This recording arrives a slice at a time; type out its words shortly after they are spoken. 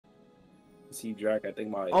See, Drac, I think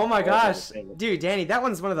my. Oh my all gosh, the same. dude, Danny, that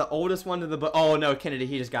one's one of the oldest ones in the book. Oh no, Kennedy,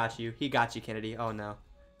 he just got you. He got you, Kennedy. Oh no.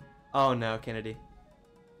 Oh no, Kennedy.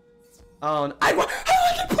 Oh no. How did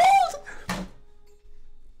I get pulled?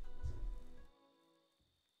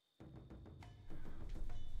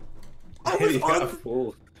 I was got on.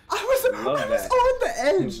 fooled. I was on the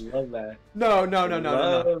edge. Love that. No, no, no, no,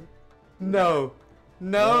 no, no. No.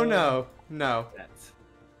 No, no, no. That.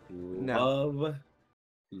 No. Love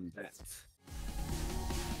that.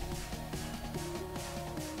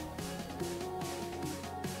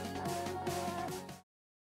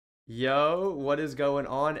 Yo, what is going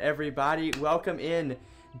on, everybody? Welcome in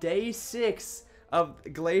day 6 of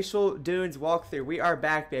Glacial Dunes walkthrough. We are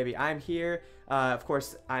back, baby. I'm here. Of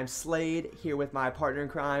course, I'm Slade, here with my partner in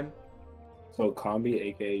crime. So Kami,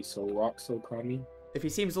 aka Sorox, so Kami. If he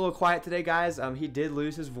seems a little quiet today, guys, he did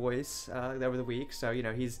lose his voice over the week, so you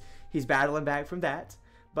know he's battling back from that.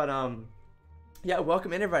 But yeah,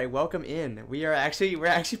 welcome in, everybody. Welcome in. We're actually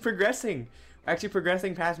progressing. We're actually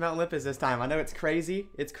progressing past Mount Olympus this time. I know it's crazy.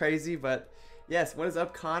 It's crazy, but yes. What is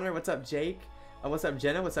up, Connor? What's up, Jake? What's up,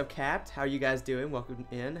 Jenna? What's up, Capt? How are you guys doing? Welcome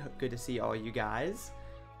in. Good to see all you guys.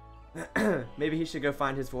 Maybe he should go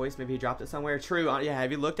find his voice. Maybe he dropped it somewhere. True. Yeah.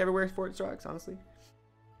 Have you looked everywhere for it, Sorox? Honestly,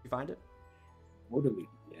 you find it? Totally.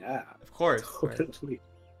 Yeah. Of course. Totally.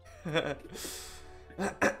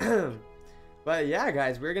 But yeah,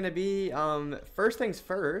 guys, we're gonna be first things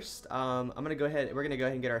first. We're gonna go ahead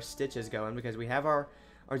and get our stitches going because we have our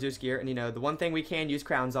Zeus gear, and you know the one thing we can use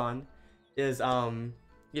crowns on is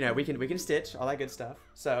you know we can stitch all that good stuff.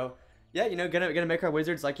 So yeah, you know gonna make our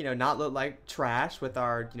wizards like not look like trash with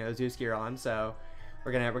our Zeus gear on. So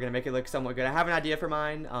we're gonna make it look somewhat good. I have an idea for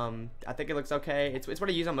mine. I think it looks okay. It's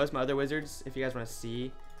what I use on most of my other wizards. If you guys want to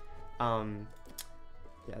see, yeah,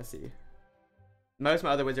 let's see. Most of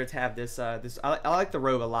my other wizards have this. I like the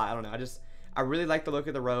robe a lot. I don't know. I really like the look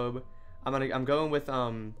of the robe. I'm going with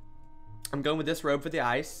this robe for the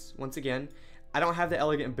ice once again. I don't have the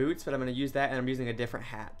elegant boots, but I'm gonna use that, and I'm using a different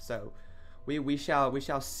hat. So we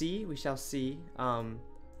shall see. We shall see.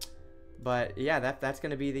 But yeah, that's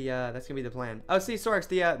gonna be the plan. Oh, see,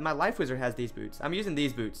 Sorox, my life wizard has these boots. I'm using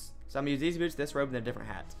these boots. So I'm gonna use these boots, this robe, and a different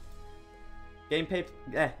hat.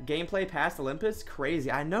 Gameplay past Olympus? Crazy.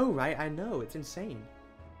 I know, right? I know. It's insane.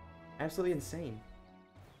 Absolutely insane.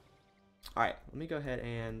 Alright, let me go ahead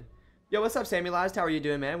and... Yo, what's up, Samuelized? How are you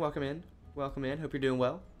doing, man? Welcome in. Welcome in. Hope you're doing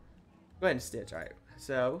well. Go ahead and stitch. Alright,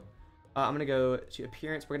 so... I'm going to go to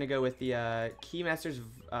appearance. We're going to go with the Keymaster's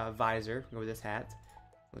visor. Go with this hat.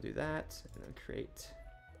 We'll do that. And then create...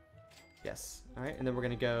 Yes. Alright, and then we're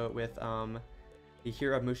going to go with the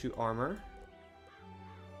Hero of Mooshu armor.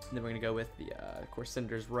 And then we're gonna go with the, of course,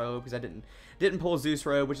 Cinder's robe because I didn't pull Zeus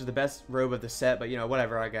robe, which is the best robe of the set. But you know,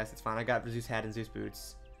 whatever. I guess it's fine. I got Zeus hat and Zeus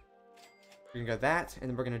boots. We're gonna go that, and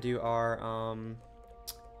then we're gonna do our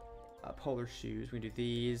polar shoes. We do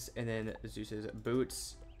these, and then Zeus's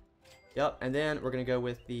boots. Yep. And then we're gonna go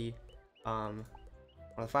with the on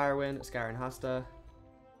the Firewind, Skyr and Hasta,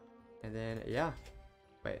 and then yeah.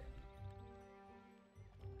 Wait.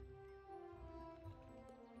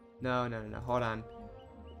 No. Hold on.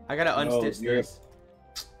 I gotta unstitch this.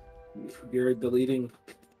 You're deleting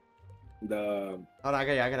the... Hold on,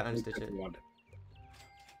 I gotta unstitch it.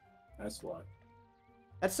 That's why.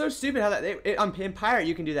 That's so stupid how that... in Pirate,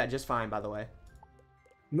 you can do that just fine, by the way.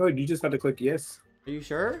 No, you just have to click yes. Are you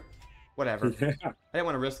sure? Whatever. Yeah. I didn't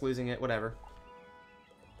want to risk losing it. Whatever.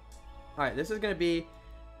 Alright, this is gonna be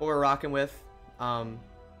what we're rocking with for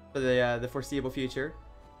the foreseeable future.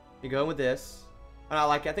 You're going with this. And I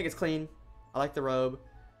like it. I think it's clean. I like the robe.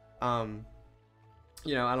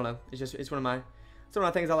 You know, I don't know. It's one of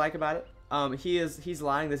the things I like about it. He's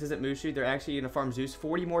lying. This isn't Mooshu. They're actually gonna farm Zeus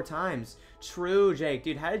 40 more times. True, Jake.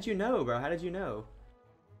 Dude, how did you know, bro? How did you know?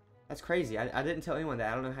 That's crazy. I didn't tell anyone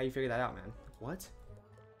that. I don't know how you figured that out, man. What?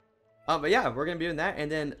 But yeah, we're gonna be doing that.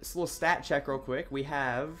 And then this little stat check real quick. We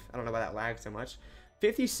have, I don't know why that lagged so much.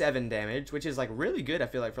 57 damage, which is like really good. I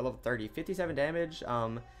feel like for level 30, 57 damage.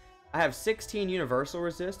 I have 16 universal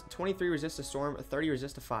resist, 23 resist to storm, 30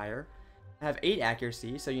 resist to fire. I have 8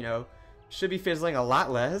 accuracy, so you know, should be fizzling a lot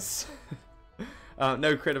less.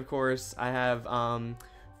 No crit, of course. I have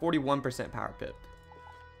 41% power pip.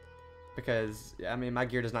 Because, I mean, my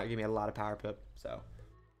gear does not give me a lot of power pip, so.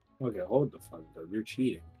 Okay, hold the fuck up. You're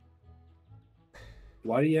cheating.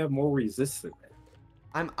 Why do you have more resist than that?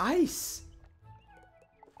 I'm ice.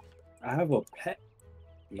 I have a pet.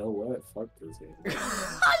 You know what? Fuck this game. You're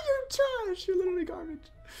trash. You're literally garbage.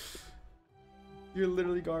 You're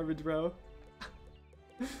literally garbage, bro.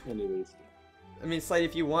 Anyways. I mean, Slade,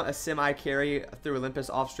 if you want a semi-carry through Olympus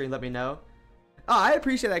off-stream, let me know. Oh, I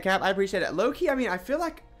appreciate that, Cap. I appreciate it. Low key, I mean, I feel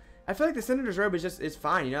like the Senator's robe is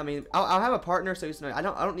fine. You know, I mean, I'll have a partner, so I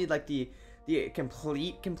don't need like the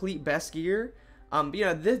complete best gear. But, you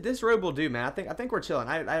know, this robe will do, man. I think we're chilling.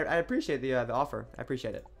 I appreciate the offer. I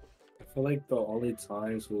appreciate it. I feel like the only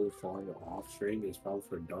times we'll find the off stream is probably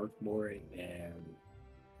for Darkmoor and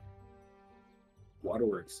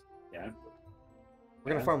Waterworks. Yeah.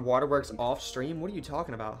 We're gonna farm Waterworks off stream. What are you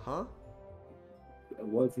talking about, huh?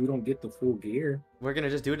 What if we don't get the full gear? We're gonna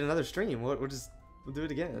just do it another stream. We'll do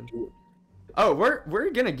it again. Oh, we're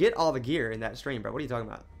gonna get all the gear in that stream, bro. What are you talking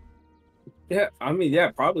about? Yeah, I mean,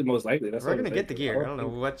 yeah, probably most likely. That's we're gonna get the gear. I don't know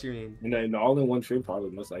what you mean. And all in one stream, probably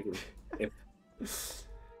most likely.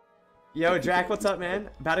 Yo, Drac, what's up, man?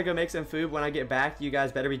 About to go make some food. When I get back, you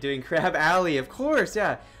guys better be doing Crab Alley, of course.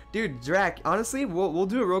 Yeah, dude, Drac. Honestly, we'll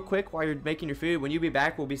do it real quick while you're making your food. When you be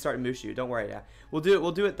back, we'll be starting Mooshu. Don't worry. Yeah, we'll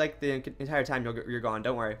do it like the entire time you're gone.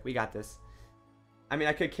 Don't worry, we got this. I mean,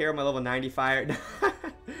 I could carry my level 90 fire.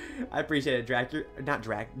 I appreciate it, Drac. You're not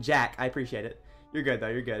Drac, Jack. I appreciate it. You're good though.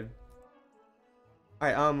 You're good.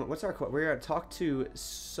 All right. What's our quote? We're gonna talk to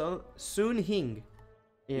Soon Hing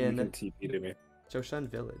in TP to me. Joshan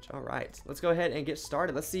Village. All right, let's go ahead and get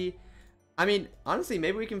started. Let's see. I mean, honestly,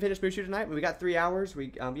 maybe we can finish Mooshu tonight. We got 3 hours.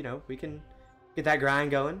 We, you know, we can get that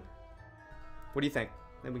grind going. What do you think?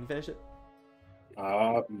 Then we can finish it.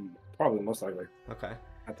 Probably most likely. Okay.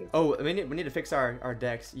 I think. Oh, we need to fix our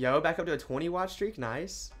decks. Yo, back up to a 20-watt streak.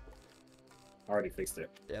 Nice. I already fixed it.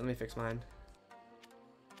 Yeah, let me fix mine.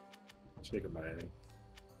 Shake my head.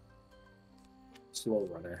 Slow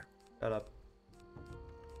runner. Shut up.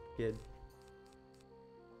 Good.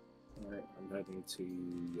 Alright, I'm heading to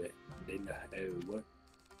what?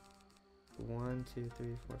 1, 2,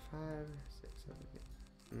 3, 4, 5, 6, 7,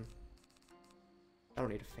 8. I don't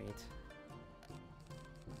need to faint.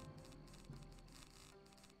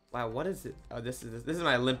 Wow, what is it? Oh, this is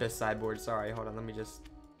my Olympus sideboard. Sorry, hold on. Let me just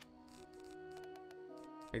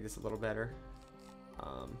make this a little better.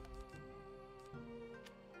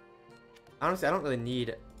 Honestly, I don't really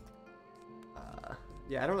need.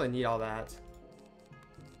 Yeah, I don't really need all that.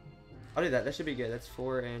 I'll do that. That should be good. That's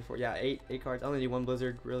 4 and 4. Yeah, 8 cards. I only need 1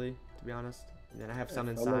 Blizzard, really, to be honest. And then I have some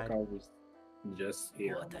inside. Like I was just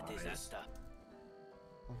here. What a disaster.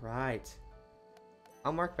 All right.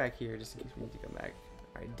 I'll mark back here just in case we need to come back.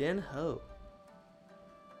 All right, Den Ho.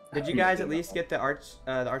 Did you guys at least get the Arch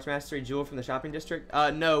Mastery jewel from the shopping district?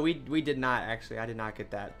 No, we did not actually. I did not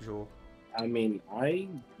get that jewel. I mean, I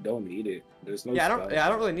don't need it. There's no. Yeah, I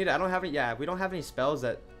don't really need it. I don't have any. Yeah, we don't have any spells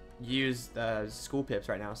that use school pips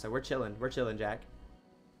right now, so we're chilling. We're chilling, Jack.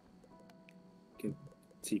 Can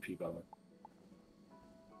TP going.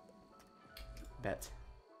 Bet.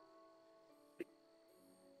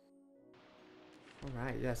 All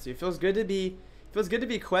right. Yeah. So it feels good to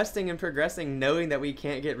be questing and progressing, knowing that we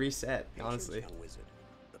can't get reset. Honestly.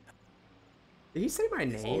 Did he say my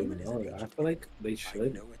name? Oh, no, I feel like they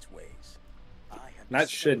should. Not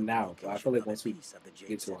should now, but I feel like once we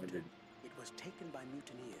get to 100.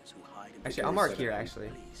 Actually, I'll mark here. Actually.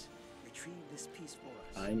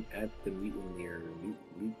 I'm at the mutineer.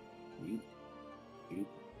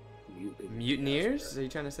 Mutineers? Are you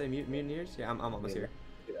trying to say mutineers? Yeah, I'm almost here.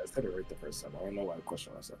 Yeah, I said it right the first time. I don't know why I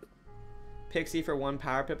questioned myself. Pixie for 1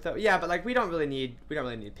 power pip though. Yeah, but like we don't really need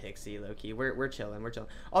Pixie, low key. We're chilling.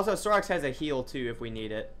 Also, Sorox has a heal too if we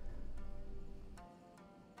need it.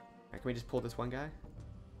 Right, can we just pull this one guy?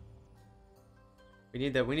 We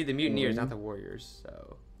need the mutineers, not the warriors.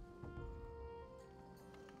 So.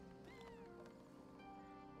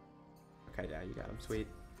 Okay, yeah, you got him. Sweet.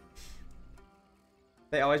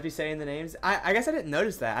 They always be saying the names. I guess I didn't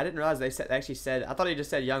notice that. I didn't realize they actually said. I thought he just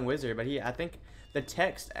said Young Wizard, but I think the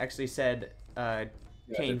text actually said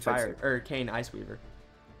Kane Fire or Kane Iceweaver.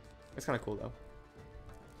 That's kind of cool though.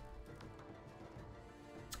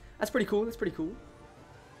 That's pretty cool. That's pretty cool.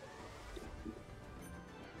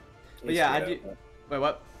 But yeah, I do. Wait,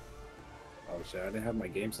 what? Oh shit! I didn't have my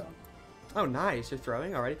game sound. Oh, nice. You're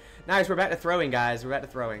throwing already. Nice. We're back to throwing, guys. We're back to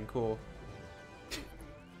throwing. Cool.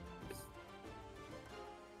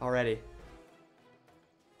 Already.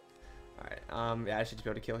 All right. Yeah, I should just be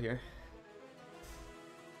able to kill here.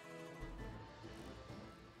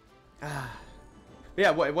 But yeah.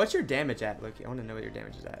 What's your damage at, Loki? I want to know what your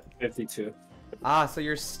damage is at. 52. Ah, so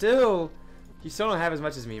you still don't have as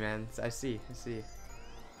much as me, man. I see.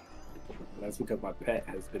 That's because my pet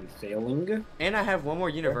has been failing. And I have 1 more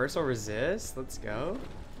universal resist. Let's go.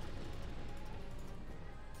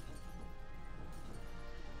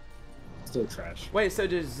 Still trash. Wait, so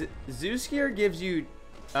does Zeus Gear gives you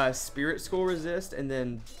Spirit School resist, and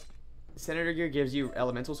then Senator Gear gives you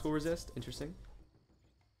Elemental School resist? Interesting.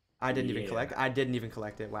 I didn't even collect. I didn't even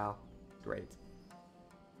collect it. Wow, great.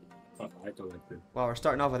 I collected. Well, we're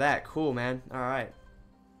starting off with that. Cool, man. All right.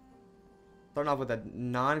 Starting off with a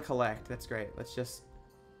non-collect. That's great. Let's just.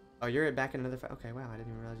 Oh, you're back in another. Okay, wow. I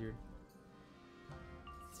didn't even realize you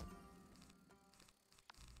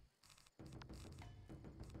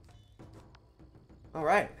were. All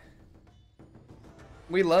right.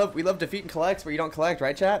 We love defeat and collects, but you don't collect,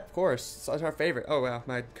 right, chat? Of course. It's our favorite. Oh wow,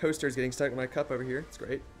 my coaster is getting stuck in my cup over here. It's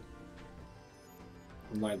great.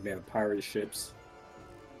 Reminds me of pirate ships.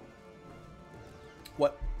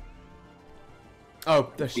 What?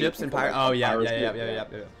 Oh, the ships and pirate. Oh yeah.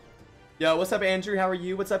 Yo, what's up, Andrew? How are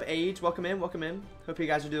you? What's up, Age? Welcome in. Welcome in. Hope you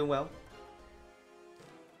guys are doing well.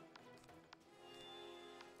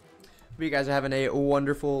 Hope you guys are having a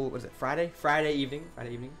wonderful. What is it? Friday evening.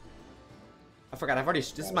 I forgot.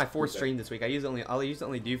 This is my 4th stream this week. I usually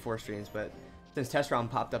only do 4 streams, but since test round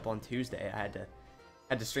popped up on Tuesday, I had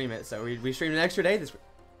to stream it. So we streamed an extra day this week.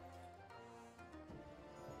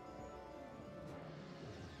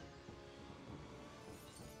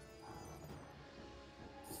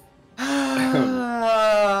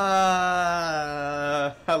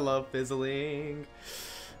 I love fizzling.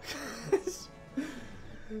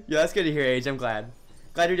 Yeah, that's good to hear, Age. I'm glad.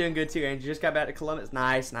 Glad you're doing good too, Andrew. Just got back to Columbus.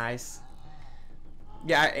 Nice.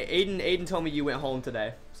 Yeah, Aiden told me you went home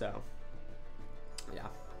today, so yeah.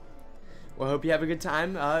 Well, hope you have a good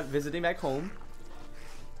time visiting back home.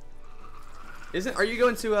 Are you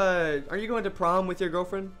going to prom with your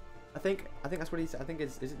girlfriend? I think that's what he said. I think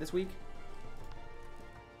is it this week?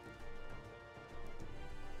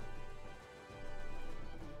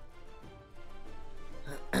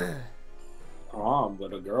 Prom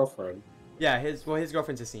with a girlfriend. Yeah, his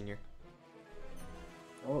girlfriend's a senior.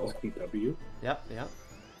 Oh, W. Yep.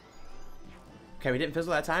 Okay, we didn't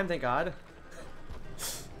fizzle that time, thank God.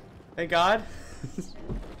 Thank God.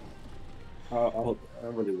 I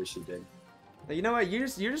really wish you did. You know what? You're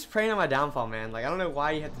just praying on my downfall, man. Like, I don't know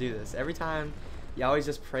why you have to do this. Every time, you always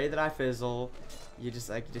just pray that I fizzle. You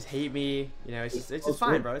just hate me. You know, it's just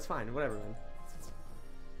fine, bro. It's fine. Whatever, man.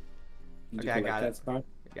 Okay, I got it. I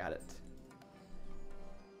got it.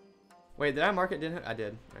 Wait, did I mark it? Didn't I?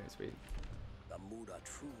 Did. All right, sweet.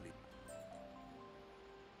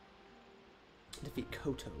 Defeat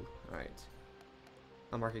Koto. Alright.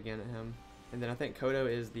 I'll mark again at him. And then I think Koto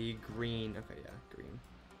is the green. Okay, yeah, green.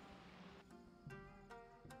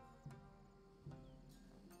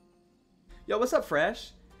 Yo, what's up,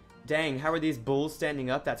 Fresh? Dang, how are these bulls standing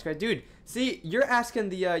up? That's great. Dude, see, you're asking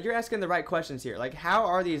the right questions here. Like, how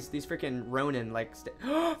are these freaking Ronin like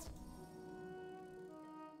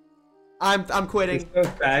I'm quitting.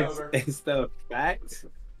 It's the fact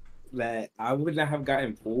that I would not have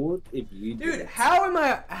gotten pulled if you did. Dude,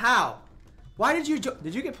 how? Why did you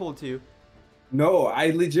get pulled too? No,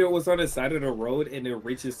 I legit was on the side of the road and it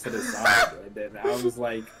reaches to the side. And then I was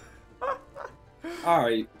like, all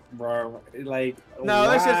right, bro. Like, no,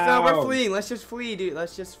 wow. We're fleeing. Let's just flee, dude.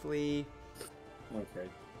 Let's just flee. Okay.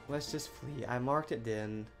 Let's just flee. I marked it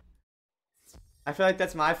then. I feel like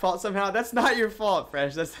that's my fault somehow. That's not your fault,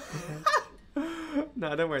 Fresh. That's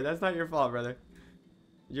no, don't worry. That's not your fault, brother.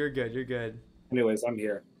 You're good. You're good. Anyways, I'm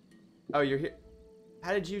here. Oh, you're here.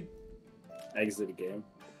 How did you exit the game?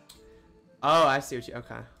 Oh, I see what you.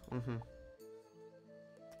 Okay.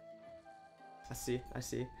 I see.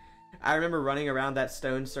 I remember running around that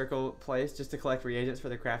stone circle place just to collect reagents for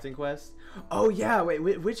the crafting quest. Oh yeah, wait,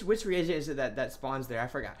 which reagent is it that spawns there? I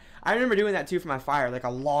forgot. I remember doing that too for my fire like a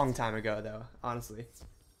long time ago though. Honestly,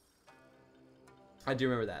 I do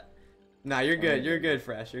remember that. Nah, you're good. You're good,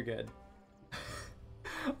 Fresh. You're good.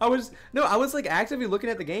 I was like actively looking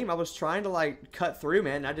at the game. I was trying to like cut through,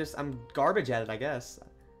 man. I'm garbage at it, I guess.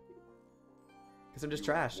 Cause I'm just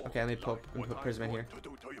trash. Okay, let me put Prism in here.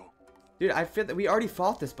 Dude, I feel that we already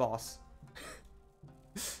fought this boss.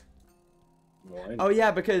 Oh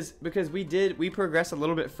yeah, because we progressed a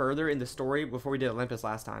little bit further in the story before we did Olympus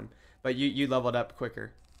last time. But you leveled up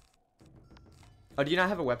quicker. Oh, do you not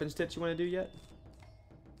have a weapon stitch you want to do yet?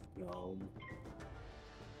 No.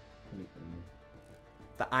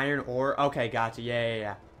 The iron ore. Okay, gotcha.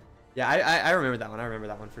 Yeah. Yeah, I remember that one. I remember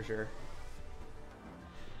that one for sure.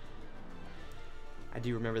 I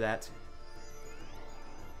do remember that.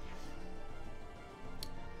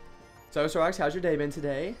 So, Sorox, how's your day been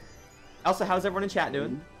today? Also, how's everyone in chat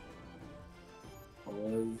doing?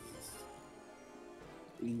 Was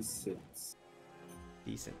decent.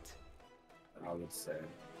 Decent. I would say.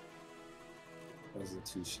 Wasn't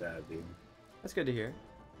too shabby. That's good to hear.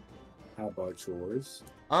 How about yours?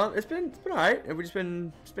 It's been alright. We've just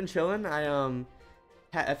been chilling. I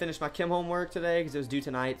finished my chem homework today because it was due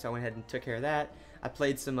tonight, so I went ahead and took care of that. I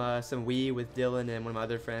played some Wii with Dylan and one of my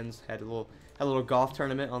other friends. Had a little golf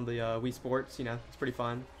tournament on the Wii Sports. You know, it's pretty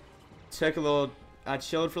fun. I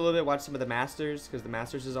chilled for a little bit, watched some of the Masters because the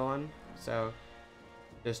Masters is on. So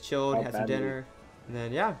just chilled, had some dinner, and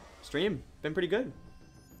then yeah, stream. Been pretty good.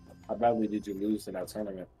 How badly did you lose in that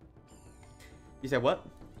tournament? You said what?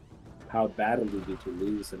 How badly did you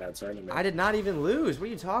lose in that tournament? I did not even lose. What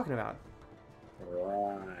are you talking about?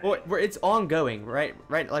 Right. Well, it's ongoing, right?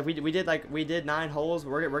 Right. Like we did 9 holes.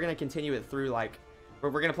 We're gonna continue it through like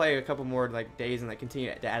we're gonna play a couple more like days and like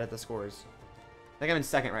continue to add up the scores. I think I'm in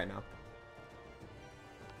second right now.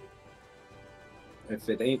 If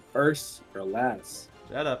it ain't first or last.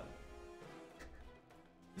 Shut up.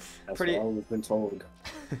 That's what I've been told.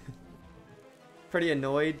 Pretty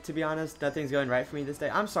annoyed, to be honest. Nothing's going right for me this day.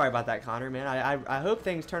 I'm sorry about that, Connor, man. I hope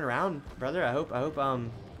things turn around, brother. I hope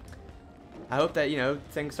that, you know,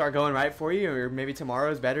 things start going right for you, or maybe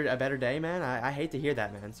tomorrow's a better day, man. I hate to hear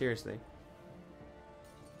that, man. Seriously.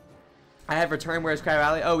 I have returned. Where's Crab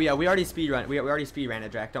Alley? Oh yeah, we already speedrun. We already speedran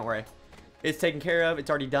it, Drac. Don't worry. It's taken care of. It's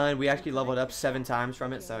already done. We actually leveled up 7 times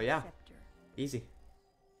from it, so yeah, easy.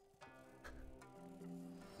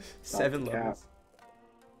 7 levels.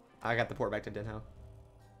 I got the port back to Denho.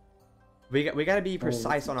 We got to be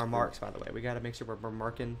precise on our marks, by the way. We got to make sure we're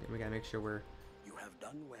marking, and we got to make sure we're. You have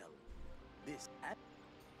done well. This.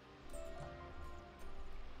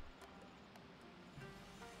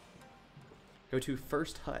 Go to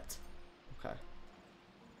first hut. Okay.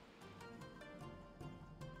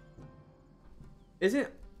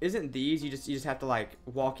 Isn't these you just have to like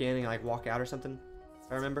walk in and like walk out or something?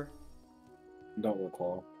 If I remember. Don't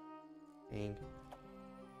recall. Dang.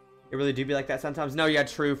 It really do be like that sometimes. No, yeah,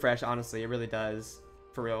 true, Fresh. Honestly, it really does.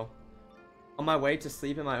 For real. On my way to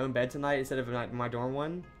sleep in my own bed tonight instead of my dorm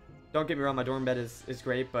one. Don't get me wrong, my dorm bed is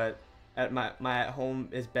great, but at my home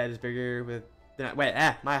bed is bigger with.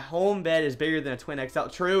 My home bed is bigger than a twin XL.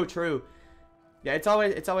 True. Yeah, it's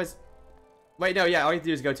always. Wait, no, yeah, all you have to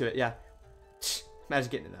do is go to it. Yeah. Imagine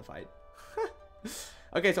getting in that fight.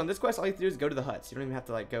 Okay, so on this quest, all you have to do is go to the huts. You don't even have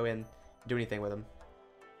to like go in and do anything with them.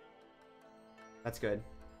 That's good.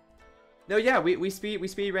 No, yeah, we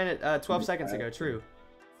speed ran it 12 seconds ago. True.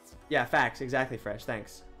 Yeah, facts. Exactly, Fresh.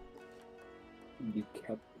 Thanks. You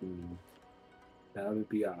kept me. That would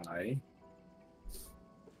be I.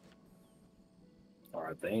 Or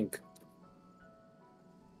I think.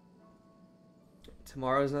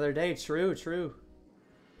 Tomorrow's another day. True.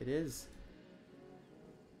 It is.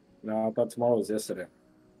 No, I thought tomorrow was yesterday.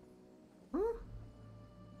 Huh?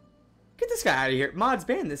 Get this guy out of here. Mods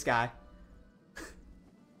ban this guy.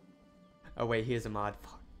 Oh wait, he is a mod.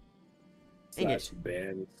 Fuck. Dang it.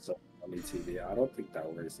 Ban on the TV. I don't think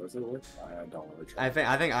that works. Does it work? I don't want to try. I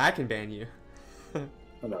think I can ban you.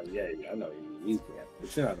 Oh, no, yeah, I know you can.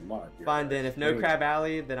 But you're not a mod. Fine then. If no Crab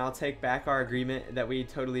Alley, then I'll take back our agreement that we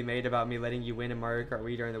totally made about me letting you win in Mario Kart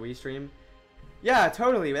Wii during the Wii stream. Yeah,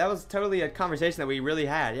 totally. That was totally a conversation that we really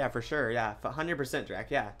had. Yeah, for sure. Yeah, 100%, Drac.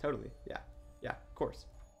 Yeah, totally. Yeah, of course.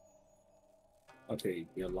 Okay,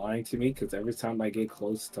 you're lying to me because every time I get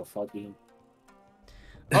close to fucking.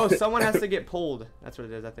 Oh, someone has to get pulled. That's what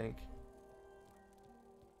it is, I think.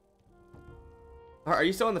 Are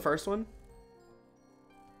you still in the first one?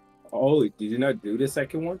 Oh, did you not do the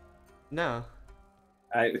second one? No.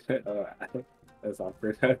 That's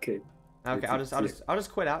awkward. Okay. Okay, I'll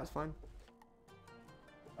just quit out. It's fine.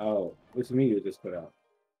 Oh, what do you mean you just put out?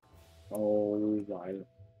 Oh my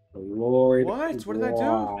Lord! What? What did I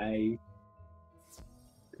do?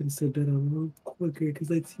 Could have said that a little quicker because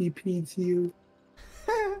I TP'd to you.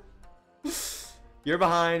 You're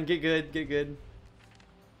behind. Get good. Get good.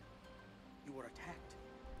 You were attacked.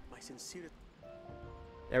 My sincere.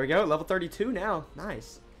 There we go. Level 32 now.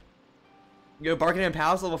 Nice. You go Barking and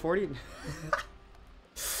Palace level 40.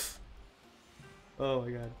 Oh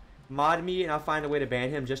my god. Mod me and I'll find a way to ban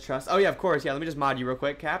him. Just trust. Oh yeah, of course. Yeah, let me just mod you real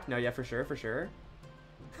quick, Cap. No, yeah, for sure.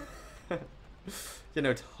 Yeah,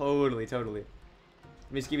 no, totally. Let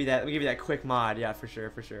me just give you that. Let me give you that quick mod. Yeah, for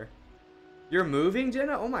sure. You're moving,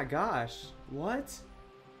 Jenna? Oh my gosh. What?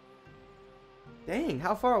 Dang,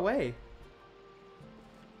 how far away?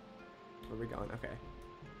 Where are we going? Okay.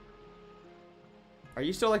 Are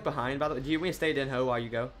you still like behind, by the way? Do you want me to stay Denho while you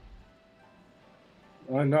go?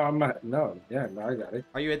 Oh no, I'm not. No, yeah, no, I got it.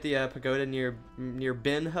 Are you at the pagoda near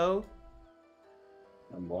Benho?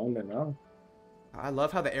 I'm long enough. I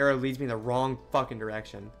love how the arrow leads me in the wrong fucking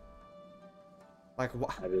direction. Like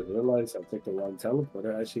what? I just realized I took the wrong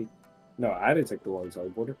teleporter. Actually, no, I didn't take the wrong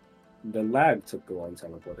teleporter. The lag took the wrong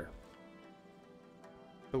teleporter.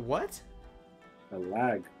 The what? The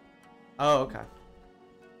lag. Oh, okay.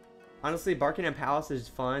 Honestly, Buckingham Palace is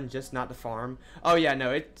fun, just not to farm. Oh yeah,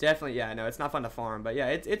 no, it definitely, yeah, no, it's not fun to farm, but yeah,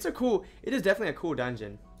 it is definitely a cool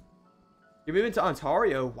dungeon. You're moving to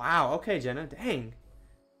Ontario. Wow. Okay, Jenna. Dang.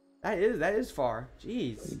 That is far.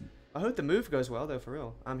 Jeez. I hope the move goes well though, for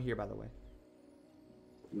real. I'm here, by the way.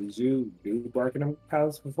 Did you do Buckingham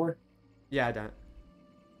Palace before? Yeah, I don't.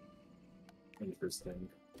 Interesting.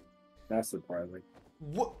 That's surprising.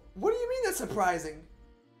 What do you mean that's surprising?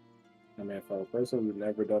 I mean, for a person who's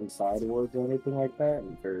never done side work or anything like that,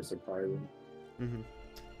 it's very surprising. Mm-hmm.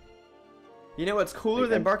 You know what's cooler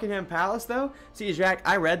than Buckingham Palace though? See, Jack,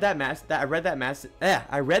 I read that message. I read that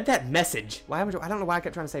message. Why would I don't know why I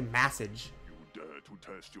kept trying to say message. You dare to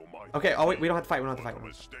test your might. Okay. Oh wait, we don't have to fight. We don't have to fight.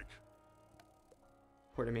 Mistake.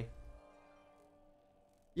 Report to me.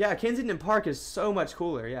 Yeah, Kensington Park is so much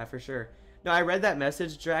cooler. Yeah, for sure. No, I read that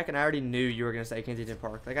message, Jack, and I already knew you were gonna say Kensington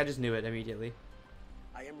Park. Like I just knew it immediately.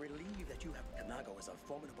 I am relieved that you have Kanago as a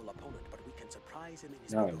formidable opponent, but we can surprise him in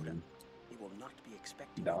his No, pagoda. He will not be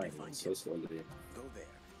expecting you to dying find so him. slowly. Go there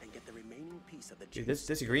and get the remaining piece of the Dude, juice.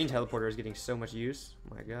 this green teleporter is getting so much use.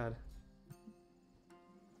 Oh my god.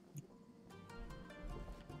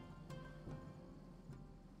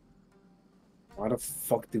 Why the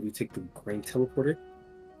fuck did we take the green teleporter?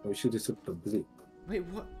 We should have took the blue. Wait,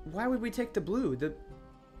 what? Why would we take the blue?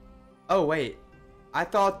 Oh wait, I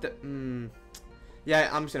thought that. Yeah,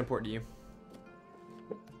 I'm just gonna port to you.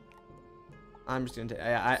 I'm just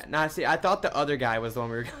gonna. Nah, see, I thought the other guy was the one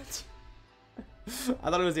we were going to. I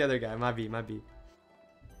thought it was the other guy. My B.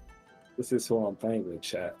 This is who I'm playing with,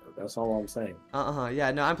 chat. That's all I'm saying.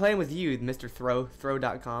 Yeah, no, I'm playing with you, Mr.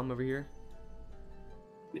 Throw.com over here.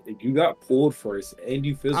 You got pulled first, and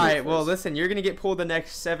you fizzled. All right, first. well, listen, you're gonna get pulled the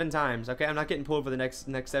next 7 times. Okay, I'm not getting pulled for the next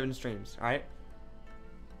 7 streams. All right.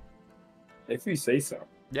 If you say so.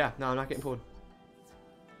 Yeah, no, I'm not getting pulled.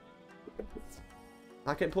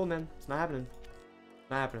 Not getting pulled, man. It's not happening.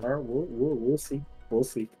 Not happening. All right, we'll see. We'll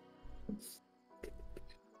see.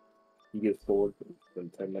 You get pulled in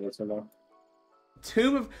 10 minutes or now.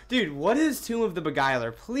 Dude, what is Tomb of the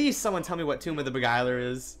Beguiler? Please, someone tell me what Tomb of the Beguiler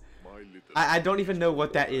is. I don't even know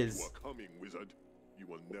what that is. You are coming, wizard. You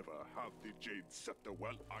will never have the jade scepter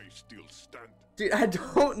while I still stand. Dude, I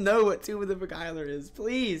don't know what Tomb of the Beguiler is.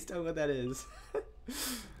 Please tell me what that is.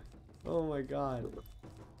 Oh my god.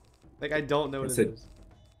 Like, I don't know what it is.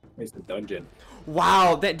 It's the dungeon.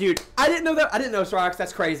 Wow, that dude. I didn't know that. I didn't know Sorox.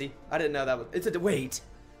 That's crazy. I didn't know that was. It's a wait.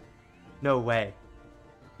 No way.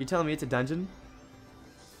 You telling me it's a dungeon?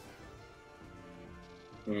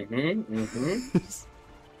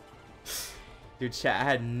 Dude, chat, I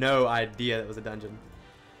had no idea that was a dungeon.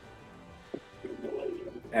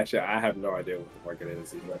 Actually, I have no idea what the market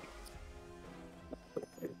is either.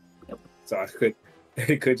 So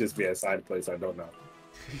it could just be a side place. I don't know.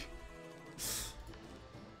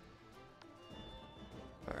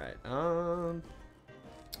 All right.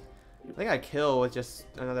 I think I kill with just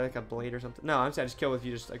another like a blade or something. No, honestly, I just kill with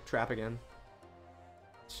you just like trap again.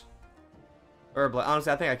 Or a blade.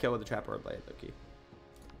 Honestly, I think I kill with the trap or a blade. Okay.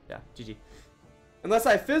 Yeah, GG. Unless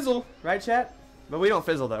I fizzle, right, chat? But we don't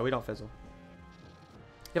fizzle though. We don't fizzle.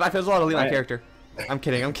 If I fizzle, I'll delete my character. I'm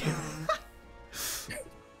kidding. I'm kidding.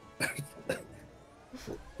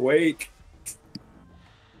 Wait.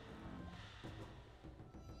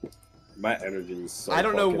 My energy is so I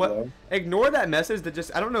don't know what. low. Ignore that message that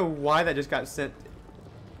just. I don't know why that just got sent.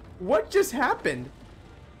 What just happened?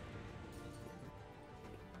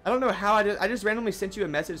 I don't know how I just randomly sent you a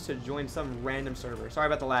message to join some random server. Sorry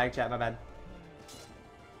about the lag, chat. My bad.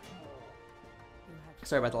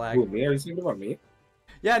 Sorry about the lag. Who, me? Are you thinking about me?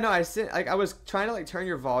 Yeah, no, I sent. Like, I was trying to like turn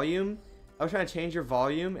your volume. I was trying to change your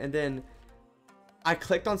volume, and then I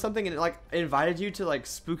clicked on something and it like invited you to like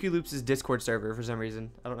Spooky Loops' Discord server for some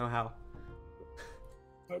reason. I don't know how.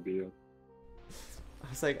 That'd be it. I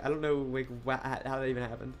was like, I don't know like how that even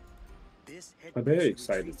happened. I'm very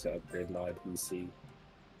excited to upgrade my PC.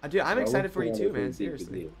 Dude, I'm I excited for really you too, wanna man. do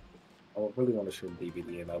Seriously. DVD. I really want to show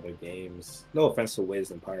DVD in other games. No offense to Wiz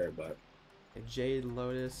and Pirate, but Jade,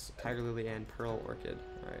 Lotus, Tiger Lily, and Pearl Orchid.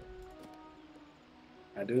 All right.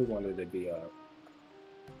 I do want it to be a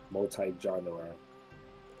multi-genre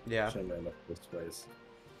Yeah. shimmer in the first place.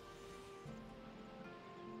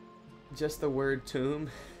 Just the word tomb.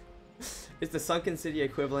 It's the Sunken City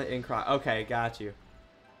equivalent in Cry. Okay, got you.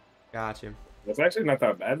 Got you. It's actually not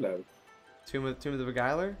that bad though. Tomb of the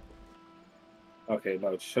Beguiler? Okay,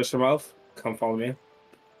 no, shut your mouth. Come follow me.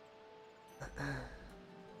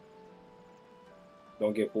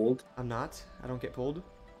 Don't get pulled. I'm not. I don't get pulled.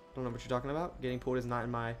 Don't know what you're talking about. Getting pulled is not in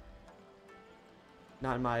my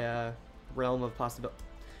realm of possibility.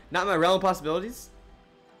 Not in my realm of possibilities.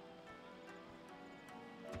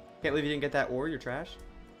 Can't believe you didn't get that ore. You're trash.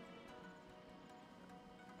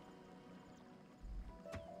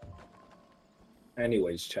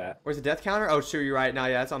 Anyways, chat. Where's the death counter? Oh, sure, you're right. No,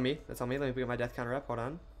 yeah, that's on me. That's on me. Let me get my death counter up. Hold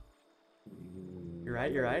on. You're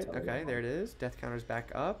right, you're right. Okay, there it is. Death counter's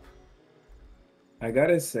back up. I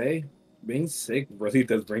gotta say, being sick really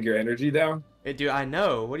does bring your energy down. It, dude, I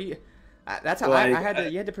know. What do you... that's how Like, I had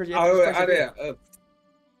to... You had to...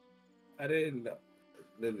 I didn't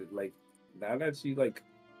like, now that you like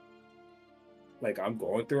I'm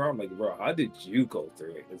going through it, I'm like, bro, how did you go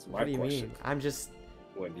through it? It's my What do you question. mean? I'm just...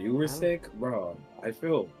 When you were sick, bro, I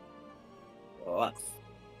feel rough.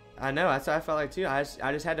 I know. That's what I felt like too. I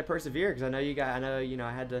just had to persevere because I know you got. I know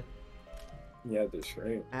I had to. Yeah, the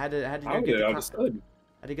stream. I had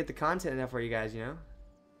to get the content enough for you guys. You know.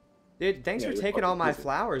 Dude, thanks for taking all my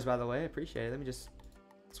flowers. By the way, I appreciate it. Let me just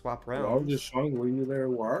swap around. Bro, I'm just showing where you there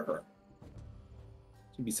were.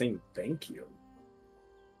 Should be saying thank you.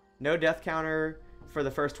 No death counter for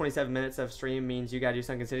the first 27 minutes of stream means you gotta do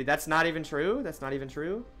Sunken City. That's not even true. That's not even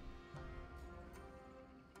true.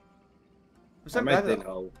 I'm so glad that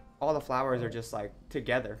all the flowers are just like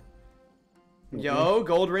together. Yo,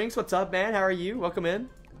 Gold Rings, what's up, man? How are you? Welcome in.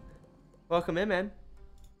 Welcome in, man.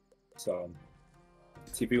 So,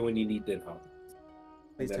 TP when you need Dinho.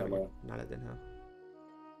 Please tell me you're not at Dinho.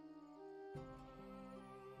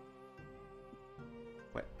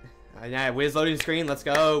 What? Yeah, Wiz loading screen. Let's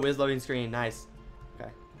go. Wiz loading screen. Nice. Okay.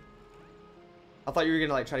 I thought you were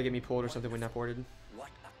gonna like try to get me pulled or something when I boarded. What?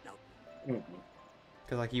 No.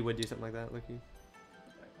 Cause like you would do something like that, Lucky.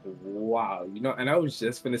 Wow, you know, and I was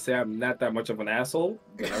just gonna say I'm not that much of an asshole,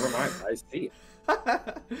 but never mind. I see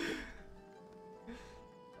it.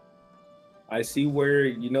 I see where,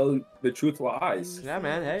 you know, the truth lies. Yeah,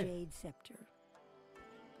 man. Hey.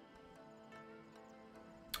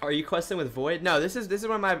 Are you questing with Void? No, this is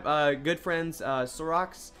one of my good friends,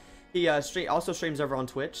 Sorox. He also streams over on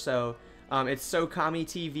Twitch, so it's SoKami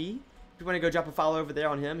TV. If you want to go drop a follow over there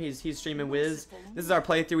on him, he's streaming Wiz. This is our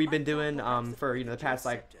playthrough we've been doing for the past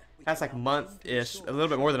like month-ish, a little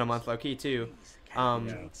bit more than a month, low key too.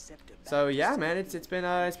 So yeah, man, it's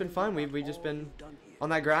been fun. We just been on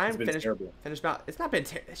that grind. Finished about. It's not been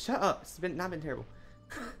shut up. It's not been terrible.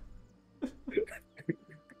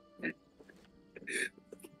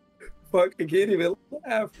 Fuck, I can't even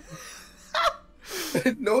laugh.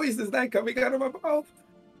 Noise is not coming out of my mouth.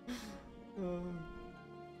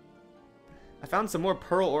 I found some more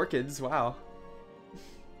pearl orchids. Wow.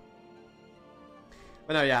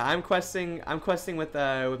 But no, yeah, I'm questing with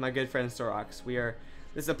my good friend Sorox.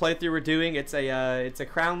 This is a playthrough we're doing. It's a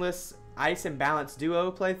crownless ice and balance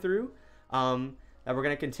duo playthrough. That we're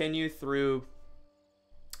gonna continue through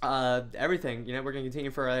everything. You know, we're gonna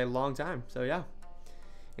continue for a long time. So yeah,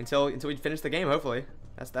 until we finish the game. Hopefully,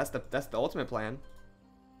 that's the ultimate plan.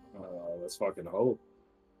 Let's fucking hope.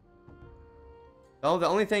 Oh, the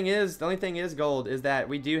only thing is, Gold, is that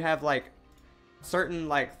we do have like certain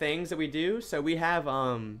like things that we do. So we have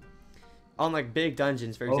on like big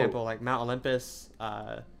dungeons, for example, like Mount Olympus,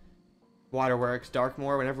 Waterworks,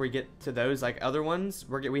 Darkmoor. Whenever we get to those like other ones,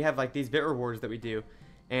 we have like these bit rewards that we do,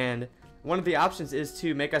 and one of the options is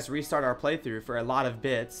to make us restart our playthrough for a lot of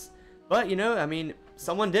bits. But you know, I mean,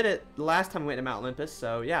 someone did it the last time we went to Mount Olympus,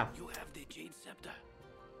 so yeah. You have the Jade Scepter.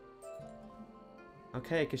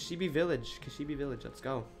 Okay, Kashibi Village. Let's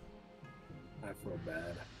go. I feel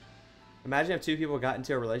bad. Imagine if two people got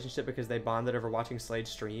into a relationship because they bonded over watching Slade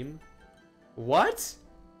stream. What?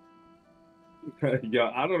 Yo,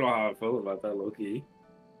 I don't know how I feel about that, low-key.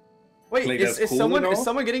 Wait, like, is cool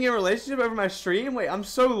someone getting in a relationship over my stream? Wait, I'm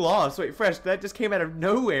so lost. Wait, Fresh, that just came out of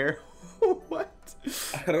nowhere. What?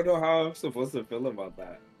 I don't know how I'm supposed to feel about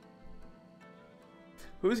that.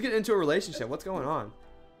 Who's getting into a relationship? What's going on?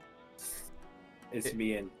 It's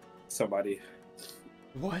me and somebody.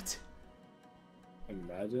 What?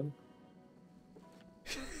 Imagine.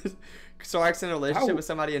 Sorox in a relationship with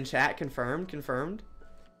somebody in chat. Confirmed.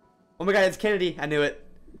 Oh my god, it's Kennedy. I knew it.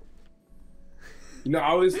 You know,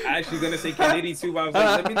 I was actually gonna say Kennedy too, but I was like,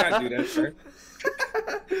 let me not do that, sir.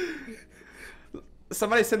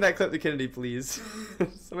 Somebody send that clip to Kennedy, please.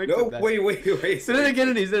 No, wait. Send it to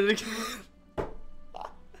Kennedy.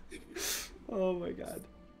 Oh my god.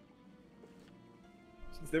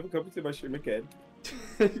 She's never coming to my stream again.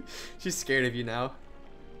 She's scared of you now.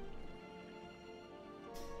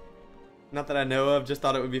 Not that I know of, just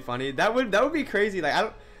thought it would be funny. That would be crazy. Like, I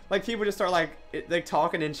don't like people just start like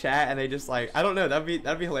talking in chat and they just like, I don't know, that'd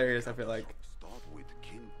be hilarious, I feel like.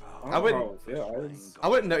 I wouldn't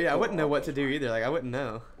know. Yeah, I wouldn't know what to do either. Like, I wouldn't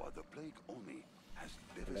know.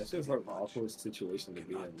 That's just like an awful situation to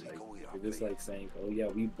be in. Like, you're just like saying, "Oh yeah,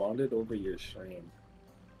 we bonded over your stream."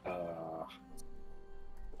 Who?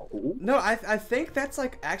 No, I think that's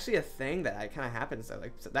like actually a thing that kind of happens.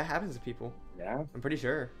 Like that happens to people. Yeah. I'm pretty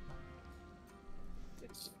sure.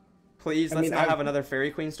 Please, I let's mean, not have another Fairy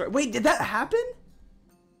Queen story. Wait, did that happen?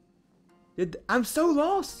 I'm so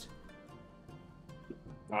lost.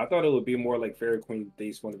 I thought it would be more like Fairy Queen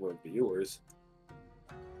based one of our viewers.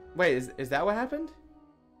 Wait, is that what happened?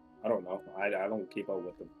 I don't know. I don't keep up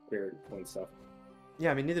with the Fairy Queen stuff. Yeah,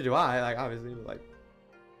 I mean, neither do I. Like, obviously, but like.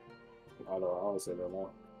 I don't know. Honestly, I don't know.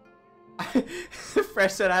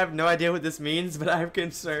 Fresh said, I have no idea what this means, but I'm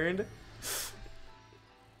concerned.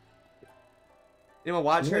 Anyone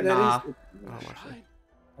watch her? Nah. I don't watch her.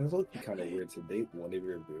 It's looking kind of weird to date one of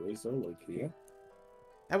your viewers, though, like here.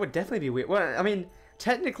 That would definitely be weird. Well, I mean,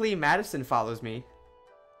 technically, Madison follows me.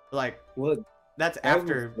 Like, What? that's That was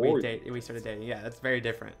after before. we started dating. Yeah, that's very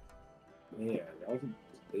different. Yeah, I was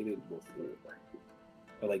dated before.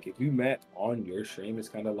 But like, if you met on your stream, it's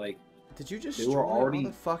kind of like Did you just They were destroy all already-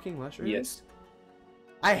 the fucking mushrooms? yes.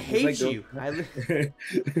 I It's hate like they're- you.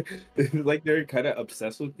 It's like they're kind of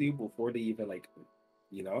obsessed with you before they even like,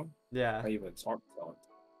 you know, Yeah. not even talk to them.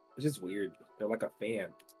 It's just weird. They're like a fan.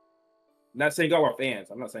 Not saying y'all are fans.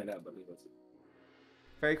 I'm not saying that, but it was.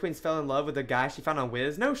 Fairy Queens fell in love with the guy she found on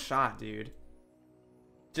Wiz. No shot, dude.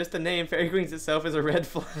 Just the name Fairy Queens itself is a red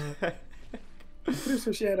flag. I'm pretty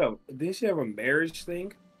sure she had didn't she have a marriage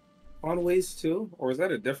thing on Waze too? Or was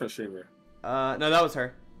that a different streamer? No, that was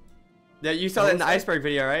her. Yeah, you saw Oh, that in the was that- iceberg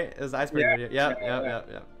video, right? It was the iceberg Yeah, video. Yep, yeah,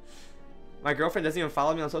 yep. My girlfriend doesn't even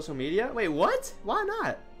follow me on social media? Wait, what? Why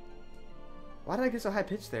not? Why did I get so high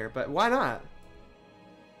pitched there? But why not?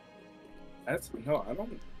 No, I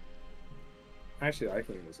don't. Actually, I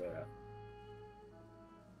can't even say that.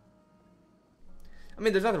 I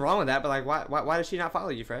mean, there's nothing wrong with that, but like, why does she not follow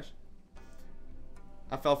you, Fresh?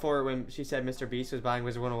 I fell for it when she said Mr. Beast was buying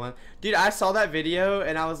Wizard101. Dude, I saw that video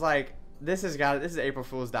and I was like, this is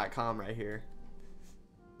aprilfools.com right here.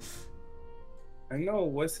 I know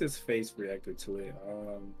what's his face reacted to it.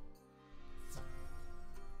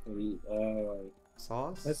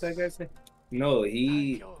 Sauce? What's that guy's name? No,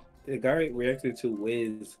 the guy reacted to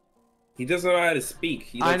Wiz. He doesn't know how to speak.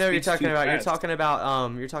 He, I like, know what you're speaks talking too about. fast. You're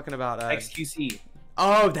talking about XQC.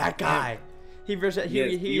 Oh, that guy. He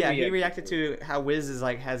Yes, reacted to how Wiz is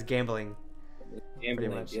like has gambling.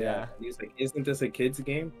 Gambling, much, yeah. yeah. He's like, isn't this a kid's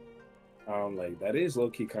game? Like that is low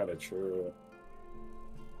key kind of true.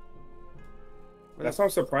 That's why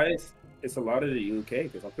I'm surprised. It's a lot of the UK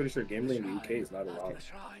because I'm pretty sure gambling in the UK is not allowed.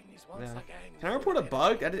 Yeah. Can I report a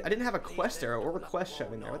bug? I didn't have a quest arrow or a quest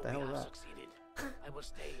showing there. What the hell was that?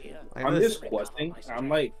 Like, I'm this- just questing. I'm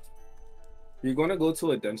like, you're gonna go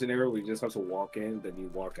to a dungeon area where you just have to walk in, then you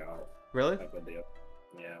walk out. Really? Type of deal.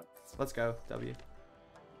 Yeah. Let's go, W.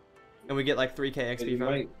 And we get like 3k But XP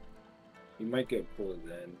from it. you might get pulled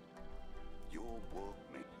in. Your work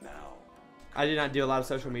mate now. I do not do a lot of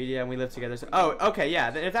social media, and we live together. So, oh, okay,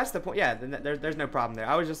 yeah. Then if that's the point, yeah, then there's no problem there.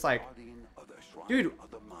 I was just like, dude,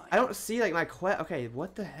 I don't see like my quest. Okay,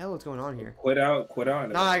 what the hell is going on here? Quit out.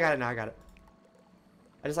 And No, I got it. No, I got it.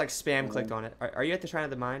 I just like spam clicked on it. Are you at the Shrine of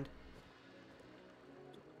the Mind?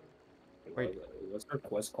 Wait. What's her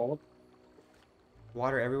quest called?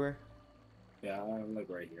 Water everywhere. Yeah, I'm like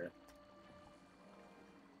right here.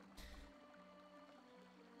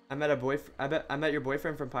 I met a boyfriend. I met your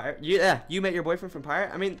boyfriend from Pirate. Yeah, you met your boyfriend from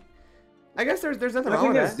Pirate. I mean, I guess there's nothing I wrong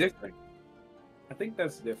think with that's that. different. I think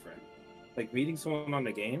that's different. Like meeting someone on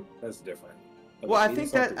the game, that's different. But Well, like, I meeting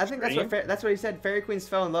think someone through that's stream, that's what he said. Fairy Queens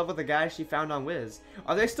fell in love with the guy she found on Wiz.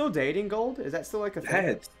 Are they still dating, Gold? Is that still like a thing?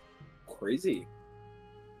 That's crazy.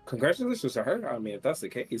 Congratulations to her. I mean, if that's the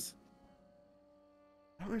case,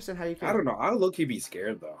 I don't understand how you can. I don't know. I'll low key be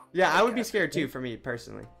scared though. Yeah, I Like, would be scared too, catfishing- for me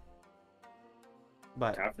personally.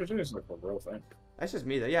 But Catfishing is like a real thing. that's just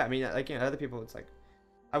me, though. Yeah, I mean, like, you know, other people, it's like,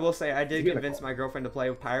 I will say, I did You'd be like, convince my girlfriend to play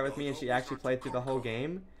with Pirate with me, and she actually played through the whole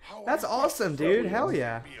game. That's awesome, dude. Hell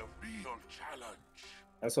yeah. Be a real challenge.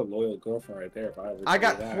 That's a loyal girlfriend right there. If I ever I do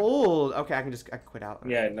got that. pulled. Okay, I can quit out.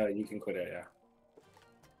 Yeah, no, you can quit it. Yeah.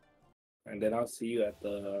 And then I'll see you at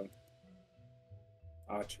the.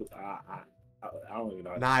 I don't even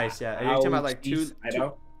know. Nice, yeah. Are you talking about like I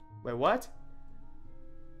know. Wait, what?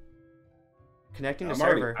 Connecting to I'm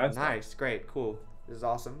already server. past that. Nice, great, cool. This is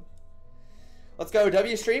awesome. Let's go,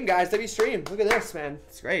 W stream, guys. W stream. Look at this, man.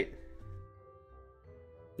 It's great.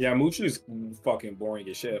 Yeah, Mooshu's fucking boring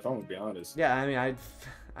as shit. If I'm gonna be honest. Yeah, I mean,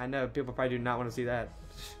 I know people probably do not want to see that.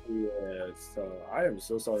 Yeah. So I am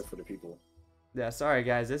so sorry for the people. Yeah, sorry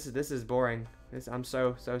guys. This is boring. I'm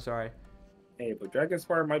so sorry. Hey, but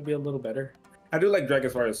Dragonspire might be a little better. I do like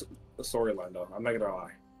Dragonspire's storyline though. I'm not gonna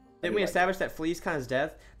lie. Didn't we establish that fleece kind of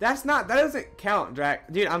death? That doesn't count,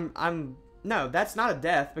 Drac. Dude, no, that's not a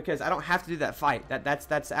death because I don't have to do that fight.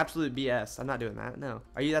 That's absolute BS. I'm not doing that. No.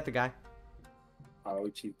 Are you that the guy? Oh,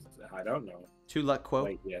 I don't know. 2 luck quote.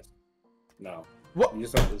 Wait, yes. No. What? You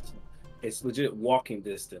just it's legit walking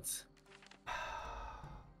distance.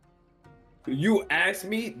 You asked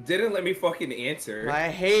me, didn't let me fucking answer. I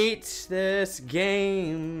hate this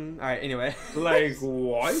game. All right. Anyway. Like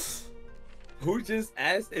what? Who just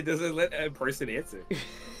asked? It doesn't let a person answer.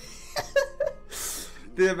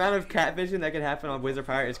 The amount of catfishing that can happen on Wizard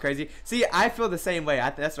Pirate is crazy. See, I feel the same way.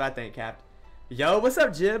 That's what I think, Cap. Yo, what's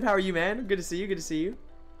up, Jib? How are you, man? Good to see you. Good to see you.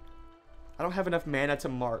 I don't have enough mana to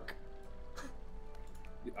mark.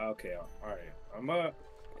 Okay, all right.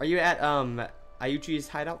 Are you at Ayuchi's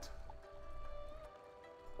hideout?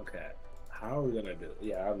 Okay. How are we gonna do it?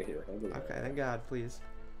 Yeah, I'm here. Okay, thank God, please.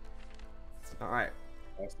 All right.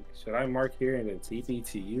 Should I mark here and then TP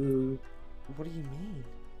to you? What do you mean?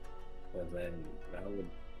 And then that would.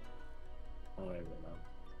 I don't even know.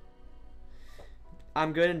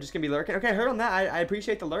 I'm good. I'm just gonna be lurking. Okay, heard on that. I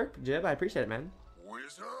appreciate the lurk, Jib. I appreciate it, man.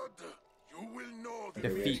 Wizard, you will know the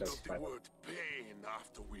Defeat. meaning of the word pain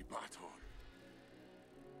after we battle.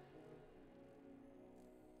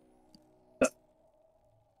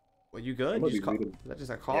 Well, you good? You just call, is that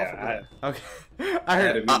just a call? Yeah, okay. I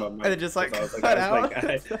heard it, and it just like cut out.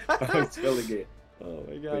 I was feeling it. Oh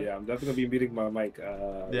my God. But yeah, I'm definitely gonna be muting my mic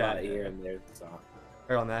here and there. So.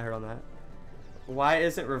 Heard on that. Heard on that. Why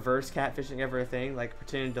isn't reverse catfishing ever a thing? Like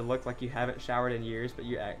pretending to look like you haven't showered in years, but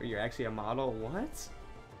you're actually a model. What?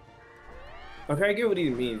 Okay, I get what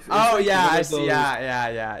he means. Oh like yeah, I see.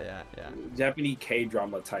 Yeah. Japanese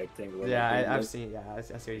K-drama type thing. Yeah, I've seen. Yeah, I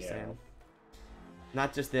see what you're saying.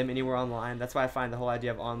 Not just them anywhere online. That's why I find the whole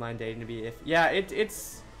idea of online dating to be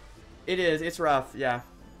it's rough. Yeah,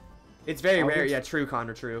 it's very rare. Yeah, true,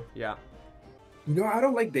 Condor. True. Yeah. You know, I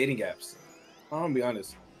don't like dating apps. I'm gonna be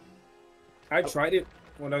honest. I tried it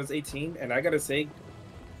when I was 18, and I gotta say.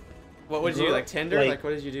 What would you do? Like Tinder? Like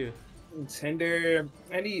what did you do? Tinder,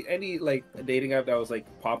 any like dating app that was like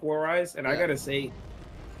popularized, and I gotta say,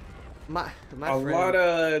 my a lot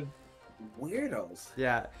of weirdos.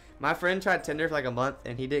 Yeah, my friend tried Tinder for like a month,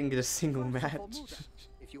 and he didn't get a single match.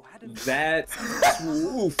 That's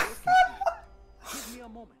oof.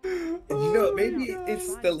 And you know, maybe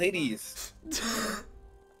it's the ladies. It's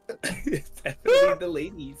definitely the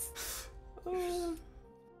ladies,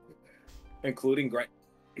 including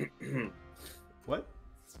What?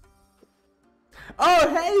 Oh,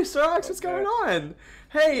 hey, Sorox, what's going on?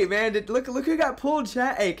 Hey, man, look who got pulled,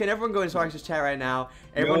 chat. Hey, can everyone go in Sorox's chat right now?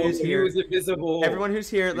 Everyone who's here. He was invisible. Everyone who's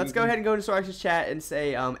here, let's go ahead and go into Sorox's chat and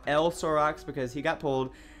say L Sorox because he got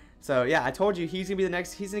pulled. So, yeah, I told you he's going to be the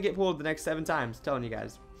next. He's going to get pulled the next 7 times. Telling you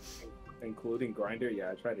guys. Including Grinder?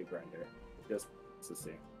 Yeah, I tried to Grinder. Just to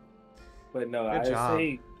see. But no, Good job.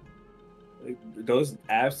 Say those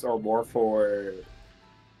apps are more for,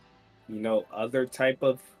 other type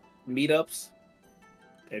of meetups.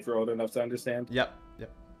 If you're old enough to understand. Yep.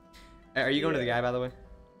 Are you going to the guy, by the way?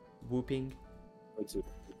 Whooping. What's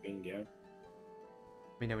whooping? Yeah.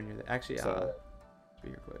 Let me know when you're there. Actually, be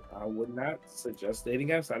here quick. I would not suggest dating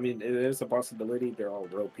apps. I mean, it is a possibility. They're all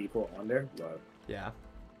real people on there, but yeah.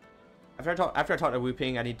 After I talk to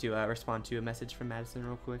Whooping, I need to respond to a message from Madison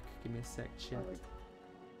real quick. Give me a sec, chat.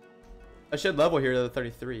 I should level here to the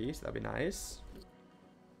 33, so that'd be nice.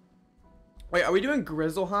 Wait, are we doing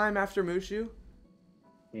Grizzleheim after Mooshu?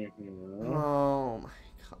 Mm-hmm. Oh my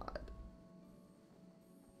God.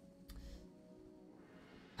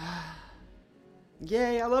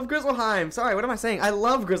 Yay, I love Grizzleheim. Sorry, what am I saying? I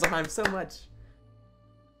love Grizzleheim so much.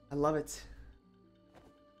 I love it.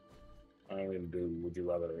 I don't even would you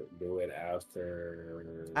rather do it after?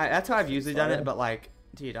 That's how I've usually done it, but like,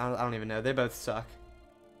 dude, I don't even know. They both suck.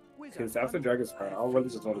 Because after Dragon's Crown, I'll really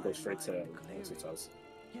just want to go straight to Wizard's house.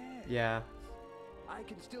 Yeah. I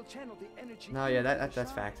can still channel the energy. No, yeah,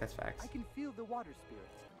 that's facts. That's facts. I can feel the water spirits.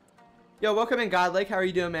 Yo, welcome in, Godlake. How are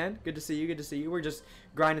you doing, man? Good to see you. Good to see you. We're just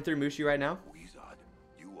grinding through Mooshu right now. Wizard,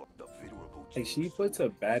 you are the venerable. Hey, she puts a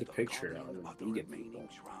bad picture on the vegan people.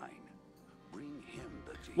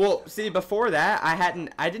 Well, see, before that,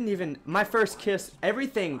 I didn't even, my first kiss,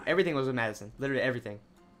 everything was with Madison. Literally everything.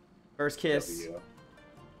 First kiss,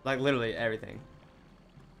 like literally everything.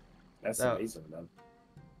 That's amazing, man.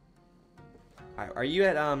 Alright, are you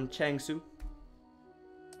at Changsu?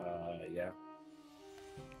 Yeah.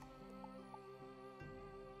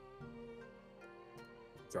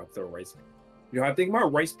 Drop the rice. I think my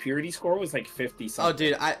rice purity score was like 50 something. Oh,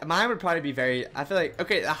 dude, mine would probably be very. I feel like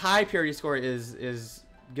a high purity score is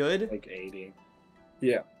good. Like 80.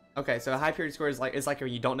 Yeah. Okay, so a high purity score is like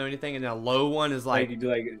when you don't know anything, and then a low one is Like like you do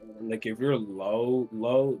like if you're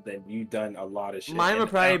low, then you done a lot of shit. mine would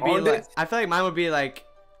And probably be on like this, I feel like mine would be like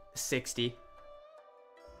 60.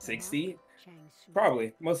 60,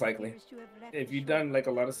 probably most likely. If you done like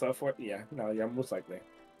a lot of stuff for it, yeah, no, yeah, most likely.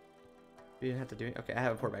 You didn't have to do it. Okay, I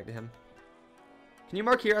have a port back to him. Can you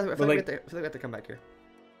mark here? I feel like we have to come back here.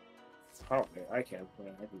 Oh, I can.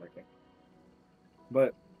 Yeah, I can make it.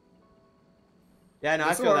 But Yeah, no, I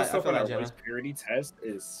there's a feel lot that. of I stuff feel on that, our Jenna. race purity test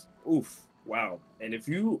is oof, wow. And if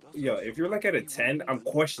you're like at a 10, I'm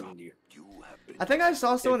questioning you. I think I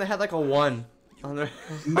saw someone that had like a 1 on their.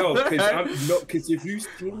 No, because if you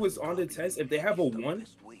seen what's on the test, if they have a 1,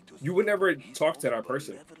 you would never talk to that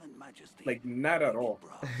person. Like not at all.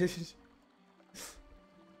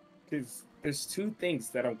 Because there's 2 things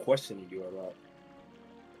that I'm questioning you about.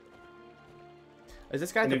 Is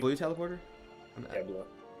this guy the blue teleporter? Yeah, blue.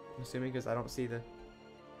 I'm assuming because I don't see the.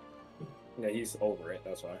 Yeah, he's over it.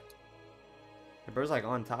 That's why. The bird's like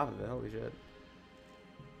on top of it. Holy shit.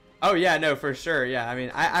 Oh yeah, no, for sure. Yeah, I mean,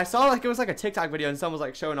 I saw like it was like a TikTok video and someone was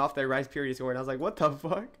like showing off their rice purity score, and I was like, what the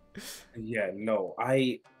fuck? Yeah, no,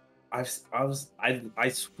 I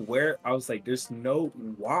swear I was like, there's no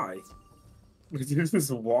why. There's this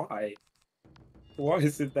why. Why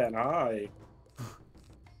is it that high?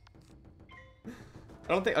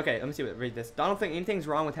 I don't think. Okay, let me see. Read this. I don't think anything's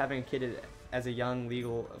wrong with having a kid as a young,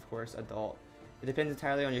 legal, of course, adult. It depends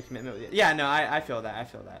entirely on your commitment. Yeah, no, I feel that. I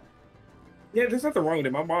feel that. Yeah, there's nothing wrong with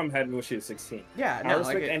it. My mom had me when she was 16. Yeah, I no,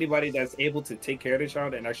 respect like anybody that's able to take care of the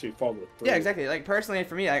child and actually follow through. yeah, exactly. Like personally,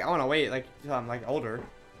 for me, like I want to wait like until I'm like older.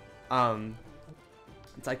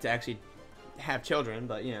 It's like to actually have children,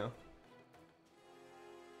 but you know.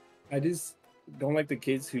 I just don't like the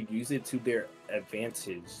kids who use it to their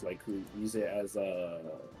advantage, like who use it as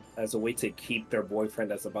a way to keep their boyfriend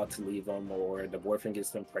that's about to leave them, or the boyfriend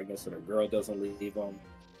gets them pregnant so the girl doesn't leave them.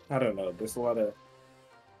 I don't know. There's a lot of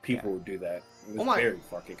people who do that. It's very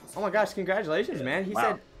fucking Oh my gosh! Congratulations, man. He Wow.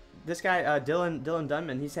 said this guy Dylan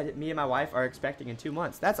Dunman. He said me and my wife are expecting in 2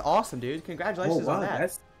 months. That's awesome, dude. Congratulations on that.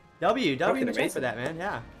 That's W in the chat amazing. for that, man.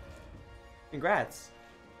 Yeah. Congrats.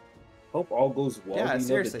 hope all goes well. Yeah, Do you know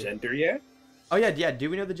seriously. the gender yet? Oh yeah, yeah. Do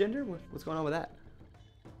we know the gender? What's going on with that?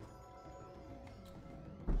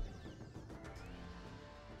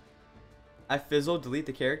 I fizzled. Delete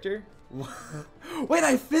the character. Wait,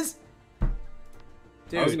 I fizz.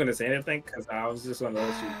 Dude. I wasn't gonna say anything because I was just gonna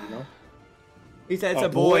let you know. He said it's Oh, a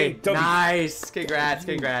boy. boy. Nice. Congrats.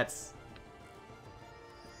 Congrats.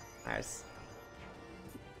 Nice.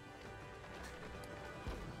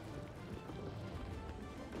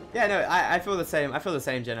 Yeah, no, I feel the same. I feel the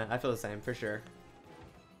same, Jenna. I feel the same for sure.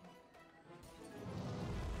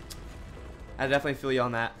 I definitely feel you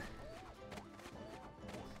on that.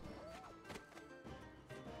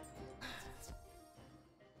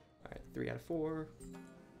 Alright, 3 out of 4.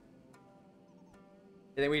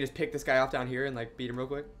 And then we just pick this guy off down here and like beat him real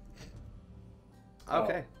quick.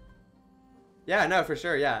 Okay. Yeah, no, for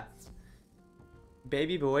sure, yeah.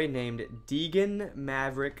 Baby boy named Deegan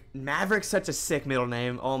Maverick. Maverick's such a sick middle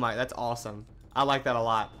name. Oh my, that's awesome. I like that a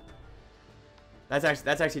lot. That's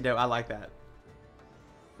actually dope. I like that.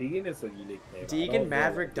 Deegan is a unique name. Deegan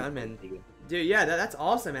Maverick Dunman. Dude, yeah, that's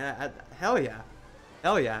awesome, man. Hell yeah.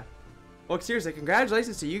 Hell yeah. Well, seriously,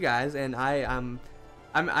 congratulations to you guys, and I'm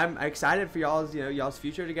excited for y'all's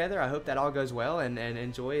future together. I hope that all goes well and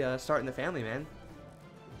enjoy starting the family, man.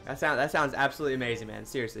 That sounds absolutely amazing, man.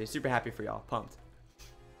 Seriously, super happy for y'all. Pumped.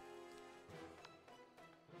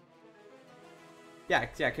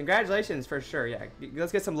 Yeah, congratulations for sure. Yeah,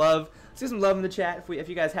 let's get some love. Let's get some love in the chat. If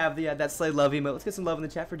you guys have the that Slay Love emote, let's get some love in the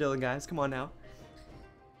chat for Dylan, guys. Come on now.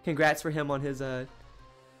 Congrats for him on his on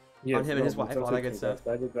him and his wife, all that good stuff.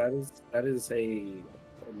 That is a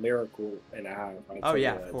miracle and a half. Oh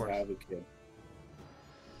yeah, of course.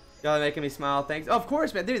 Y'all are making me smile. Thanks. Oh, of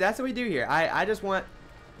course, man, dude. That's what we do here. I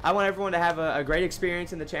want everyone to have a great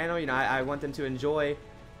experience in the channel. You know, I want them to enjoy.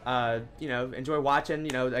 Enjoy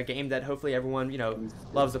watching, a game that hopefully everyone,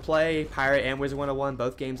 loves to play. Pirate and Wizard101,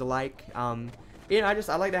 both games alike. I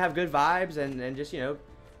like to have good vibes and just,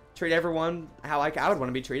 treat everyone how like I would want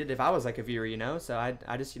to be treated if I was like a viewer, so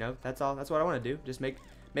I just, that's what I want to do. Just make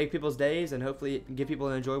people's days and hopefully give people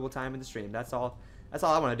an enjoyable time in the stream. That's all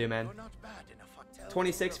I want to do, man.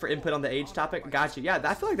 26 for input on the age topic. Got you. Yeah,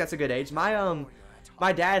 I feel like that's a good age. My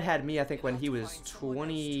dad had me, I think, when he was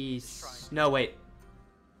 20. No, wait.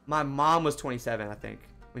 My mom was 27, I think,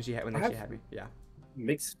 when she had me. Yeah.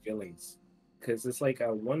 Mixed feelings, because it's like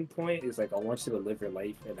at one point it's like I want you to live your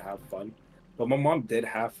life and have fun, but my mom did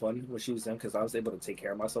have fun when she was young because I was able to take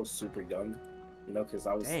care of myself super young. You know, because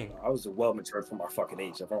Dang. I was well matured for my fucking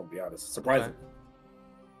age, if I'm gonna be honest. Surprising. Okay.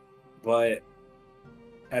 But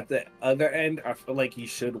at the other end, I feel like you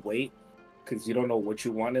should wait because you don't know what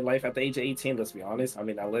you want in life at the age of 18. Let's be honest. I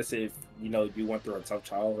mean, unless if you know you went through a tough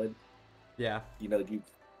childhood, Yeah. you know, you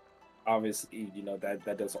obviously you know that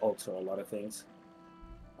does alter a lot of things.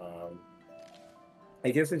 Um, I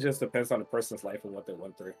guess it just depends on the person's life and what they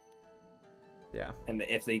went through, Yeah. and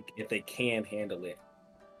if they can handle it.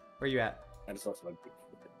 Where you at? And it's also like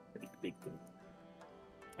big thing.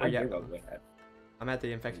 Where I you think at? I'll go ahead. I'm at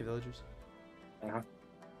the infected villagers. Uh-huh.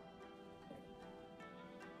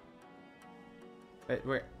 Wait,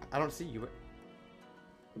 where? I don't see you.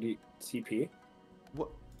 TP? What?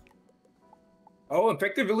 Oh,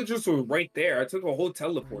 infected villagers were right there. I took a whole Are you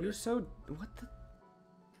teleporter. so? What the?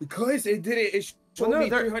 Because it did it. It showed Well, no, me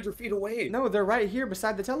they're- 300 feet away. No, they're right here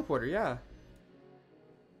beside the teleporter. Yeah.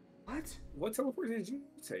 What? What teleporter did you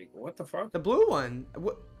take? What the fuck? The blue one.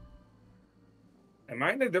 What? Am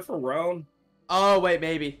I in a different realm? Oh wait,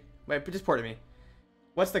 maybe. Wait, just port to me.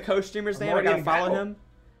 What's the co-streamer's I'm name? I already gotta in follow battle. him.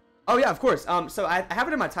 Oh yeah, of course. So I have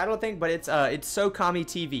it in my title thing, but it's SoKami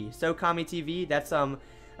TV. SoKami TV. That's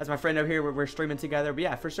my friend over here. We're streaming together. But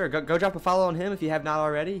yeah, for sure. Go drop a follow on him if you have not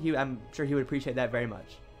already. I'm sure he would appreciate that very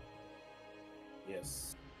much.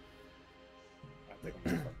 Yes. I think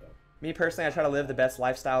I'm gonna fuck that. Me personally, I try to live the best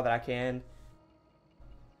lifestyle that I can.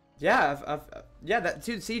 Yeah, yeah. That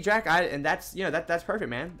dude, see, Jack, and that's that's perfect,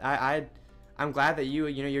 man. I'm glad that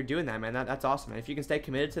you're doing that, man. That's awesome, man. If you can stay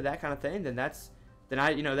committed to that kind of thing, then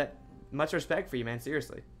that much respect for you, man.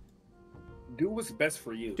 Seriously. Do what's best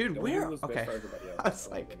for you. Dude, Don't where? do what's Okay. best for everybody else. I was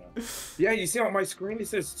I like like, it now. Yeah, you see on my screen it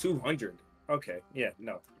says 200. Okay. Yeah.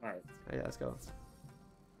 No. All right. oh, yeah, let's go.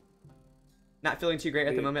 Not feeling too great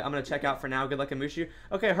at the Yeah. moment. I'm gonna check out for now. Good luck in Mooshu.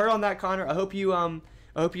 Okay, heard on that, Connor. I hope you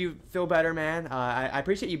feel better, man. I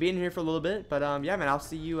appreciate you being here for a little bit, but yeah, man, I'll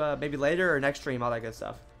see you maybe later or next stream, all that good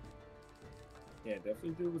stuff. Yeah,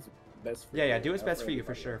 definitely do what's best for Yeah, you. yeah, do what's not best for you,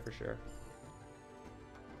 for everybody sure, else. for sure.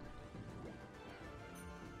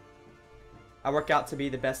 I work out to be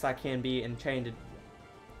the best I can be and train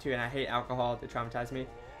to, and I hate alcohol to traumatize me.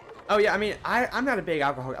 Oh yeah, I mean, I'm not a big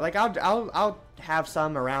alcohol. Like I'll have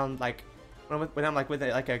some around, like when I'm like with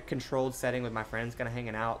a controlled setting with my friends, kind of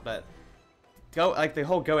hanging out. But like the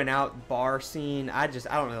whole going out bar scene, I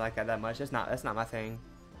don't really like that much. That's not my thing.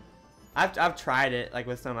 I've tried it like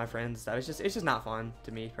with some of my friends and stuff. It's just not fun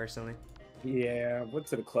to me personally. Yeah, I went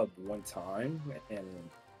to the club one time, and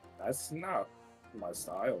that's not my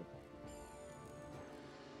style.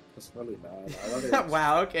 It's really not. I rather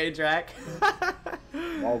Wow. Okay, Drac.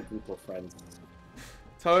 small group of friends.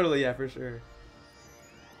 Totally, yeah, for sure.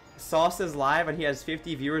 Sauce is live and he has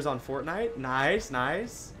 50 viewers on Fortnite. Nice,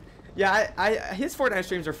 nice. Yeah, his Fortnite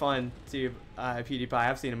streams are fun too. PewDiePie,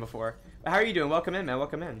 I've seen him before. But how are you doing? Welcome in, man.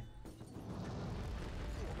 Welcome in.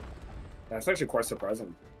 That's actually quite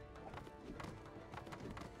surprising.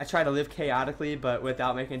 I try to live chaotically, but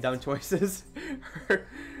without making dumb choices.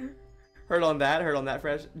 Heard on that,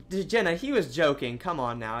 Fresh. Jenna, he was joking. Come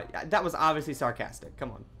on now. That was obviously sarcastic. Come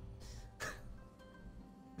on.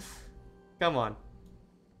 Come on.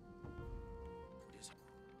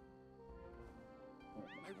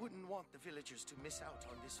 I wouldn't want the villagers to miss out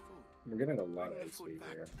on this food. We're getting a lot of Bring the food XP back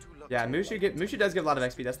here. to Two Yeah, Lucky. Mooshu does give a lot of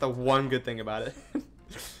XP. That's the one good thing about it.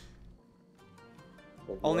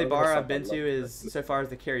 Only bar I've been to is so far as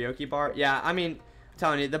the karaoke bar. Yeah, I mean, I'm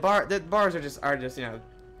telling you, the bars are just I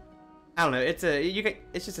don't know. It's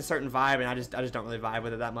just a certain vibe, and I just don't really vibe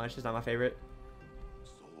with it that much. It's not my favorite.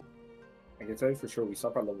 I can tell you for sure, we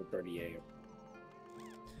stop at level 38.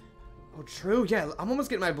 Oh, true. Yeah, I'm almost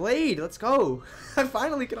getting my blade. Let's go. I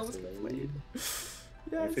finally can almost get my blade.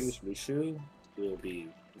 When I Yes. finish Mooshu, it will be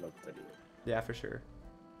level 38. Yeah, for sure.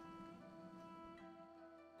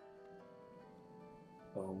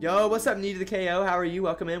 Yo, what's up, Need to the KO? How are you?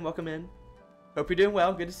 Welcome in. Welcome in. Hope you're doing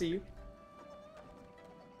well. Good to see you.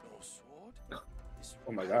 No sword? This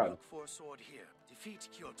Oh my I God. look for a sword here. Defeat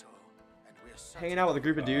Kyoto, and we're certain Hanging out with a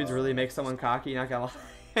group of dudes really makes someone cocky. Not gonna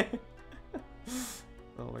lie.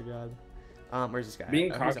 Oh my god. Where's this guy?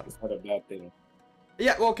 Being Oh, he's cocky up. is not a bad thing.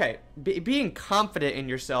 Yeah, well, okay. Being confident in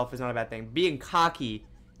yourself is not a bad thing. Being cocky,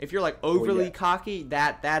 if you're like overly yeah. cocky,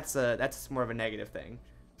 that's more of a negative thing.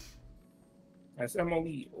 I said I'm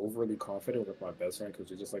only overly confident with my best friend because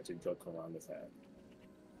we just like to joke around with that.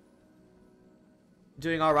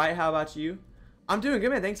 Doing all right. How about you? I'm doing good,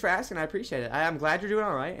 man. Thanks for asking. I appreciate it. I'm glad you're doing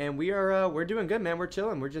all right, and we're doing good, man. We're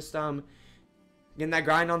chilling. We're just getting that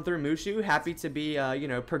grind on through Mooshu. Happy to be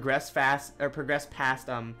progress past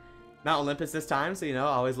Mount Olympus this time. So I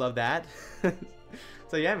always love that.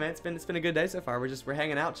 So yeah, man, it's been a good day so far. We're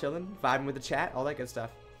hanging out, chilling, vibing with the chat, all that good stuff.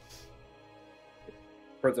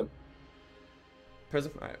 Prism.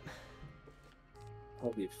 Prism, all right.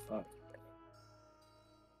 Holy fuck.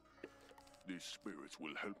 These spirits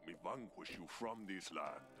will help me vanquish you from this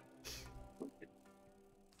land.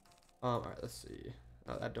 All right, let's see.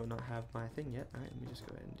 Oh, I do not have my thing yet. All right, let me just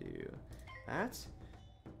go ahead and do that.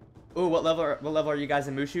 Oh, what level are you guys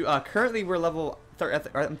in Mooshu? Currently we're level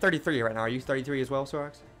I'm 33 right now. Are you 33 as well,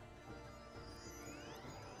 Sorox?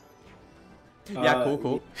 Yeah,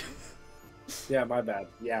 cool. Yeah, my bad.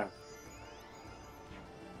 Yeah.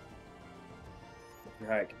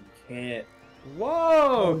 Right, you can't.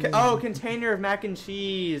 Whoa! Oh, container of mac and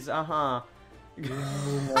cheese. Uh-huh.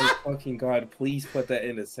 Oh my fucking god, please put that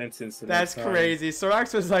in a sentence. That's crazy.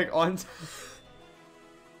 Sorox was like on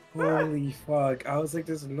Holy fuck. I was like,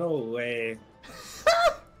 there's no way.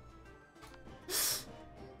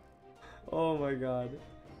 Oh my god.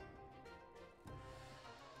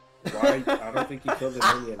 Why? I don't think you killed an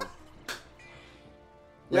alien.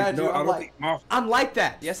 Yeah, Like, no, dude, I don't think I'm like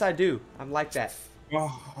that. Yes, I do. I'm like that. my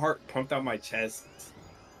heart pumped out my chest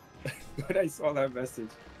when I saw that message.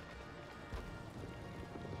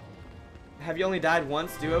 Have you only died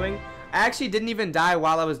once duoing? I actually didn't even die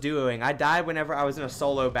while I was duoing. I died whenever I was in a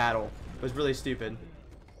solo battle. It was really stupid.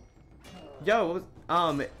 Yo,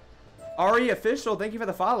 Ari Official, thank you for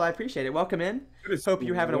the follow. I appreciate it. Welcome in. Hope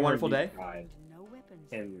you're having a wonderful day. No weapons.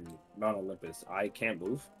 In Mount Olympus, I can't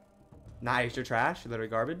move. Nice, you're trash. You're literally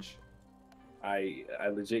garbage. I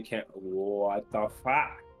legit can't. What the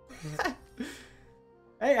fuck?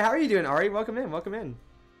 Hey, how are you doing, Ari? Welcome in. Welcome in.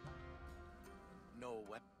 No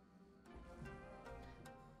weapon.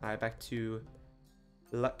 Alright, back to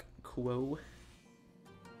Luck Quo.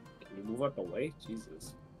 Can you move out the way?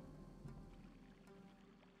 Jesus.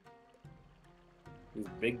 This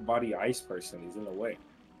big body ice person, he's in the way.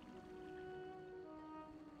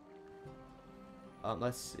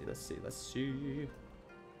 Let's see.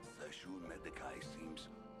 Seshun Medekai seems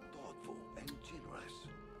thoughtful and generous.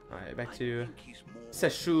 Alright, back I to think he's more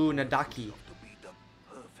Seshu Nadaki. to be the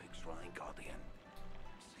perfect shrine guardian.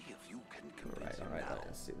 See if you can convince him Alright, now.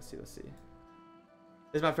 let's see. This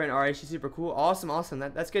is my friend Ari. She's super cool. Awesome.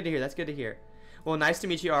 That's good to hear. Well, nice to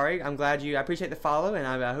meet you, Ari. I appreciate the follow, and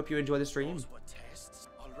I hope you enjoy the stream. Those were tests.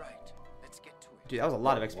 All right, let's get to it. Dude, that was a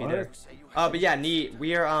lot of XP there. You say you have But yeah, neat.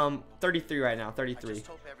 We are 33 right now. I 33. just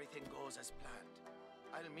hope everything goes as planned.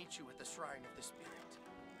 I'll meet you at the shrine of the spirit.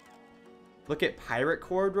 Look at Pirate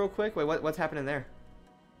Cord real quick. Wait, what's happening there?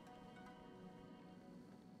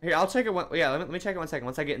 Here, I'll check it. Yeah, let me check it 1 second.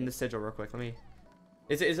 Once I get in the sigil real quick, let me.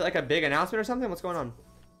 Is it like a big announcement or something? What's going on?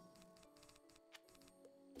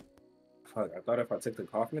 Fuck, I thought if I took the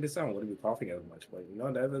cough medicine, I wouldn't be coughing as much. But you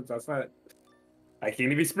know, that's not. I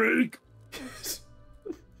can't even speak.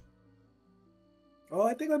 Oh,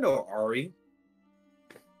 I think I know Ari.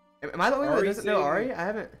 Am I the only one that Ari's doesn't know in- Ari? I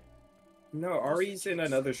haven't. No, Ari's in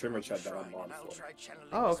another streamer chat that I'm on I'll for. try channeling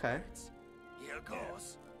Oh, the okay. spirits. Here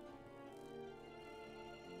goes.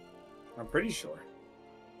 I'm pretty sure.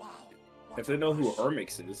 Wow. If they know who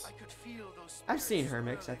Hermix is, I could feel those I've seen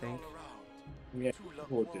spirits Hermix, I swirling think. all around. yeah, True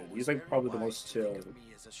cool love dude. was He's like very probably the wise most to think chill of me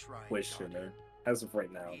as a shrine wish guardian. streamer as of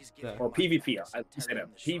right now. He's Yeah. giving Or my PvP. thanks I and said telling a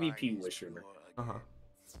the shrine PvP is wish streamer. pure Uh huh. again.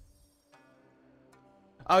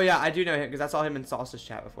 Oh yeah, I do know him because I saw him in Sauce's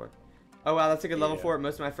chat before. Oh wow, that's a good level Yeah. for it.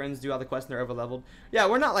 Most of my friends do all the quests and they're over leveled. Yeah,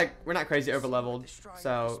 we're not crazy over leveled.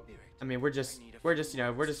 So I mean, we're just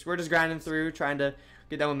grinding through, trying to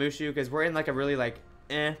get done with Mooshu because we're in like a really like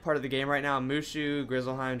part of the game right now. Mooshu,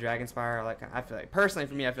 Grizzleheim, Dragonspire. Like I feel like personally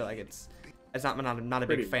for me, I feel like it's not a big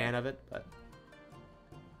Pretty fan of it, but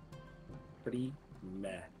Pretty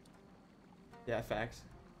meh. yeah, facts.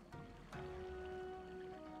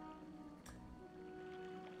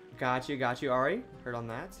 Got you, Ari. Heard on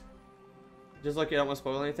that. Just look, I don't want to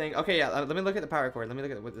spoil anything. Okay, yeah, let me look at the power cord. Let me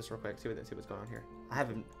look at this real quick. See what's going on here. I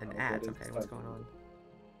have an ad. Okay, what's going on?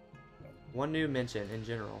 One new mention in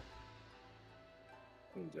general.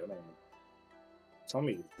 In general. Tell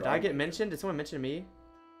me. Did I get mentioned? Did someone mention me?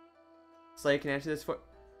 Slay can answer this for.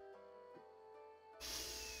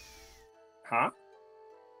 Huh?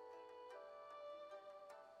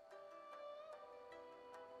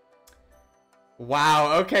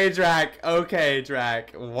 Wow. Okay, Drac.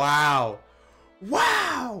 Wow.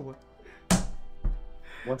 What?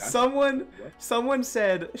 Someone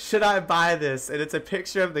said, "Should I buy this?" And it's a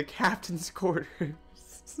picture of the captain's quarters.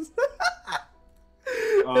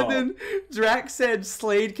 Oh. And then Drac said,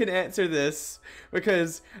 "Slade can answer this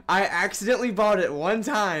because I accidentally bought it one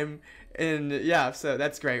time." And yeah, so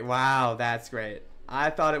that's great. Wow, that's great. I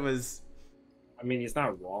thought it was. I mean, he's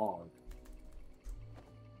not wrong.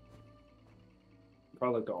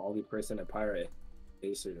 probably like the only person in Pirate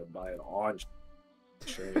Acer to buy it on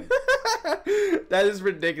stream. That is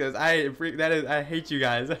ridiculous. I hate you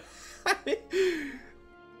guys.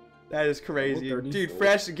 That is crazy. Dude,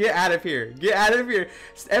 Fresh, get out of here. Get out of here.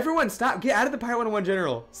 Everyone, stop. Get out of the Pirate 101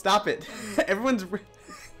 General. Stop it. Everyone's...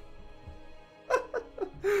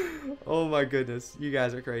 Oh my goodness. You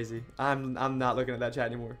guys are crazy. I'm not looking at that chat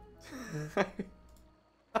anymore. Let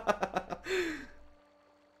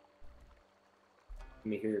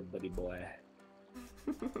me hear it, buddy boy.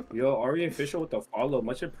 Yo, Ari official with the follow.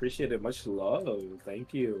 Much appreciated. Much love.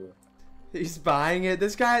 Thank you. He's buying it.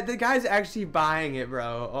 The guy's actually buying it,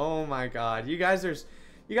 bro. Oh my god. You guys are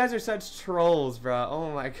such trolls, bro.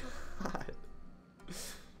 Oh my god.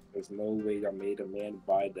 There's no way I made a man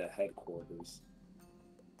buy the headquarters.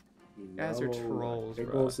 You guys are trolls, there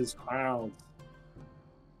bro. goes his crowns.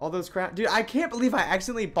 All those crowns. Dude, I can't believe I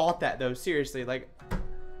accidentally bought that though. Seriously, like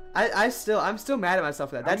I'm still mad at myself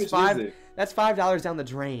for that. That's $5 down the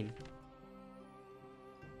drain.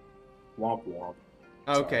 Womp womp.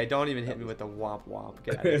 Okay, Sorry. don't even hit me with the womp womp.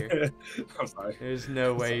 Get out of here. I'm sorry. There's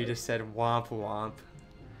no way you just said womp womp.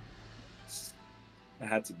 It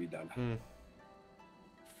had to be done.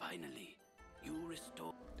 Finally, you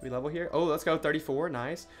restore. Do we level here? Oh, let's go. 34.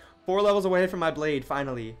 Nice. 4 levels away from my blade,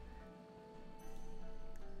 finally.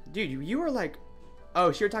 Dude, you were like... Oh,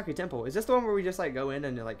 Shirataki Temple. Is this the one where we just like go in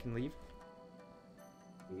and like can leave?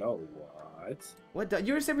 No, what? What?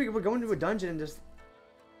 You said we were going to a dungeon and just...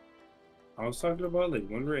 I was talking about like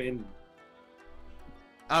when we're in.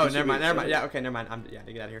 Oh, never mind. Yeah, okay, never mind. Yeah,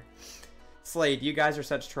 to get out of here. Slade, you guys are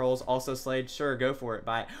such trolls. Also, Slade, sure, go for it.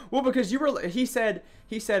 Buy it. Well, because you were... He said,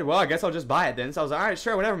 well, I guess I'll just buy it then. So I was like, all right,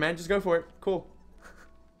 sure, whatever, man. Just go for it. Cool.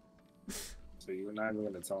 So you're not even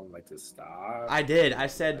gonna tell him like to stop? I did. I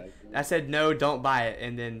said no, don't buy it,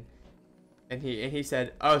 and then, and he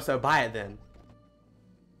said, oh, so buy it then.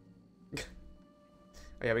 Oh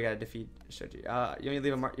yeah, we gotta defeat Shoji. You want me to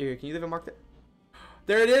leave a mark? Here, can you leave a mark there?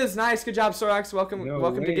 There it is. Nice, good job, Sorox. Welcome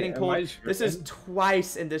to getting pulled. This is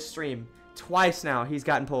twice in this stream. Twice now he's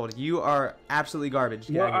gotten pulled. You are absolutely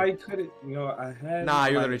garbage. No, I couldn't. I had. Nah,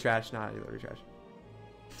 you're literally trash. Nah, you're literally trash.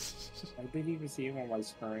 I didn't even see him on my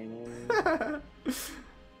screen.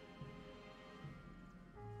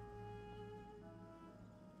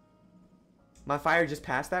 My fire just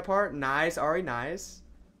passed that part. Nice, Ari, nice.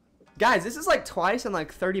 Guys, this is like twice in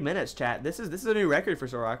like 30 minutes, chat. This is a new record for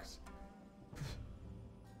Sorox.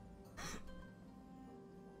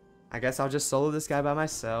 I guess I'll just solo this guy by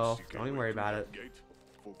myself. Don't even worry about it.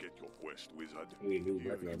 Forget your quest, wizard. You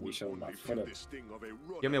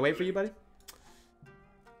want me to wait for you, buddy?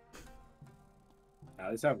 At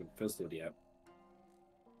least I haven't fizzled yet.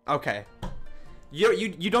 Okay.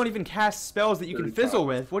 You don't even cast spells that you can fizzle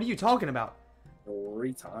with. What are you talking about?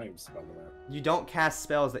 3 times, by the way. You don't cast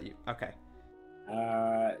spells that you... Okay.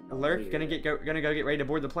 Lurk, gonna go get ready to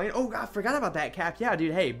board the plane. Oh, God, forgot about that, Cap. Yeah,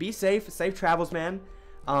 dude, hey, be safe. Safe travels, man.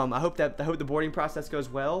 I hope the boarding process goes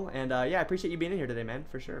well. And, yeah, I appreciate you being in here today, man.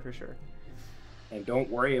 For sure, for sure. And don't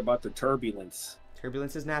worry about the turbulence.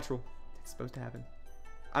 Turbulence is natural. It's supposed to happen.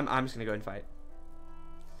 I'm just gonna go and fight.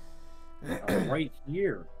 I'm right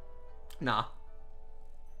here. Nah.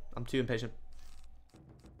 I'm too impatient.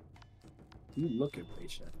 You look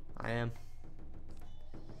impatient. I am.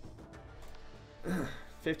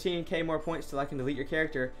 15k more points till I can delete your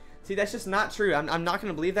character. See, that's just not true. I'm not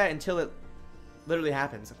going to believe that until it literally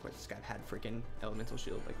happens. Of course, this guy had freaking elemental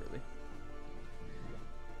shield, like, really.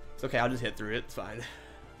 It's okay, I'll just hit through it. It's fine.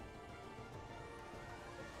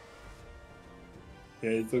 Yeah,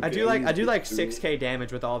 it's okay. I do like 6k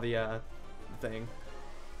damage with all the thing.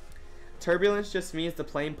 Turbulence just means the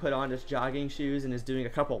plane put on his jogging shoes and is doing a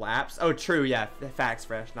couple laps. Oh, true, yeah. Facts,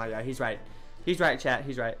 Fresh. No, yeah, he's right. He's right, chat.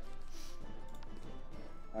 He's right.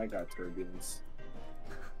 I got turbulence.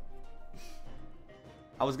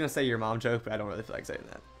 I was gonna say your mom joke, but I don't really feel like saying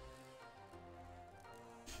that.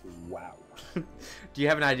 Wow. Do you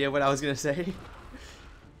have an idea what I was gonna say?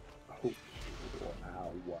 Oh,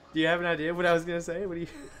 wow. Do you have an idea what I was gonna say? What do you?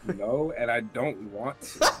 No, and I don't want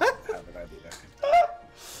to have an idea.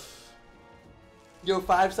 Yo,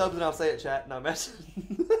 5 subs and I'll say it, chat. No, I'm messing.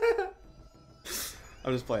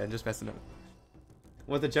 I'm just playing, just messing up.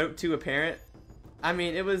 Was the joke too apparent? I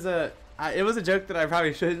mean, it was a joke that I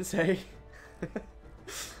probably shouldn't say.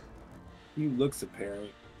 He looks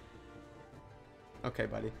apparent. Okay,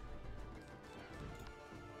 buddy.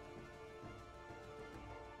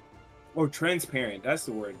 Oh, transparent. That's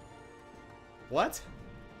the word. What?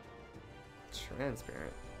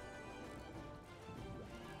 Transparent.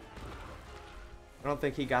 I don't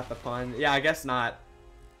think he got the pun. Yeah, I guess not.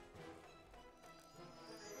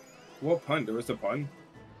 What pun? There was a pun.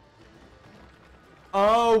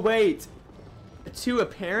 Oh wait, to a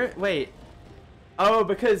parent. Wait. Oh,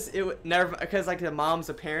 because it never because like the mom's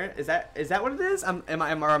a parent. Is that what it is? Am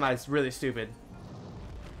I really stupid?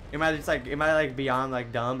 Am I like beyond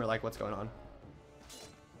like dumb or like what's going on?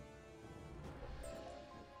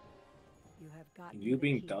 You have gotten You the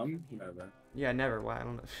being key dumb? from him. Never. Yeah, never. Why? I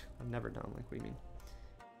don't know. I'm never dumb. Like, what do you mean?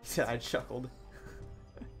 He said I chuckled.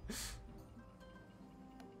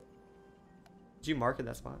 Did you mark at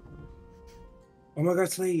that spot? Oh my God,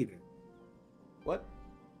 Slade. What?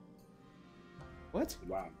 What?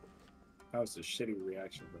 Wow. That was a shitty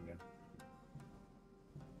reaction from you.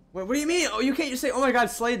 What do you mean? Oh, you can't just say, "Oh my God,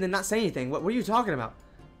 Slade," and then not say anything. What are you talking about?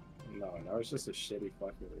 No, that was just a shitty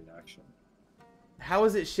fucking reaction. How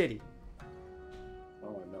is it shitty?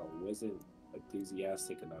 Oh no, wasn't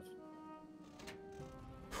enthusiastic enough.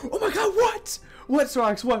 Oh my God, what? What,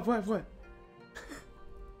 Sorox? What?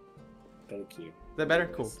 Thank you. Is that better?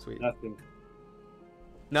 Anyways, Cool, sweet. Nothing.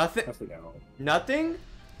 Nothing? Nothing at all. Nothing?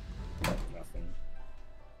 Nothing.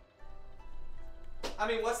 I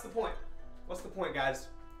mean, what's the point? What's the point, guys?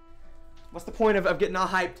 What's the point of getting all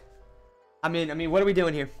hyped? I mean, what are we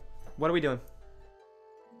doing here? What are we doing?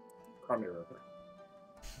 Call me River.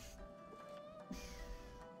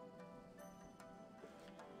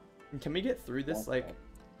 Can we get through this, like,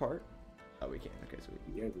 part? Oh, we can. Okay, sweet.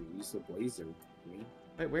 Yeah, we used the blazer. Me.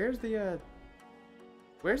 Wait, where's the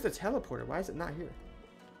teleporter? Why is it not here?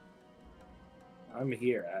 I'm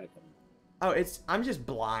here at him. Oh, I'm just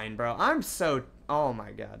blind, bro. Oh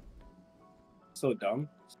my God. So dumb.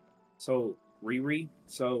 So Riri.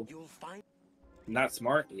 So You'll find not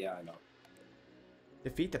smart. Yeah, I know.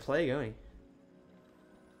 Defeat the plague, only.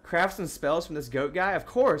 Craft some spells from this goat guy? Of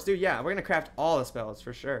course, dude, yeah. We're gonna craft all the spells,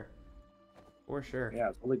 for sure. For sure. Yeah,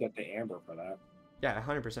 it's only got the amber for that. Yeah,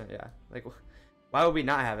 100%, yeah. Like, why would we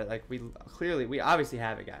not have it? Like, we obviously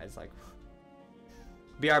have it, guys. Like,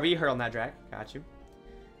 BRB, heard on that track. Got you.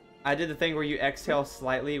 I did the thing where you exhale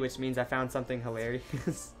slightly, which means I found something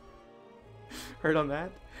hilarious. Heard on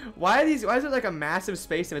that? Why is there like a massive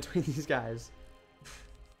space in between these guys?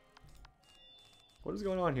 What is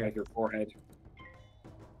going on here? Like your forehead.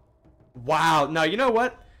 Wow. No, you know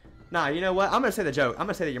what? Nah, you know what? I'm gonna say the joke. I'm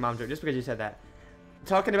gonna say that your mom joke just because you said that.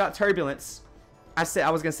 Talking about turbulence, I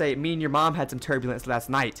was gonna say me and your mom had some turbulence last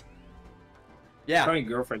night. Yeah. Tell your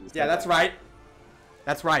girlfriend. Yeah, that's right.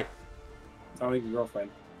 That's right. Tell your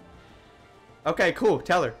girlfriend. Okay, cool.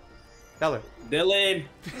 Tell her. Tell her. Dylan,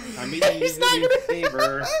 I mean, he's not gonna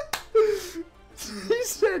favor. He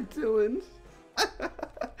said Dylan.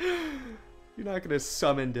 You're not gonna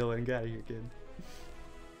summon Dylan. Get out of here, kid.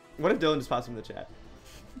 What if Dylan just pops in the chat?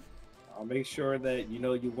 I'll make sure that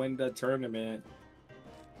you win the tournament.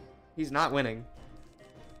 He's not winning.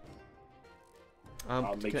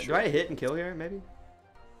 I'll make Do sure. I hit and kill here? Maybe.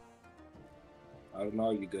 I don't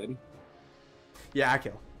know. You good? Yeah, I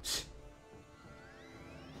kill.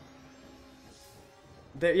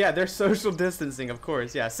 They're social distancing, of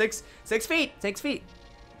course. Yeah, 6 feet. 6 feet.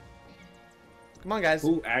 Come on, guys.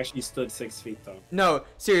 Who actually stood 6 feet though? No,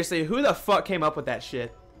 seriously, who the fuck came up with that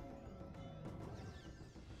shit?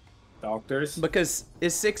 Doctors. Because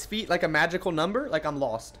is 6 feet like a magical number? Like, I'm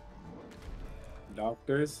lost.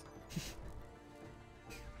 Doctors.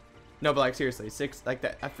 No, but like seriously, 6 like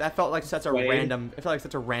that. That felt like such a Wait. random. It felt like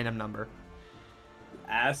such a random number.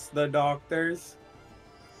 Ask the doctors.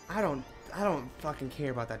 I don't fucking care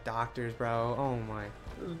about the doctors, bro. Oh my.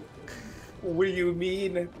 What do you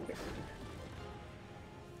mean? There's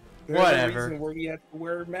Whatever. A reason where you have to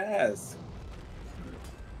wear a mask.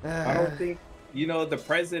 I don't think the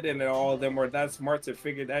president and all of them were that smart to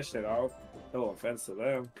figure that shit out. No offense to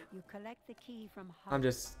them. you collect the key from I'm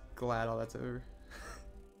just glad all that's over.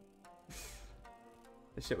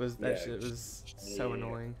 That shit was so Yeah.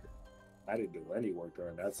 annoying. I didn't do any work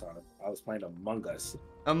during that time. I was playing Among Us.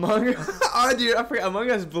 Oh, dude, I forgot.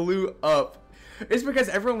 Among Us blew up. It's because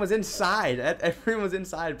everyone was inside. Everyone was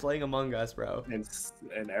inside playing Among Us, bro.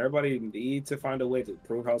 And everybody need to find a way to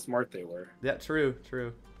prove how smart they were. Yeah, true.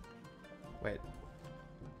 Wait.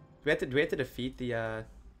 Do we have to defeat the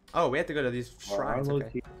Oh, we have to go to these shrines.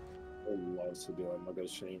 Okay. I love to do Among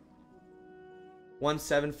Us stream. One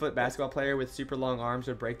 7-foot basketball player with super long arms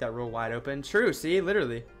would break that rule wide open. True, see,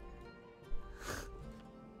 literally.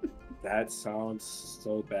 That sounds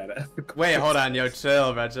so bad. Wait, hold on, yo,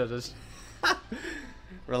 chill, bro. Just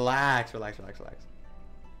relax. All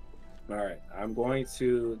right, I'm going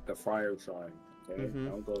to the fire shrine. Okay, Mm-hmm.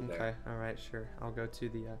 I'll go there. Okay, all right, sure. I'll go to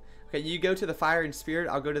the. Okay, you go to the fire and spirit.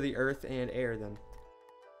 I'll go to the earth and air then.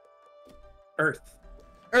 Earth,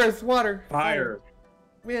 Earth, water, fire.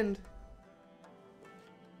 wind.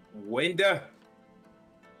 Wind.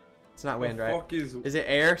 It's not wind, right? Fuck Is it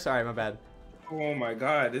air? Sorry, my bad. Oh my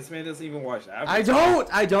god, this man doesn't even watch Avatar.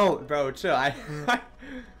 I don't, bro. Chill.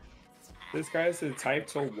 This guy's the type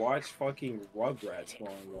to watch fucking Rugrats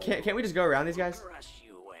going on. Can't we just go around these guys? Crush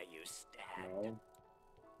you where you stand.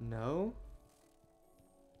 No. No.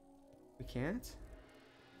 We can't.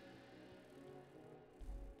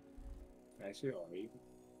 Actually, alright.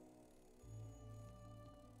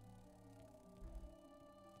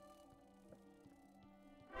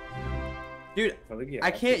 Dude,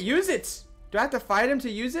 I can't use it. Do I have to fight him to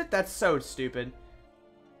use it? That's so stupid.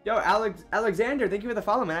 Yo, Alexander, thank you for the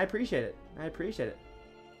follow, man. I appreciate it. I appreciate it.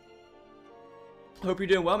 Hope you're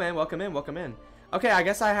doing well, man. Welcome in. Welcome in. Okay, I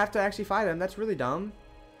guess I have to actually fight him. That's really dumb.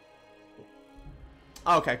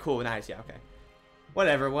 Okay, cool. Nice. Yeah, okay.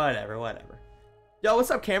 Whatever. Yo,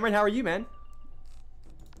 what's up, Cameron? How are you, man?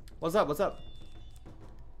 What's up?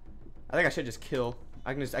 I think I should just kill.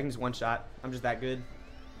 I can just one shot. I'm just that good.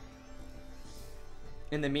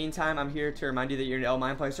 In the meantime, I'm here to remind you that you're an L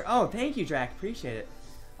Mine placer. Oh, thank you, Drac. Appreciate it.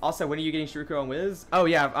 Also, when are you getting Shruko and Wiz? Oh,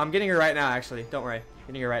 yeah. I'm getting her right now, actually. Don't worry.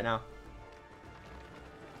 Getting her right now.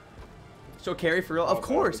 She'll carry for real? Of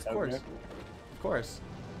course.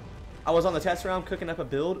 I was on the test round cooking up a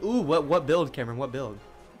build. Ooh, what build, Cameron? What build?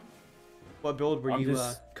 What build were you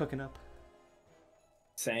cooking up?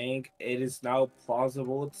 Saying it is now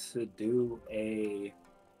plausible to do a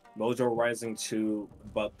Mojo Rising 2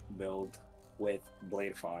 Buck build with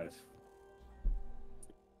Blade 5.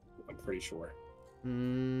 I'm pretty sure.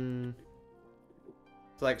 So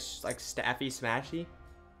like Staffy Smashy?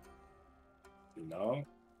 No.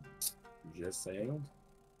 Just saying.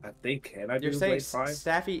 I think can I You're do saying Blade 5?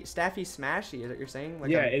 Staffy Smashy is what you're saying?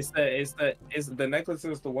 Like yeah, it's the necklace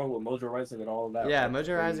is the one with Mojo Rising and all of that. Yeah, right?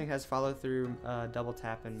 Mojo Rising has follow through, double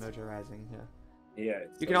tap and Mojo Rising. Yeah. Yeah.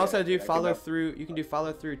 You can also do follow through. You can do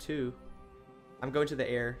follow through too. I'm going to the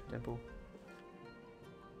air, Dimple.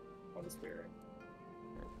 On the spirit.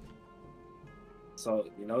 So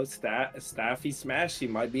you know, Staffy Smashy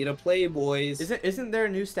might be the play, boys. Isn't there a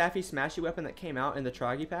new Staffy Smashy weapon that came out in the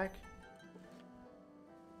Troggy pack?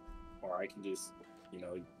 Or I can just,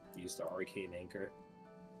 use the arcane anchor.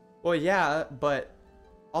 Well, yeah, but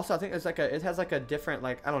also I think it's it has like a different,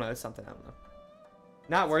 like, I don't know, it's something, I don't know.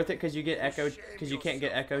 Not worth it because you get echo, because you can't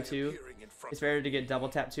get echo 2. It's better to get double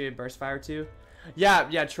tap 2 and burst fire 2.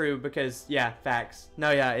 Yeah, true, because yeah, facts. No,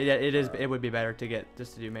 yeah, it would be better to get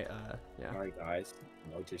just to do yeah. Alright, guys,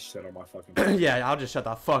 just shut on my fucking. Yeah, I'll just shut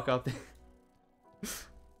the fuck up.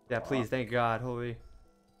 Yeah, please, thank God, holy.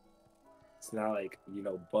 It's not like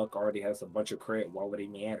Buck already has a bunch of crit. Why would he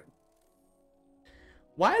man?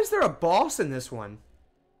 Why is there a boss in this one?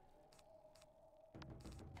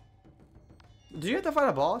 Do you have to fight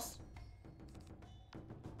a boss?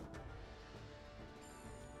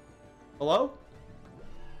 Hello?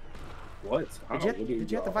 What? Did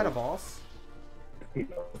you have to fight a boss?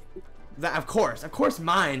 No. Of course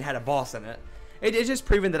mine had a boss in it. It's just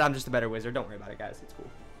proven that I'm just a better wizard. Don't worry about it, guys. It's cool.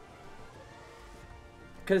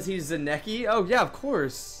 Because he's Zaneki? Oh, yeah, of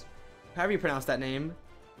course. However you pronounce that name.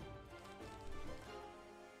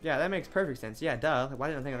 Yeah, that makes perfect sense. Yeah, duh. Why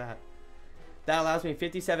didn't I think of that? That allows me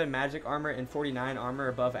 57 magic armor and 49 armor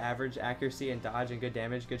above average accuracy and dodge and good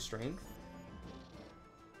damage, good strength.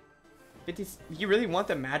 50. You really want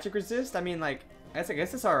the magic resist? I mean, like, I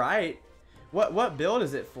guess it's alright. What build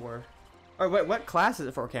is it for? Or what class is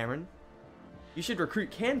it for, Cameron? You should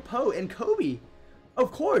recruit Kan Po and Kobe.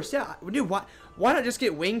 Of course, yeah. Dude, why not just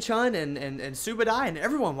get Wing Chun and Subadai and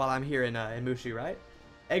everyone while I'm here in Mooshu, right?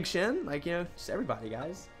 Egg Shen? Like, just everybody,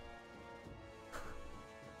 guys.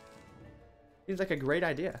 Seems like a great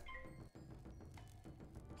idea.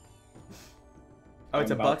 Oh,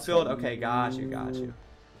 it's a Buck build? Okay, got you.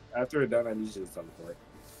 After we're done, I need you to teleport.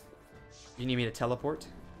 You need me to teleport?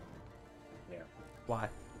 Yeah. Why?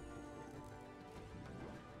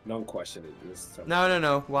 No question it.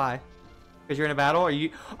 No. Why? Because you're in a battle? Are you?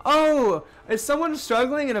 Oh! Is someone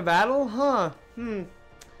struggling in a battle? Huh.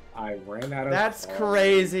 I ran out of. That's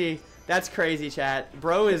crazy. That's crazy, chat.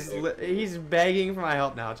 Bro is he's begging for my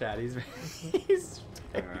help now, chat. He's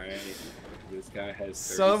Alright. This guy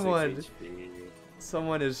has 36 HP.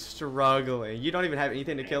 Someone is struggling. You don't even have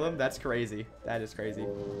anything to kill him? That's crazy. That is crazy.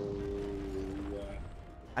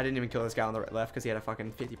 I didn't even kill this guy on the left because he had a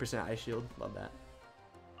fucking 50% ice shield. Love that.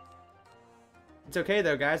 It's okay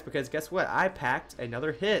though, guys, because guess what? I packed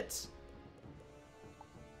another hit.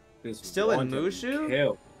 Still in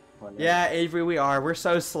Mooshu? Yeah, Avery, we are. We're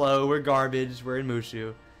so slow. We're garbage. We're in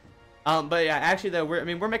Mooshu. But yeah, actually though,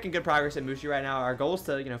 we're making good progress in Mooshu right now. Our goal is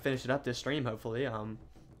to finish it up this stream, hopefully.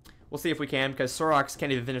 We'll see if we can, because Sorox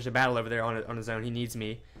can't even finish a battle over there on his own. He needs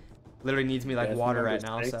me. Literally needs me like Death water number right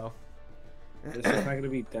now, 6? so. It's just not gonna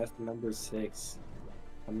be death number 6.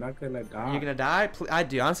 I'm not gonna die. Are you gonna die? I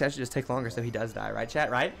do. Honestly, I should just take longer so he does die, right,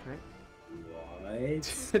 chat? Right?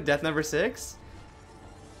 What? Death number 6?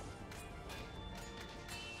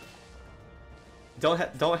 Don't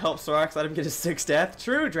help Sorox. Let him get his 6th death.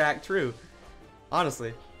 True, Drac. True.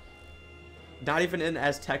 Honestly. Not even in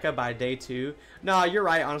Azteca by day 2. No, you're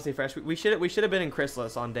right. Honestly, Fresh. We should have been in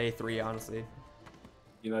Chrysalis on day 3. Honestly.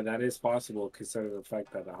 You know, that is possible considering the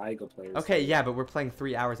fact that the Hygo players. Okay, yeah, but we're playing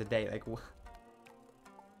 3 hours a day. Like. Alright,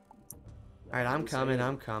 I'm coming.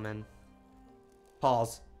 I'm coming.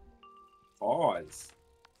 Pause. Pause.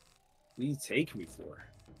 What do you take me for?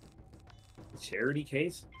 Charity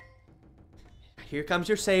case? Here comes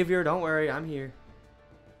your savior. Don't worry, I'm here.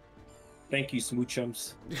 Thank you,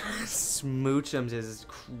 Smoochums. Smoochums is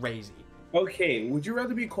crazy. Okay, would you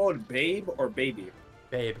rather be called Babe or Baby?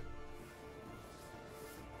 Babe.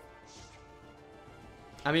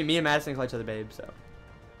 I mean, me and Madison call each other babe, so.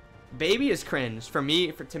 Baby is cringe. To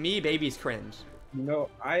me, baby's cringe. You know,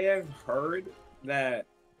 I have heard that.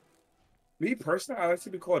 Me personally, I like to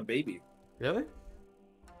be called Baby. Really?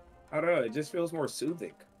 I don't know. It just feels more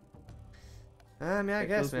soothing. I mean, I It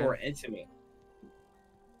guess, feels man. more intimate.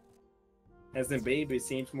 As in Babe, it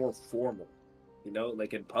seems more formal. You know,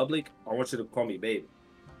 like in public, I want you to call me Babe.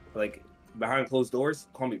 Like behind closed doors,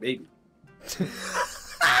 call me Baby.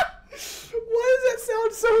 Why does that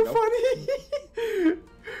sound so funny?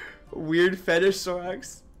 Weird fetish,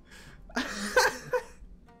 Sorox.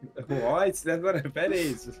 What? That's not a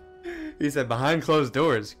fetish. He said, behind closed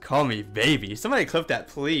doors, call me baby. Somebody clip that,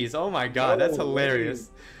 please. Oh my god, that's No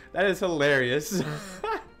hilarious. That is hilarious.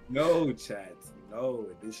 No, chat. No,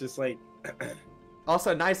 it's just like.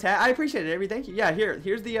 Also, nice hat. I appreciate it, Avery. Thank you. Yeah,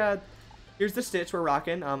 here's the stitch we're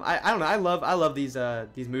rocking. I don't know. I love these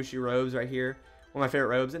Mooshu robes right here. One of my favorite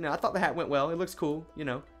robes, and I thought the hat went well. It looks cool, you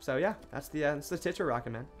know. So yeah, that's the stitch we're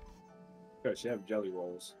rocking, man. Gosh, you have jelly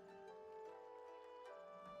rolls.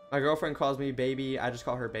 My girlfriend calls me baby. I just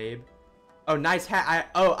call her babe. Oh, nice hat.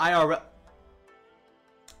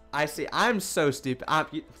 I see. I'm so stupid.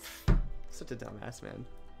 Such a dumbass, man.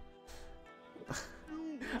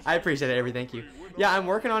 I appreciate it, Avery. Thank you. Yeah, I'm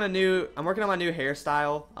working on my new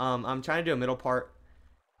hairstyle. I'm trying to do a middle part.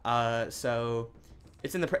 So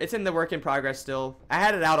it's in the work in progress still. I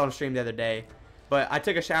had it out on stream the other day, but I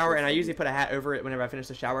took a shower and I usually put a hat over it whenever I finish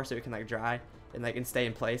the shower so it can like dry and stay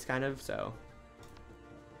in place kind of. So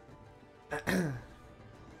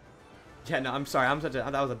yeah, no, I'm sorry.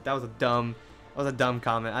 That was a dumb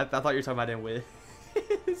comment. I thought you were talking about him with.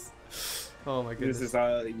 Oh my goodness. This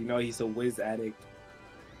is you know, he's a whiz addict.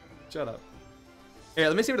 Shut up. Here,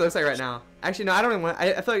 let me see what it looks like right now. Actually, no, I don't even want.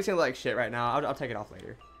 I feel like it's gonna look like shit right now. I'll take it off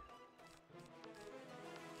later.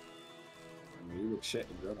 I mean, you look shit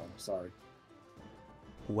in good. I'm sorry.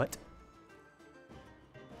 What?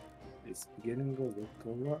 It's beginning to look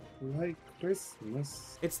a lot like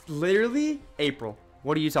Christmas. It's literally April.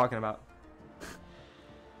 What are you talking about?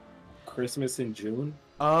 Christmas in June?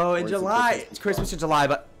 Oh, in Or is it July. It's Christmas in July,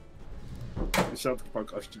 but Shut the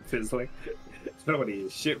fuck up, you fizzling. Nobody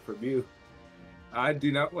hears shit from you. I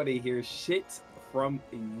do not want to hear shit from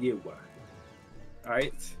you.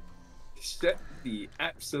 Alright? Shut the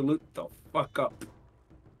absolute the fuck up.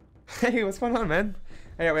 hey, what's going on, man?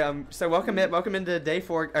 Anyway, so welcome into day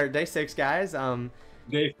 4 or day 6, guys.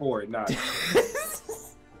 Day 4, not.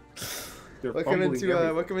 They're welcome fumbling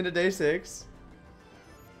everything. into day 6.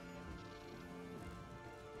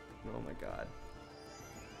 Oh my god.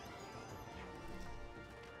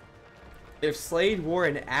 If Slade wore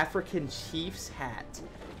an African chief's hat,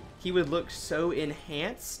 he would look so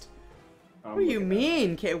enhanced. What do you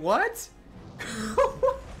mean? Okay, what?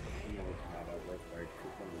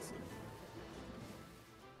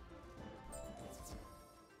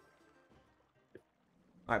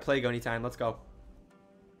 Alright, play Goni time. Let's go.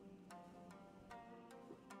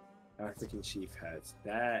 African chief hats.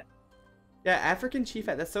 That Yeah, African chief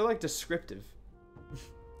hat. That's so, like, descriptive.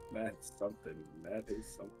 that's something. That is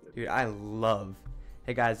something. Dude, I love...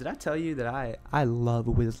 Hey, guys, did I tell you that I love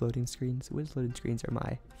Wiz loading screens? Wiz loading screens are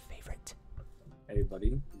my favorite. Hey,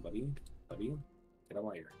 buddy. Get out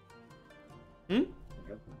my ear. Hmm?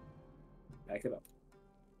 Okay. Back it up.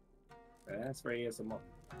 That's for ASMR.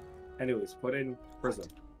 Anyways, put in Prism.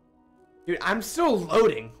 Dude, I'm still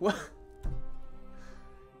loading. What?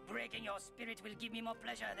 Breaking your spirit will give me more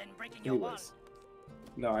pleasure than breaking your wall. Anyways.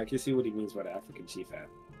 No, I can see what he means by the African chief hat.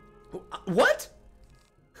 What?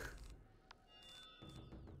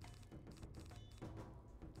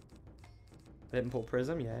 Didn't pull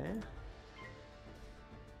Prism, yeah.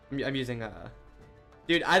 I'm using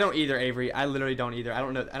Dude, I don't either, Avery. I literally don't either. I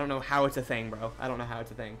don't know how it's a thing, bro. I don't know how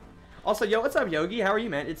it's a thing. Also, yo, what's up, Yogi? How are you,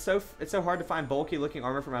 man? It's so hard to find bulky looking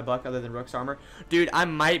armor for my buck other than Rook's armor. Dude, I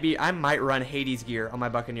might run Hades gear on my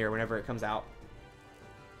Buccaneer whenever it comes out.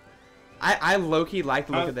 I low-key like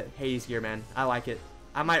the look of the Hades gear, man. I like it.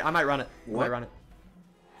 I might run it. I might run it.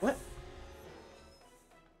 What?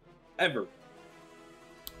 Ever.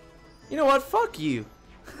 You know what? Fuck you.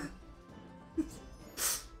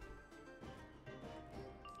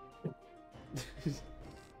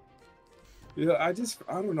 You know, I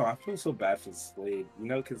don't know. I feel so bad for Slade, you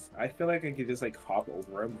know, because I feel like I could just like hop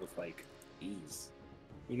over him with like ease,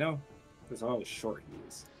 you know, because how short he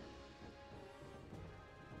is.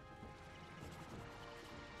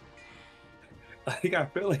 Like I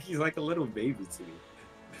feel like he's like a little baby to me.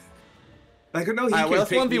 Like I know he. All right, well,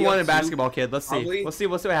 let's 1v1 in basketball, too, kid. Let's see. probably. Let's see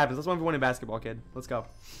what happens. Let's 1v1 in basketball, kid. Let's go.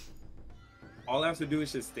 All I have to do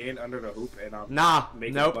is just stand under the hoop and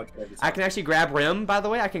make nope. a bucket every I time. can actually grab rim, by the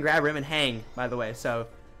way. I can grab rim and hang, by the way. So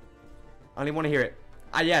I don't even want to hear it.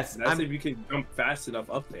 Yes, That's if you can jump fast enough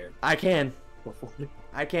up there. I can. Before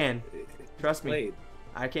I can. Trust me. Slade.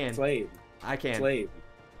 I can. Slade. I can.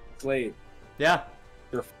 Slade. Yeah.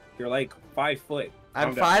 You're like 5 foot.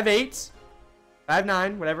 I'm Calm down. 5'8",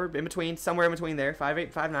 5'9", whatever, in between, somewhere in between there,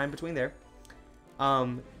 5'8", 5'9", between there.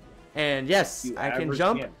 And yes, You I can average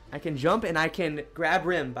jump. man. I can jump and I can grab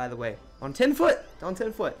rim. By the way, on 10 foot. On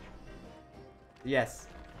 10 foot. Yes.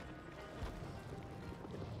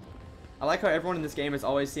 I like how everyone in this game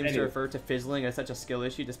always seems to refer to fizzling as such a skill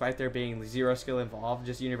issue, despite there being zero skill involved,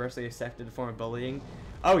 just universally accepted form of bullying.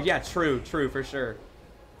 Oh yeah, true, for sure.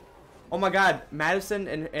 Oh my God, Madison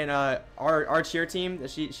and our cheer team,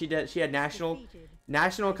 she had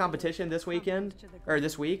national competition this weekend or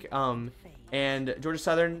this week. And Georgia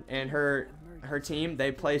Southern and her team,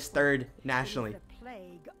 they placed 3rd nationally.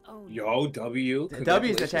 Yo, W. W's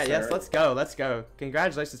in the chat. Yes, let's go.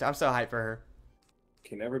 Congratulations. I'm so hyped for her.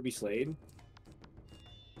 Can never be Slade.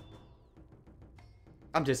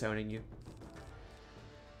 I'm disowning you.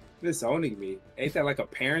 Disowning me. Ain't that like a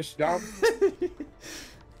parent's job?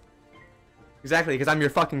 Exactly, because I'm your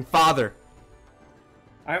fucking father.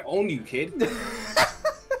 I own you, kid.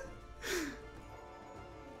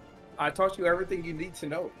 I taught you everything you need to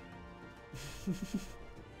know.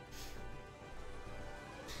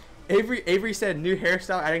 Avery said new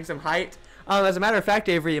hairstyle adding some height. As a matter of fact,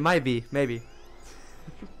 Avery, it might be, maybe.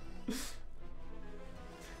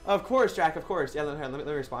 Of course, Jack, of course. Yeah, let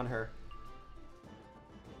me respond to her.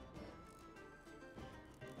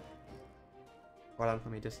 Hold on,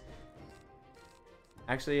 let me just...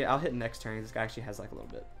 Actually, I'll hit next turn. This guy actually has like a little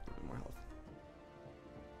bit more health.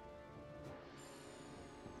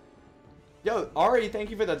 Yo, Ari, thank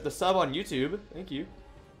you for the sub on YouTube. Thank you.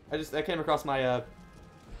 That came across my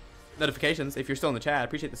notifications. If you're still in the chat, I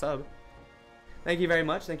appreciate the sub. Thank you very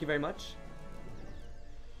much. Thank you very much.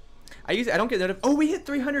 I don't get notified. Oh, we hit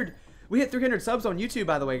 300. We hit 300 subs on YouTube,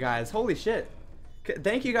 by the way, guys. Holy shit.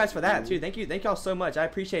 Thank you guys for that too. Thank y'all so much. I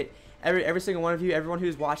appreciate every single one of you, everyone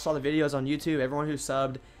who's watched all the videos on YouTube, everyone who's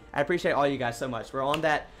subbed. I appreciate all you guys so much. We're on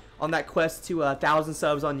that quest to 1,000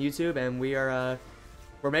 subs on YouTube, and we're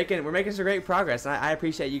making some great progress. And I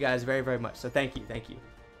appreciate you guys very, very much. So thank you.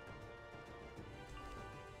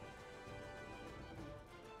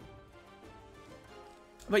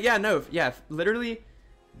 But yeah, no, yeah, literally,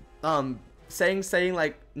 saying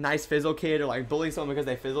like nice fizzle kid or like bullying someone because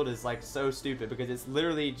they fizzled is like so stupid, because it's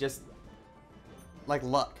literally just like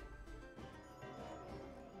luck.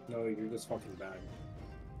 No, you're just fucking bad.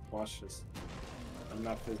 Watch this. I'm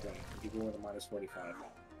not fizzling. Even with a minus 45.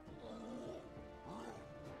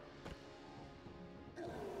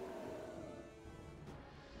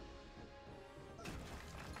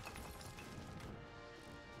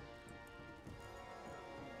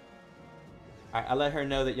 Alright, I let her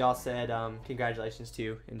know that y'all said congratulations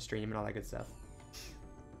to in stream and all that good stuff.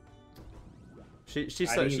 She's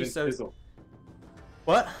so fizzle.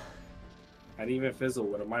 What? I didn't even fizzle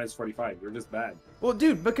with a minus 45. You're just bad. Well,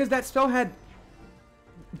 dude, because that spell had...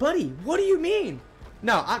 Buddy, what do you mean?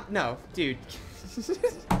 No, dude.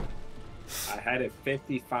 I had a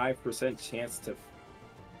 55% chance to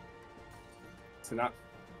not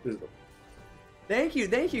fizzle. Thank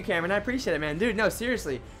you, Cameron. I appreciate it, man. Dude, no,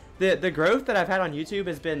 seriously. The growth that I've had on YouTube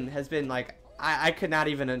has been like, I could not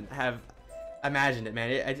even have imagined it,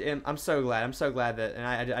 man. I'm so glad. I'm so glad that, and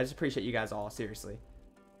I just appreciate you guys all, seriously.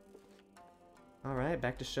 All right,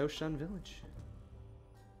 back to Shoshan Village.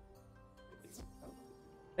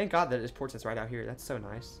 Thank God that it ports us right out here. That's so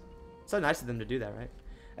nice. So nice of them to do that, right?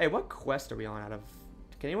 Hey, what quest are we on out of?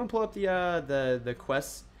 Can anyone pull up the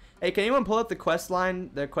quests Hey, can anyone pull up the quest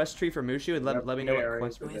line, the quest tree for Mooshu, and let me know what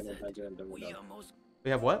quest we're Within doing? a dungeon, and then we're We done. almost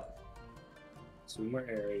We have what? 2 more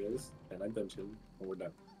areas, and a dungeon, and we're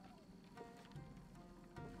done.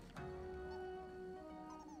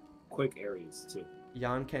 Quick areas too.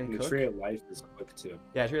 Jan can And the cook. tree of life is quick too.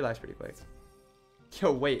 Yeah, tree of life's pretty quick.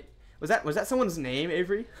 Yo, wait. Was that someone's name,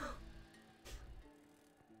 Avery?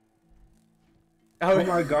 Oh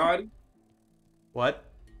my god. What?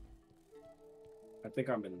 I think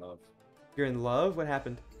I'm in love You're in love? What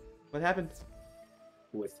happened? What happened?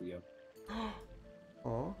 with you.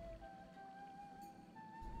 Oh.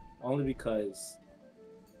 Only because,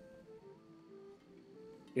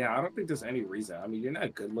 yeah, I don't think there's any reason. I mean, you're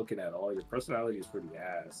not good looking at all. Your personality is pretty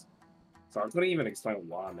ass. So I couldn't even explain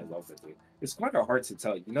why I'm in love with you. It's kind of hard to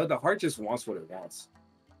tell. You know, the heart just wants what it wants.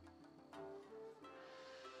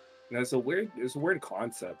 And it's a weird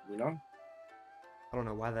concept, you know? I don't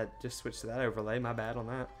know why that just switched to that overlay. My bad on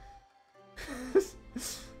that.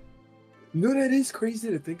 No, that is crazy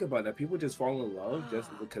to think about. That people just fall in love just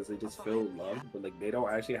because they just feel loved, but like they don't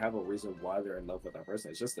actually have a reason why they're in love with that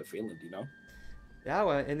person. It's just a feeling, you know? Yeah,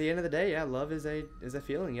 well, in the end of the day, yeah, love is a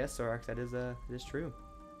feeling. Yes, Sorox, that is true.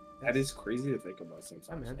 That is crazy to think about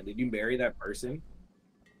sometimes. man. And then you marry that person,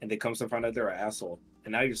 and they come to find out they're an asshole,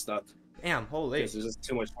 and now you're stuck Damn, holy. because there's just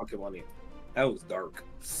too much fucking money. That was dark.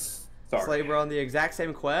 Sorry. Slay, we're on the exact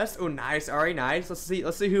same quest. Oh, nice, Ari, nice. Let's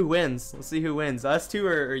see who wins. Let's see who wins. Us two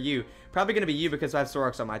or you? Probably gonna be you because I have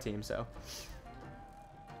Sorox on my team. So.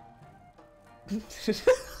 He left.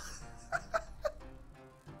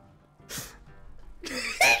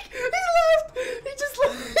 He just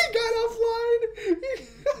he got offline.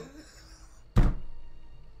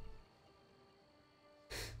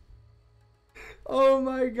 Oh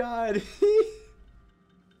my god.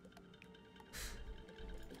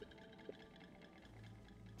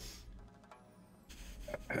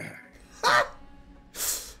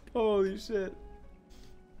 Holy shit.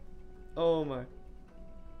 Oh my.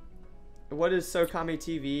 What is Sokami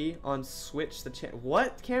TV on Switch?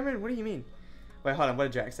 What, Cameron? What do you mean? Wait, hold on.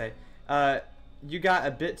 What did Jack say? You got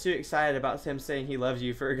a bit too excited about him saying he loves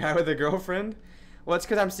you for a guy with a girlfriend. Well, it's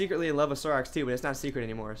because I'm secretly in love with Sorox too, but it's not a secret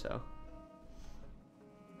anymore, so.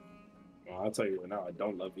 Well, I'll tell you right now, I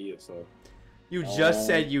don't love you, so. You just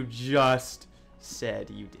said you did.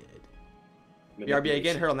 BRB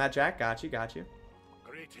again, heard on that, Jack. Got you.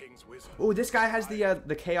 Greetings, wizard. Oh, this guy has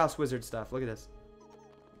the Chaos Wizard stuff. Look at this.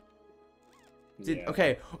 Dude, Yeah.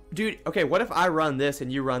 okay, dude. Okay, what if I run this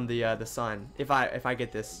and you run the sun? If I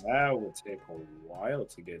get this. That would take a while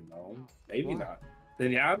to get known. Maybe Why? not.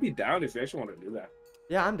 Then yeah, I'd be down if you actually want to do that.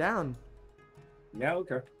 Yeah, I'm down. Yeah,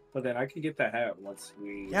 okay. But then I could get the hat once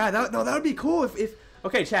we. Yeah, that would be cool. If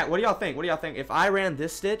okay, chat. What do y'all think? If I ran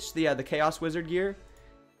this Stitch, the Chaos Wizard gear,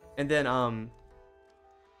 and then and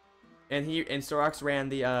Sorox ran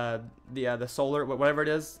the solar whatever it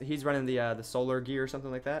is. He's running the solar gear or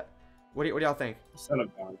something like that. What do y'all think? Son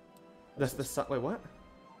of Dawn. The sun. Wait, what?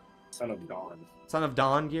 Son of Dawn. Son of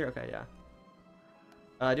Dawn gear. Okay,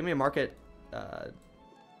 yeah. Do me a market.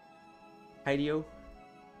 Ideo.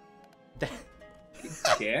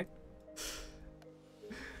 Yeah.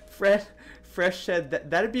 Fresh said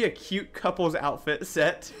that'd be a cute couple's outfit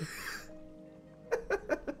set.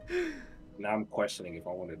 Now I'm questioning if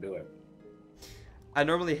I want to do it. I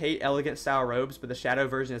normally hate elegant style robes, but the shadow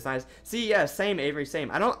version is nice. See, yeah, same, Avery,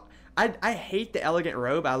 same. I hate the elegant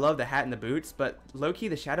robe. I love the hat and the boots, but low-key,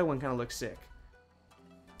 the shadow one kind of looks sick.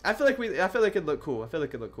 I feel like it'd look cool.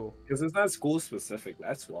 Because it's not school specific.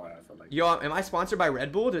 That's why I feel like. Yo, am I sponsored by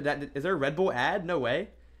Red Bull? Is there a Red Bull ad? No way.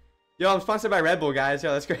 Yo, I'm sponsored by Red Bull, guys.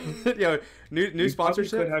 Yo, that's great. Yo, new You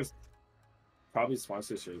sponsorship. Probably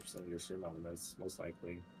sponsorships on your stream elements, most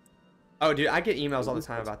likely. Oh, dude, I get emails all the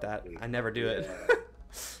time about that. I never do it.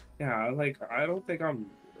 Yeah, I don't think I'm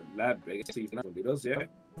that big. So you can do those, yeah.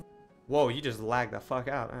 Whoa, you just lagged the fuck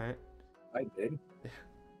out. All right. I did.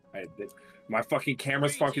 I did. My fucking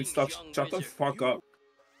camera's fucking stuck. Shut the fuck up.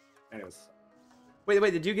 Anyways. Wait.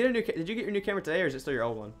 Did you get your new camera today, or is it still your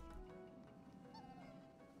old one?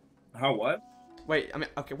 How what? Wait, I mean,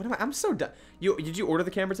 okay. What am I? I'm so done. Did you order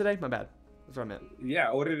the camera today? My bad. That's what I meant. Yeah,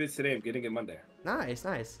 I ordered it today. I'm getting it Monday. Nice.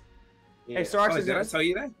 Yeah. Hey, Sorox, did I tell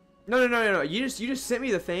you that? No. You just sent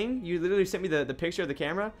me the thing. You literally sent me the picture of the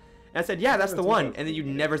camera, and I said, yeah, that's the one. And then you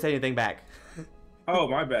never said anything back. Oh,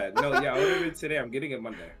 my bad. No, yeah, I ordered it today. I'm getting it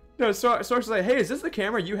Monday. No, Sorox was like, hey, is this the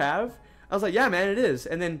camera you have? I was like, yeah, man, it is.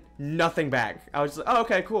 And then nothing back. I was just like, oh,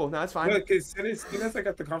 okay, cool. No, that's fine. No, because as soon as I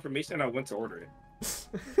got the confirmation, I went to order it.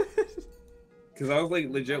 Because I was like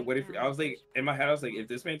legit waiting for. I was like in my head. I was like, if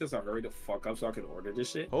this man doesn't hurry the fuck up, so I can order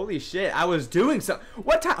this shit. Holy shit! I was doing so.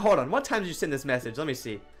 What time? Hold on. What time did you send this message? Let me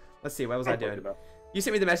see. Let's see. What was I doing? Enough. You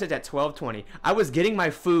sent me the message at 12:20. I was getting my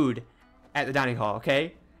food at the dining hall.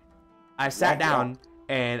 Okay. I sat down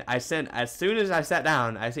and I sent. As soon as I sat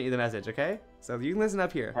down, I sent you the message. Okay. So you can listen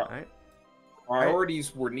up here. All right.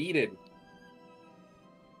 Priorities were needed.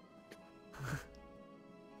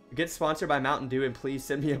 Get sponsored by Mountain Dew and please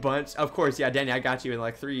send me a bunch. Of course, yeah, Danny, I got you in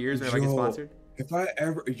like 3 years whenever I get sponsored. If I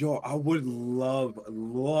ever, I would love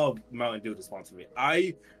Mountain Dew to sponsor me.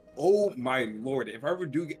 Oh my lord, if I ever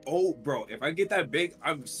do get, bro, if I get that big,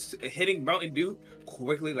 I'm hitting Mountain Dew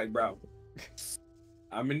quickly, like, bro.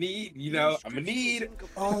 I'm gonna need,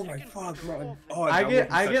 Oh my fuck, bro. Oh, I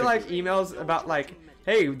get like emails about like,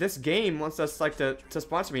 hey, this game wants us like to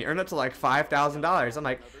sponsor me, earn up to like $5,000. I'm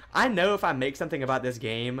like, I know if I make something about this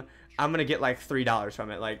game, I'm gonna get like $3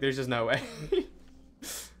 from it. Like, there's just no way.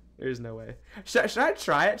 There's no way. Should I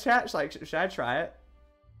try it, chat? Like, should I try it?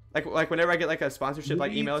 Like whenever I get like a sponsorship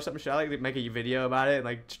like email or something, should I like make a video about it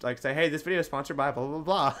and like say, hey, this video is sponsored by blah blah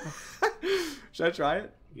blah. Should I try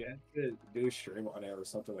it? Yeah, do a stream on it or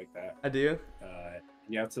something like that. I do.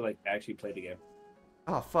 You have to like actually play the game.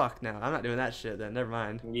 Oh fuck no, I'm not doing that shit then. Never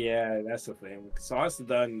mind. Yeah, that's the thing. So I've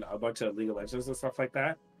done a bunch of League of Legends and stuff like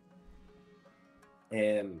that,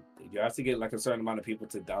 and you have to get like a certain amount of people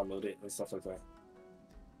to download it and stuff like that.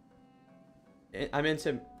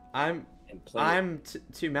 I'm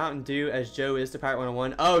to Mountain Dew as Joe is to Pirate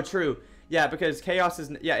 101. Oh, true. Yeah, because Chaos is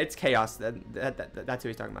it's Chaos. That's who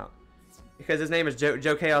he's talking about. Because his name is Joe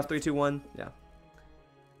Chaos 321. Yeah.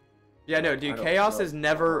 Yeah, no, dude. Chaos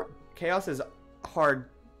is hard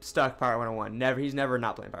stuck Pirate 101. He's never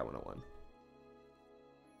not playing Pirate 101.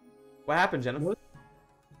 What happened, gentlemen?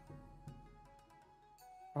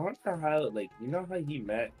 I wonder how, like, you know how he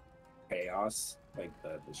met Chaos, like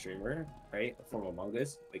the streamer, right, from Among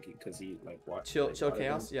Us, like, because he like watched Chill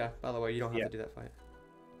Chaos. Yeah. By the way, you don't have to do that fight.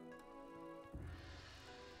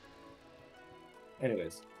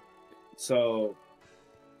 Anyways, so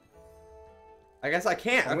I guess I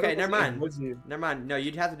can't. Okay, never mind. Never mind. No,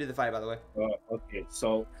 you'd have to do the fight, by the way. Okay,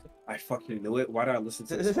 so I fucking knew it. Why did I listen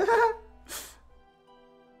to this?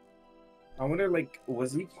 I wonder, like,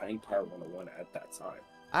 was he playing Pirate 101 at that time?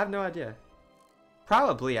 I have no idea.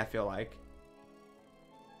 Probably, I feel like.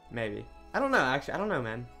 Maybe. I don't know, actually. I don't know,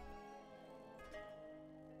 man.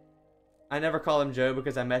 I never call him Joe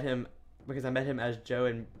because I met him as Joe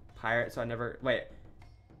in Pirate, so I never... Wait.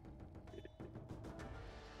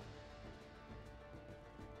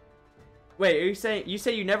 Wait, are you saying... You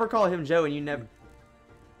say you never call him Joe and you never...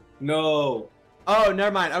 No. Oh,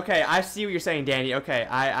 never mind. Okay, I see what you're saying, Danny. Okay,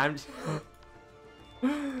 I'm...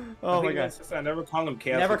 Oh my god. I never call him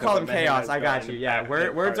Chaos. Never call him Chaos. I got you. Yeah,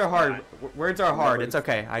 words are hard. Words are hard. It's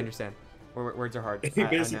okay. I understand. Words are hard. He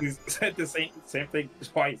basically said the same thing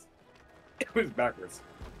twice. It was backwards.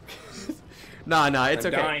 No, it's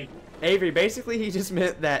I'm okay. dying. Avery, basically he just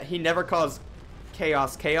meant that he never calls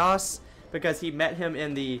Chaos because he met him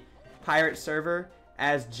in the pirate server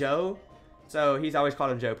as Joe. So he's always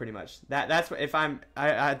called him Joe pretty much. That's what, if I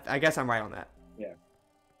guess I'm right on that.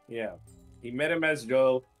 Yeah. He met him as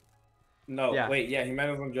Joe. No, Yeah. wait, yeah, he met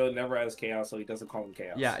him as Joe, never as Chaos, so he doesn't call him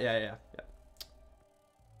Chaos. Yeah.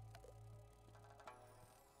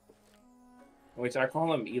 Which I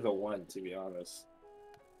call him either one, to be honest.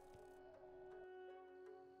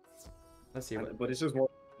 Let's see what But it's just more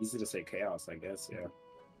easy to say Chaos, I guess. Yeah.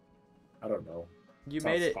 I don't know. you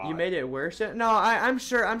made it worse. No, I'm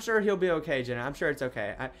sure he'll be okay, Jenna. I'm sure it's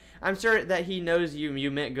okay. I'm sure that he knows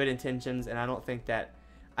you meant good intentions, and I don't think that.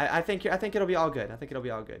 I think it'll be all good. I think it'll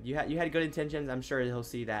be all good. You had good intentions. I'm sure he'll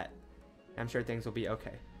see that. I'm sure things will be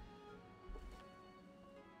okay.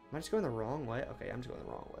 Am I just going the wrong way? Okay, I'm just going the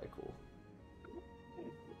wrong way. Cool.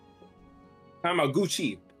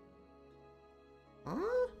 Tamaguchi.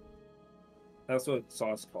 Huh? That's what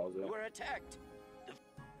Sauce calls it. We're attacked.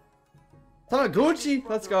 Tamaguchi.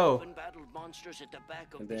 Let's go.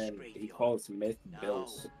 And then he calls Myth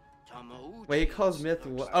Bills. Wait, he calls Myth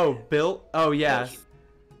what? Oh, Bill. Oh yeah.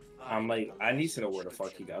 I'm like, I need to know where the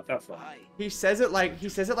fuck he got that from. He says it like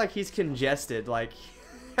he's congested. Like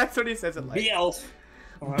that's what he says it like. Bills.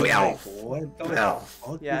 Bills. What the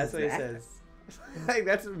fuck? Yeah, that's what he says. Like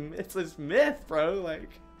it's this myth, bro. Like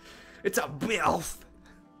it's a bilf.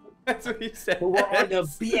 That's what he said. We're on the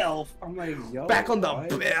bilf. I'm like, yo. Back on the what?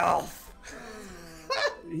 bilf.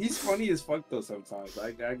 He's funny as fuck though sometimes.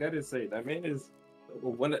 I gotta say that man is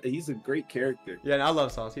he's a great character. Yeah, and I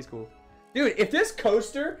love Sauce. He's cool. Dude, if this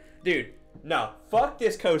coaster, no, fuck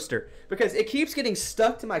this coaster because it keeps getting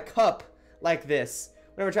stuck to my cup like this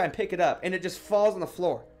whenever I try and pick it up, and it just falls on the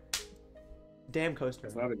floor. Damn coaster.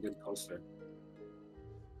 It's not a good coaster.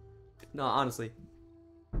 No, honestly.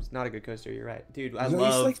 It's not a good coaster. You're right, dude. I No,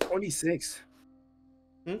 love. he's like 26.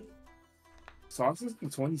 Hmm? Sauce is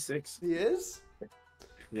 26. He is.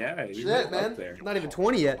 Yeah, he's Shit, up man. there. Not even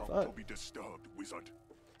 20 yet. About to Fuck. be disturbed, wizard.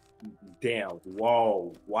 Damn.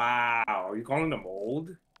 Whoa. Wow. Are you calling him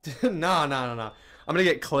old? No, no, no, no. I'm gonna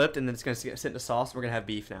get clipped, and then it's gonna get sent to sauce. We're gonna have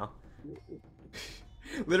beef now.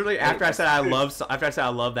 Literally, after I said I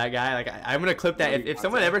love that guy, like I'm gonna clip that. If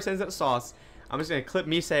someone ever sends that sauce, I'm just gonna clip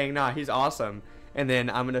me saying, "Nah, he's awesome," and then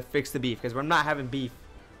I'm gonna fix the beef because we're not having beef.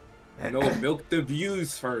 No, milk the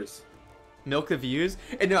views first. Milk the views,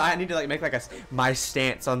 and no, I need to like make like my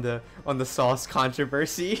stance on the sauce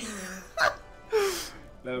controversy.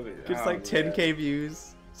 Just like 10K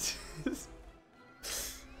views.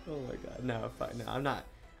 Oh my god, no, fuck, no, I'm not.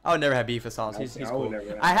 I would never have beef with sauce. He's cool.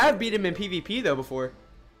 I have beat him in PvP though before.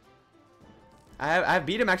 I've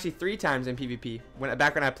beat him actually 3 times in PvP.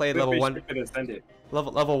 Back when I played level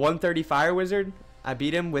 130 Fire Wizard, I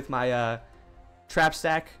beat him with my trap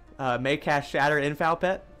stack, May cast Shatter Infoul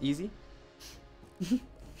pet, easy.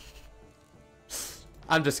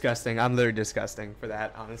 I'm disgusting. I'm literally disgusting for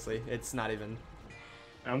that. Honestly, it's not even.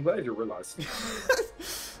 I'm glad you realized.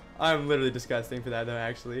 I'm literally disgusting for that though.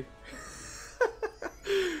 Actually.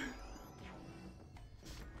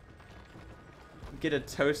 Get a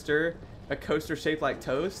coaster shaped like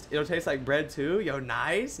toast. It'll taste like bread too. Yo,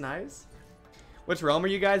 nice, nice. Which realm are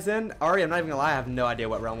you guys in? Ari, I'm not even gonna lie, I have no idea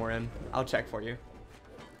what realm we're in. I'll check for you.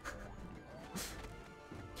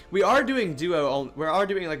 We are doing duo. We are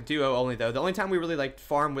doing like duo only though. The only time we really like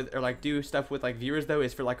farm with or like do stuff with like viewers though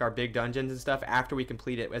is for like our big dungeons and stuff after we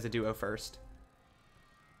complete it as a duo first.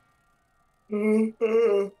 We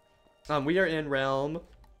are in realm.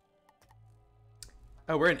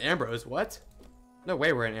 Oh, we're in Ambrose. What? No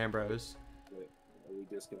way, we're in Ambrose. We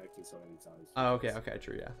disconnected so many times. Oh, okay, okay,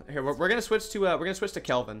 true, yeah. Here, we're gonna switch to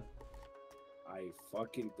Kelvin. I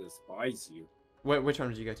fucking despise you. Which one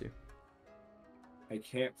did you go to? I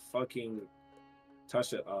can't fucking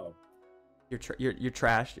touch it. Oh, You're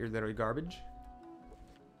trash. You're literally garbage.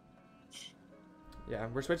 Yeah,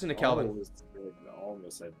 we're switching to Kelvin.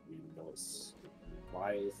 Almost every most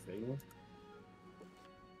wise thing.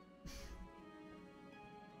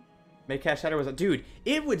 Make cast shatter was a dude.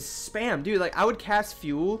 It would spam, dude. Like I would cast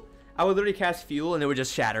fuel. I would literally cast fuel, and it would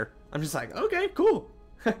just shatter. I'm just like, okay, cool.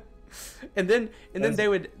 and then they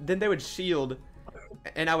would shield,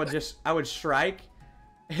 and I would strike,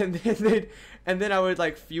 and then I would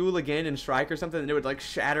like fuel again and strike or something, and it would like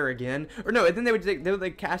shatter again. Or no, and then they would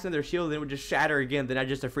like cast another shield, and it would just shatter again. Then I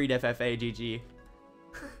just a freed FFA GG.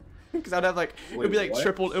 Because I'd have like it would be like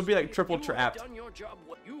triple. It would be like triple trapped.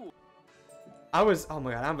 I was, oh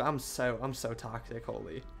my god, I'm so toxic,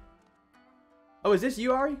 holy. Oh, is this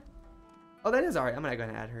you, Ari? Oh, that is Ari. I'm gonna go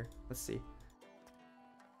ahead and add her. Let's see.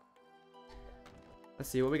 Let's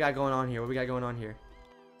see what we got going on here. What we got going on here?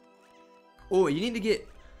 Oh, you need to get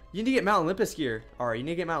Mount Olympus gear, Ari. You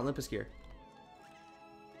need to get Mount Olympus gear.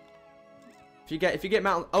 If you get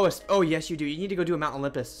Mount, oh yes you do. You need to go do a Mount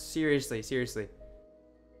Olympus. Seriously.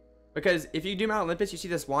 Because if you do Mount Olympus, you see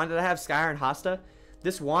this wand that I have, Skyr and Hasta.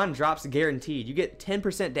 This wand drops guaranteed. You get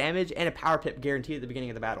 10% damage and a power pip guaranteed at the beginning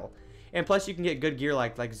of the battle. And plus you can get good gear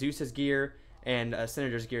like Zeus's gear and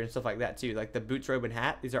Senator's gear and stuff like that too. Like the boots, robe, and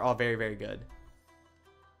hat. These are all very, very good.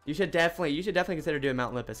 You should definitely consider doing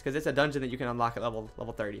Mount Olympus because it's a dungeon that you can unlock at level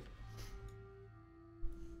 30.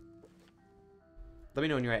 Let me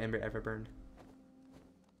know when you're at Everburned.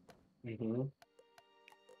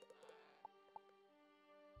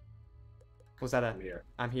 Was that a? I'm here.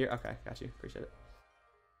 I'm here. Okay, got you. Appreciate it.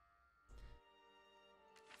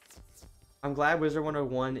 I'm glad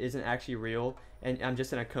Wizard101 isn't actually real, and I'm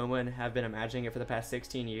just in a coma and have been imagining it for the past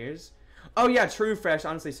 16 years. Oh yeah, true, fresh.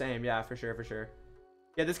 Honestly, same. Yeah, for sure.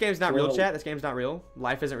 Yeah, this game's not real, chat. This game's not real.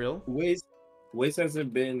 Life isn't real. Wiz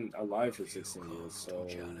hasn't been alive for 16 years, so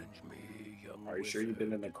are you sure you've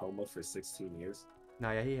been in a coma for 16 years?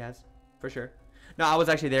 No, yeah, he has. For sure. No, I was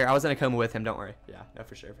actually there. I was in a coma with him, don't worry. Yeah, no,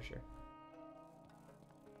 for sure.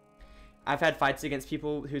 I've had fights against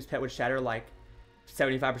people whose pet would shatter like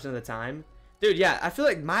 75% of the time. Dude, yeah, I feel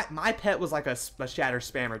like my pet was like a shatter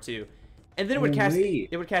spammer too. And then it would cast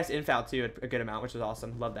infoul too a good amount, which was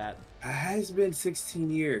awesome. Love that. It has been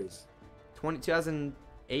 16 years.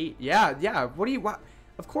 2008. Yeah. What?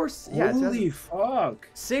 Of course. Yeah. Holy fuck.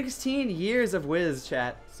 16 years of Wiz,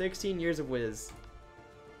 chat. 16 years of Wiz.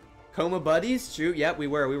 Coma buddies? True. Yep, we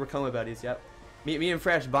were coma buddies. Yep. Me and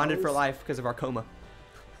Fresh bonded for life because of our coma.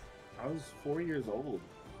 I was 4 years old.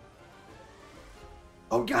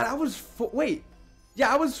 Oh god, I was wait.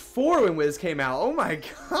 Yeah, I was 4 when Wiz came out. Oh my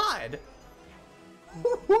god.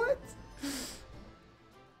 What?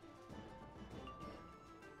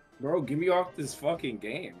 Bro, get me off this fucking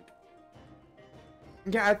game.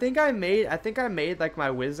 Yeah, I think I made like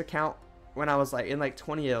my Wiz account when I was like in like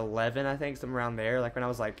 2011, I think, somewhere around there. Like when I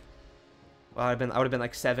was like, well, I would have been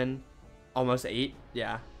like 7, almost 8.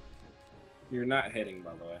 Yeah. You're not hitting,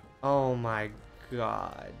 by the way. Oh my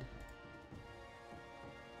god.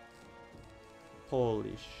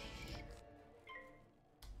 Holy sh.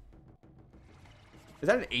 Is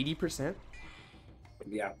that an 80%?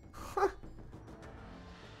 Yeah.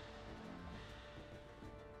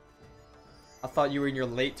 I thought you were in your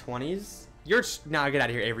late 20s. You're nah, get out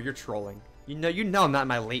of here, Avery. You're trolling. You know I'm not in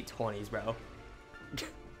my late 20s, bro.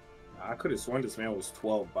 I could have sworn this man was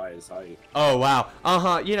 12 by his height. Oh wow.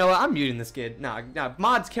 You know what? I'm muting this kid. Nah,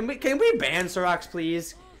 mods, can we ban Sorox,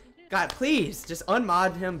 please? God, please, just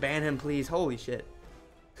unmod him, ban him, please. Holy shit.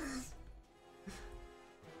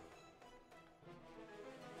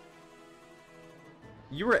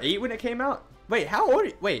 You were 8 when it came out? Wait, how old are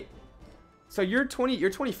you? Wait. So you're 20, you're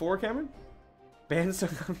 24, Cameron? Ban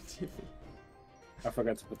Sorox TV. I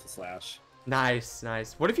forgot to put the slash. Nice,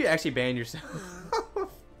 nice. What if you actually ban yourself?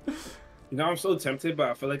 You know, I'm so tempted, but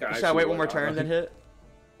I feel like Should I wait one more turn then hit?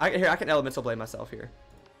 I can elemental blade myself here.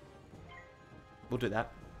 We'll do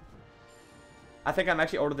that. I think I'm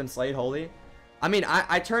actually older than Slade Holy. I mean,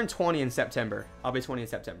 I turned 20 in September. I'll be 20 in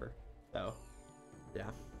September. So, yeah.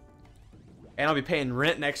 And I'll be paying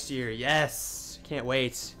rent next year. Yes. Can't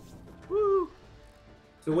wait. Woo.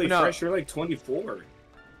 So wait, No. Fresh, you're like 24.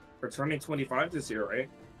 We're turning 25 this year, right?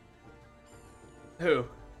 Who?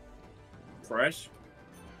 Fresh?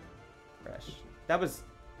 Fresh. That was...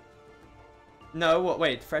 No,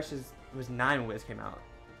 wait. Fresh was 9 when Wiz came out.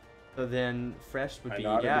 So then Fresh would be...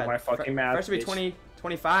 Yeah, my fucking math, Fresh would be bitch.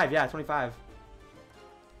 25. Yeah, 25.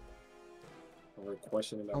 We're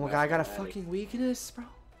questioning Oh my god, I got a fucking weakness, bro.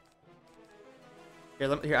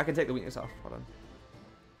 Here, I can take the weakness off. Hold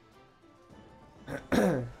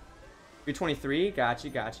on. You're 23. Got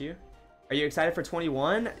you. Are you excited for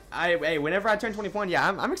 21? Hey, whenever I turn 21, yeah,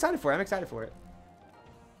 I'm excited for it. I'm excited for it.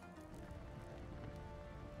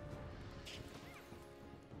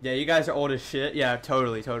 Yeah, you guys are old as shit. Yeah,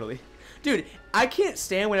 totally. Dude, I can't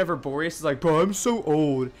stand whenever Boreas is like, bro, I'm so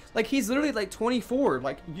old. Like, he's literally like 24.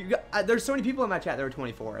 Like, there's so many people in my chat that are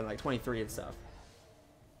 24 and like 23 and stuff.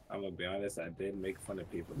 I'm gonna be honest, I did make fun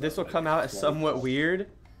of people. This will come out as somewhat weird.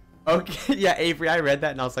 Okay, yeah, Avery, I read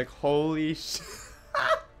that and I was like, holy shit.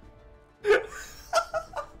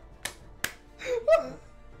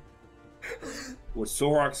 Was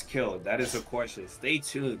Sorox killed? That is a question. Stay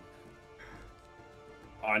tuned.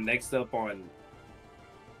 Next up on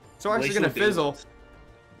Sorox is gonna fizzle.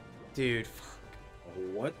 Dude, fuck.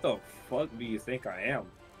 What the fuck do you think I am?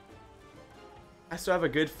 I still have a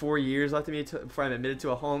good 4 years left of me before I'm admitted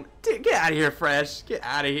to a home. Dude, get out of here, Fresh. Get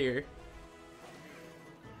out of here.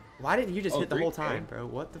 Why didn't you just hit the whole time, bro?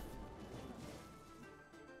 What the...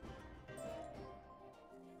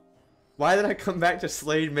 Why did I come back to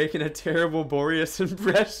Slade making a terrible Boreas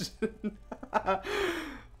impression?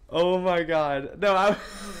 Oh my god. No, I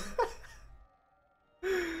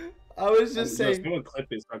was just saying... Someone clip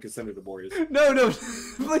this so I can send it to Boreas. No.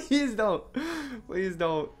 Please don't. Please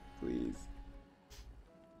don't. Please.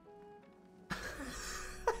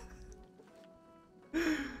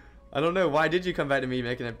 I don't know. Why did you come back to me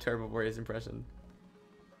making a terrible Boreas impression?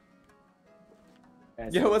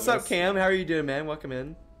 Yo, what's up, Cam? How are you doing, man? Welcome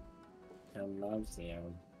in.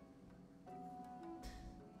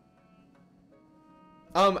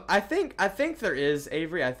 I think there is,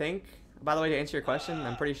 Avery, I think. By the way, to answer your question,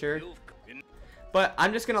 I'm pretty sure. But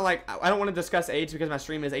I'm just gonna, like, I don't want to discuss age because my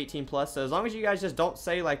stream is 18 plus. So as long as you guys just don't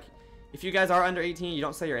say, like, if you guys are under 18, you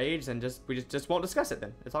don't say your age, then we just won't discuss it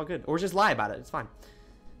then. It's all good. Or just lie about it. It's fine.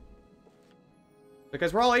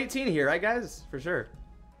 Because we're all 18 here, right, guys? For sure.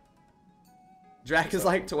 Drac is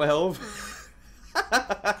like 12.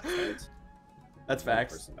 That's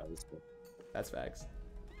facts. That's facts.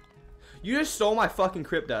 You just stole my fucking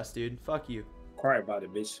crypt dust, dude. Fuck you. Cry about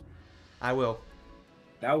it, bitch. I will.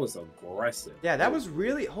 That was aggressive. Yeah, that was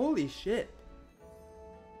really... Holy shit.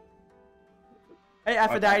 Hey,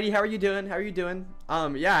 Aphrodite, how are you doing? How are you doing?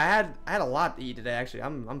 Yeah, I had a lot to eat today, actually.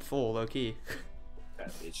 I'm full, low-key.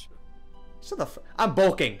 That bitch. Shut the I'm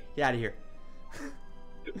bulking. Get out of here.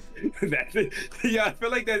 Yeah, I feel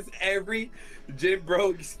like that's every gym bro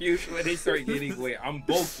excuse when they start getting weight. I'm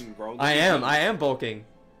bulking, bro. I am bulking.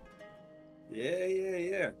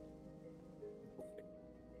 Yeah.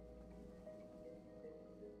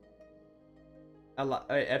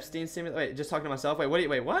 Wait, Epstein simulator. Wait, just talking to myself. Wait,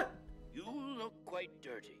 what? You look quite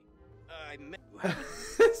dirty. I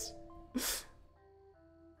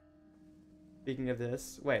Speaking of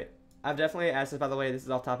this, wait. I've definitely asked this, by the way. This is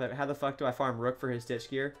off topic. How the fuck do I farm Rook for his Stitch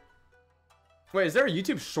gear? Wait, is there a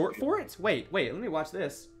YouTube short for it? Wait, let me watch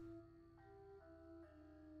this.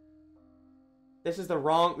 This is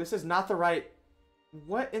not the right...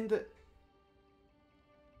 What in the...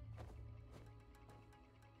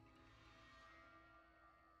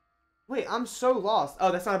 Wait, I'm so lost.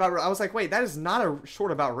 Oh, that's not about Rook. I was like, wait, that is not a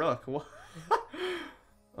short about Rook. What?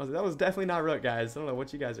 That was definitely not Rook, guys. I don't know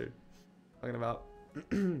what you guys are talking about.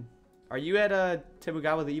 Are you at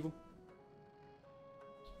Tebugawa the Evil?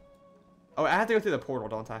 Oh, I have to go through the portal,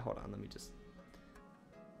 don't I? Hold on, let me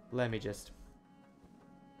just.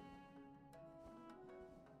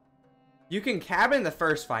 You can cabin the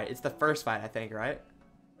first fight. It's the first fight, I think, right?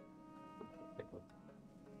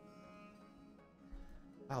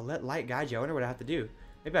 I'll let light guide you. I wonder what I have to do.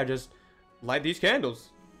 Maybe I just light these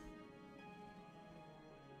candles.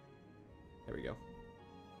 There we go.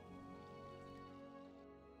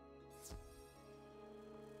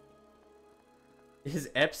 Is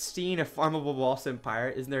Epstein a farmable boss in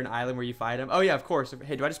Pirate? Isn't there an island where you fight him? Oh yeah, of course.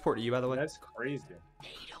 Hey, do I just port to you, by the way? That's crazy. They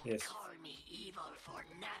don't Yes. call me evil for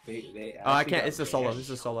nothing. Oh, I can't. It's a solo. This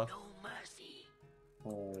is a solo. No mercy.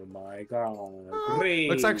 Oh my god. Great.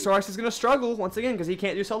 Looks like Sorox is gonna struggle once again because he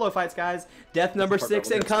can't do solo fights, guys. Death number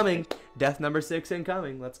 6 incoming. Death number 6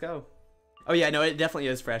 incoming. Let's go. Oh yeah, no, it definitely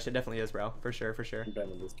is fresh. It definitely is, bro. For sure, for sure. I'm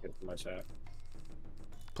banning this kid from my chat.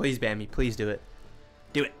 Please ban me. Please do it.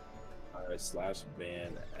 Do it.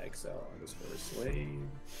 /ban XL_slave.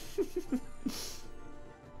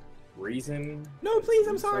 Reason? No, please.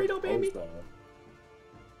 I'm sorry. Don't ban me. Post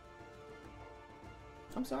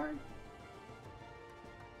I'm sorry.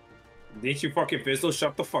 Didn't you fucking fizzle?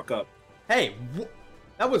 Shut the fuck up. Hey,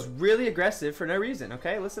 that was really aggressive for no reason.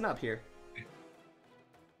 Okay, listen up here.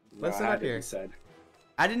 Listen up here. Said.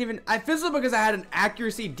 I fizzled because I had an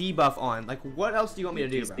accuracy debuff on. Like, what else do you want me to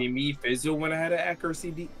do, You bro? see me fizzle when I had an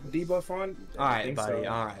accuracy debuff on? All right, buddy.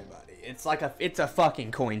 All right, buddy. It's a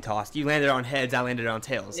fucking coin toss. You landed on heads. I landed on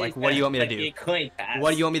tails. Like, what do you want me to do?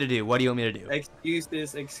 What do you want me to do? What do you want me to do?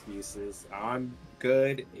 Excuses. I'm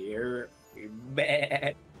good. You're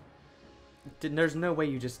bad. There's no way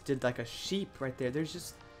you just did like a sheep right there. There's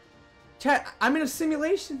just... Chat, I'm in a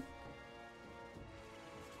simulation.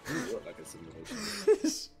 You look like a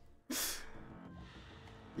simulation.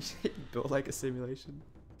 You built like a simulation.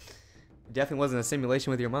 It definitely wasn't a simulation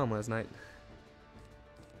with your mom last night.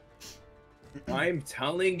 I'm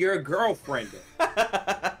telling your girlfriend.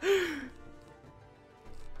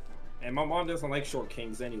 And my mom doesn't like short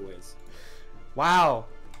kings anyways. Wow.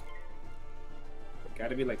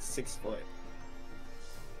 Gotta be like 6 foot.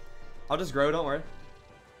 I'll just grow, don't worry.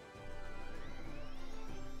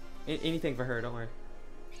 Anything for her, don't worry.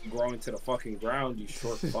 Growing to the fucking ground, you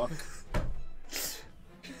short fuck.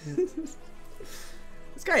 This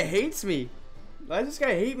guy hates me. Why does this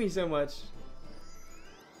guy hate me so much?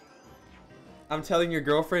 I'm telling your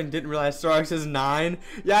girlfriend didn't realize Sorox is 9.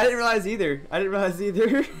 Yeah, I didn't realize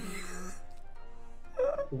either.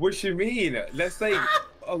 What you mean? That's like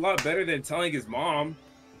a lot better than telling his mom.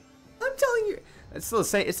 I'm telling you. It's still the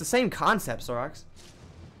same. It's the same concept, Sorox.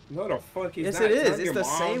 No, the fuck is Yes, not. it is. Telling It's your the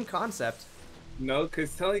mom- same concept. No,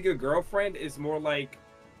 because telling your girlfriend is more like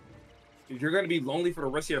you're gonna be lonely for the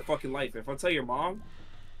rest of your fucking life. If I tell your mom,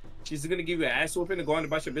 she's gonna give you an ass whooping and go on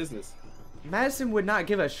about your business. Madison would not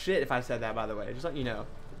give a shit if I said that, by the way. Just letting you know.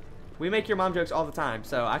 We make your mom jokes all the time,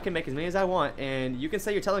 so I can make as many as I want, and you can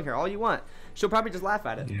say you're telling her all you want. She'll probably just laugh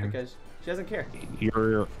at it because she doesn't care.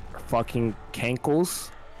 Your fucking cankles,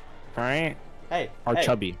 right? Hey, Are hey.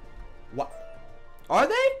 chubby. What? Are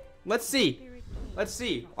they? Let's see. Let's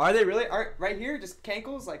see. Are they really? Are right here just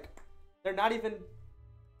cankles? Like, they're not even.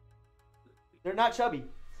 They're not chubby.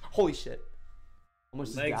 Holy shit.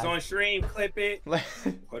 Almost just Legs died. on stream, clip it,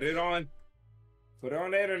 put it on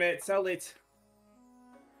the internet, sell it.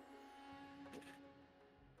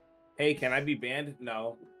 Hey, can I be banned?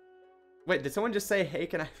 No, Wait, did someone just say, "Hey,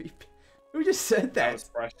 can I be"? Who just said that? that was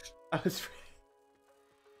fresh. I was.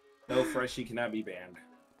 No, freshie cannot be banned.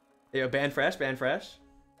 Yo, ban fresh, ban fresh.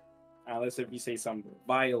 Unless if you say some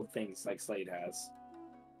vile things like Slade has.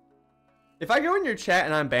 If I go in your chat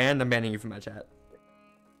and I'm banned, I'm banning you from my chat.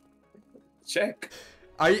 Check.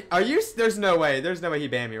 Are you? There's no way. There's no way he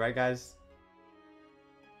banned me, right, guys?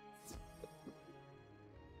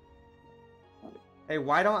 Hey,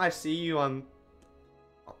 why don't I see you on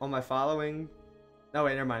my following? No,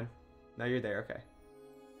 wait, never mind. No, you're there. Okay.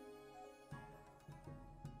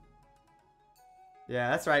 Yeah,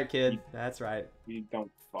 that's right, kid. That's right. You don't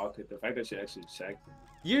fuck with the fact that you actually checked.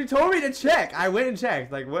 You told me to check. I went and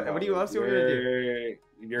checked. Like, what do you else you want me to do?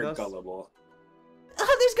 You're Else? gullible.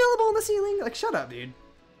 Oh, there's gullible on the ceiling. Like, shut up, dude.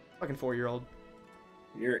 Fucking 4-year-old.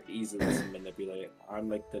 You're easily to manipulate. I'm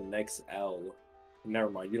like the next L. Never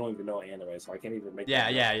mind. You don't even know anime, so I can't even make. Yeah,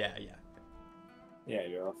 that yeah, up. yeah, yeah. Yeah,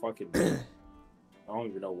 you're a fucking. I don't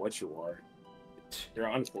even know what you are.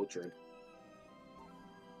 You're uncultured.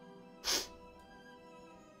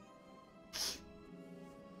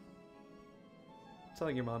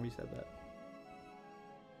 Telling your mom you said that.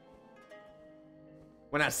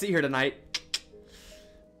 When I see her tonight.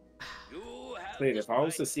 Wait, if I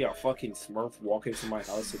was to see a fucking Smurf walk into my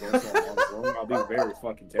house and go into my mom's room, I'll be very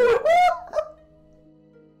fucking terrified.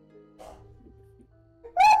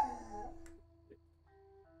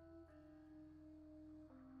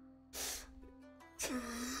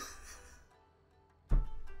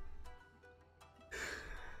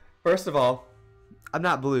 First of all, I'm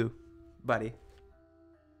not blue, buddy.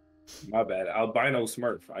 My bad. Albino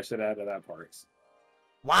Smurf. I should have added that part.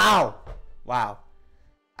 Wow. Wow.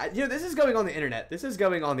 You know, this is going on the internet. This is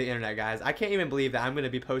going on the internet, guys. I can't even believe that I'm going to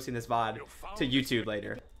be posting this VOD to YouTube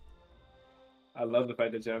later. I love the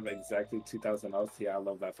fact that you have exactly 2,000 health. Yeah, I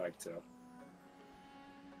love that fact too.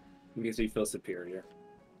 It makes me feel superior.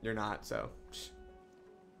 You're not, so.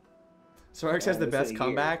 Sorox has the best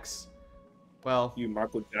comebacks. Well, You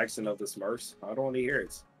Michael Jackson of the Smurfs. I don't want to hear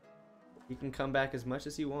it. he can come back as much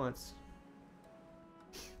as he wants.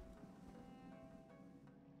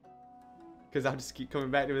 Because I'll just keep coming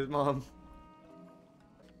back to his mom.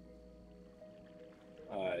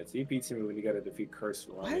 He beats me when you gotta defeat Curse.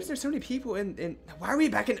 Why is there so many people in why are we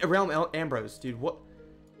back in Realm Ambrose, dude? What?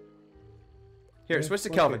 Here, Yeah, switch to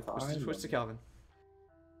fucking Kelvin. fine, Switch to man. Kelvin.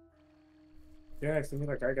 Yeah, it seems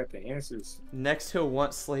like I got the answers. Next, he'll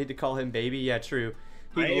want Slade to call him baby. Yeah, true.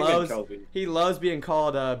 I He am in loves Kelvin. he loves being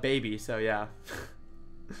called baby. So yeah.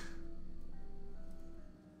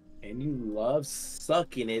 And you love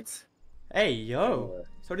sucking it. Hey yo.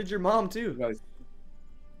 So did your mom too. You know,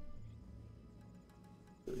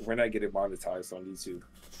 we're not getting monetized on YouTube.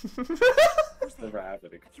 It's never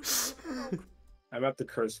happening. I'm at the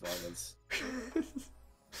curse moments.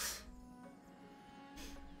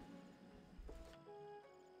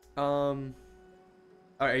 Oh,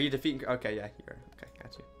 are you defeating? Okay, yeah, you're okay.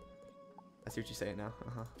 Got you. I see what you're saying now.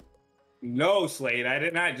 No, Slade, I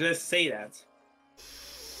did not just say that.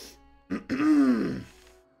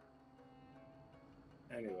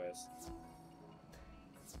 Anyways.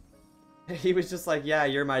 He was just like, yeah,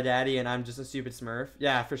 you're my daddy, and I'm just a stupid Smurf.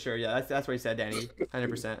 Yeah, for sure. Yeah, that's what he said, Danny.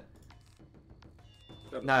 100%.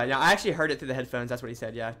 No, I actually heard it through the headphones. That's what he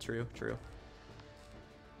said. Yeah, true.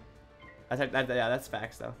 Yeah, that's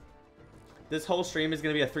facts though. This whole stream is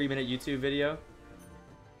gonna be a 3-minute YouTube video.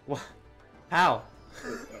 What? How?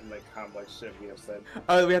 I'm like, how much shit we have said.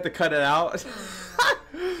 Oh, we have to cut it out.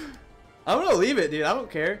 I'm gonna leave it, dude. I don't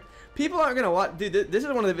care. People aren't gonna watch. Dude, this is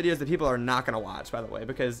one of the videos that people are not gonna watch, by the way,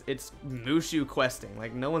 because it's Mooshu questing.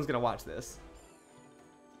 Like, no one's gonna watch this.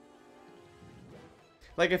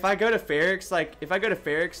 Like, if I go to Ferrix,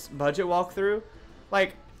 budget walkthrough,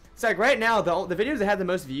 like, it's like right now the videos that have the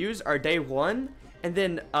most views are day 1, and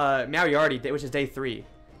then Maoyardi, which is day 3.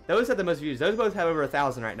 Those have the most views. Those both have over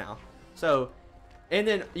 1,000 right now. So, and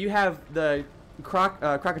then you have the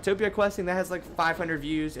Crocotopia questing that has like 500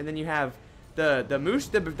 views, and then you have the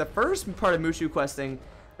first part of Mooshu questing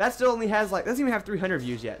that still only has like, doesn't even have 300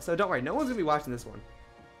 views yet. So don't worry, no one's gonna be watching this one.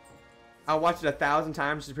 I'll watch it 1,000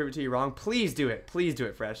 times to prove it to you wrong. Please do it,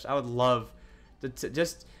 Fresh. I would love to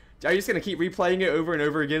just. Are you just gonna keep replaying it over and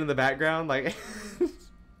over again in the background? Like,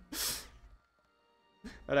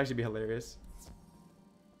 that'd actually be hilarious.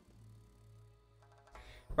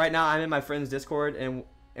 Right now, I'm in my friend's Discord, and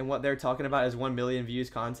what they're talking about is 1 million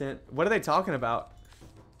views content. What are they talking about?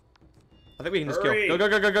 I think we can just Hurry. kill.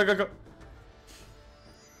 Go.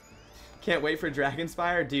 Can't wait for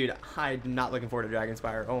Dragonspire. Dude, I'm not looking forward to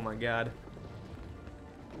Dragonspire. Oh my god.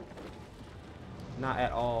 Not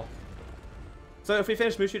at all. So if we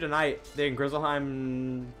finish Mooshu tonight, then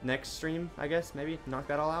Grizzleheim next stream, I guess, maybe knock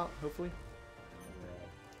that all out, hopefully.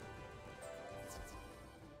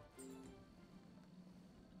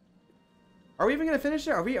 Are we even gonna finish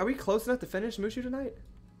it? Are we close enough to finish Mooshu tonight?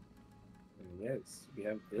 Yes, we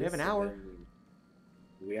have this. We have an hour. And then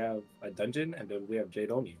we have a dungeon, and then we have Jade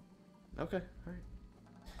Oni. Okay,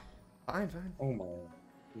 alright. Fine. Oh my.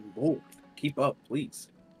 Whoa. Keep up, please.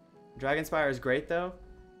 Dragonspire is great though.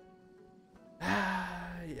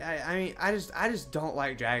 I mean, I just don't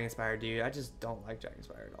like Dragonspire, dude. I just don't like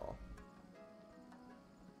Dragonspire at all.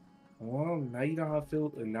 Well, now you know how I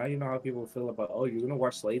feel. Now you know how people feel about. Oh, you're gonna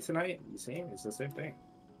watch Slade tonight? You see, it's the same thing.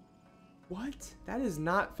 What? That is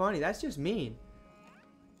not funny. That's just mean.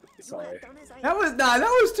 Sorry. That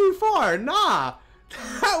was too far. Nah.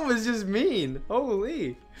 That was just mean.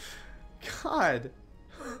 Holy. God.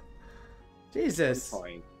 Jesus.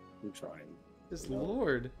 I'm trying. Just You know?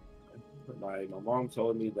 Lord. My mom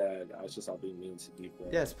told me that I should stop being mean to people.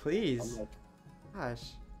 Yes, please. I'm like, Gosh.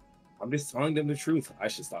 I'm just telling them the truth. I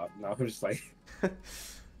should stop. Now I'm just like,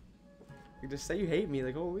 You just say you hate me,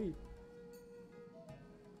 like, holy.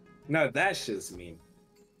 no, that's just mean.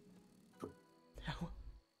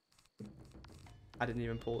 I didn't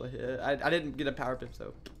even pull a hit. I didn't get a power pip,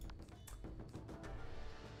 so.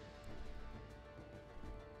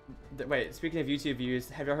 Wait, speaking of YouTube views,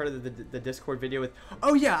 have you heard of the Discord video with?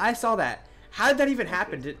 Oh yeah, I saw that. How did that even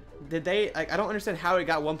happen? Did they like? I don't understand how it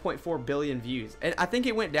got 1.4 billion views, and I think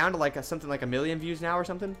it went down to like something like 1 million views now or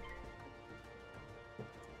something.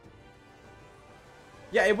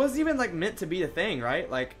 Yeah, it wasn't even like meant to be a thing, right?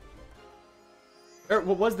 Like, or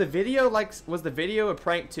was the video like? Was the video a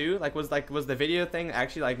prank too? Like, was the video thing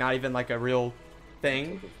actually like not even like a real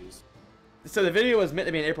thing? So the video was meant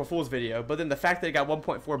to be an April Fool's video, but then the fact that it got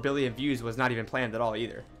 1.4 billion views was not even planned at all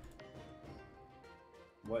either.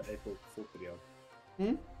 What April Fool video?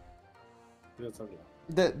 Hmm? What are you talking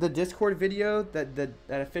about? The Discord video that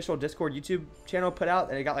that official Discord YouTube channel put out,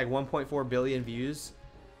 and it got like 1.4 billion views.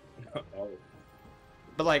 Oh.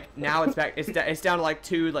 But like now it's back. It's down to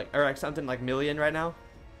like or like something like million right now.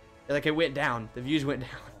 Like it went down. The views went down.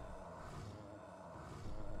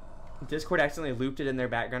 Discord accidentally looped it in their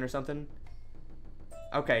background or something.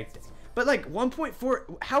 Okay, but like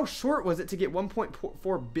 1.4. How short was it to get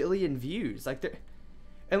 1.4 billion views? Like,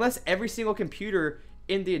 unless every single computer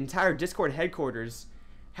in the entire Discord headquarters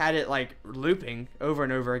had it like looping over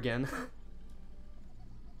and over again.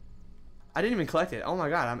 I didn't even collect it. Oh my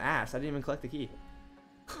god, I'm ass. I didn't even collect the key.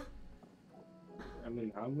 I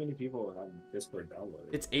mean, how many people have Discord downloaded?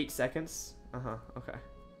 It's 8 seconds. Uh-huh, okay.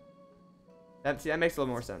 That makes a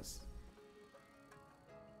little more sense.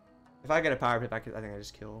 If I get a power pip, I think I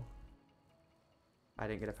just kill. I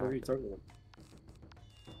didn't get a What power are you pip. talking about?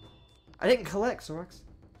 I didn't collect, Sorox.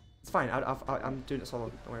 It's fine. I'm doing it solo.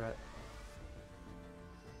 Don't worry about it.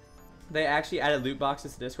 They actually added loot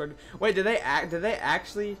boxes to Discord. Wait, did they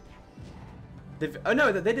actually? Oh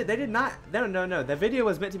no, they did. They did not. No. The video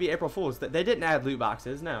was meant to be April Fool's. They didn't add loot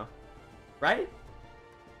boxes. No, right?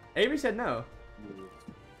 Avery said no.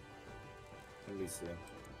 Let me see.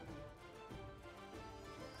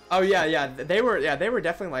 Oh yeah. They were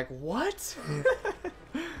definitely like, what?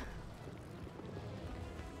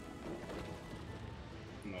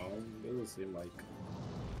 No, it was in like.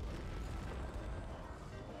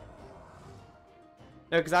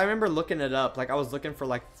 No, because I remember looking it up. Like I was looking for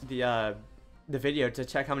like the video to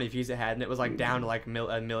check how many views it had, and it was like down to like a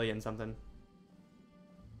million something.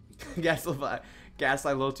 Gaslight a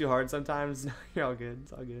little too hard sometimes. You're all good.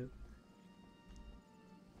 It's all good.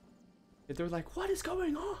 They were like, what is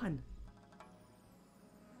going on?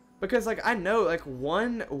 Because like I know like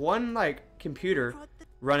one like computer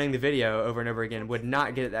running the video over and over again would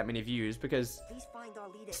not get that many views because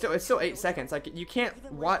it's still 8 seconds. Like you can't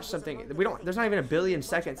watch something. There's not even 1 billion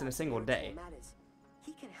seconds in a single day.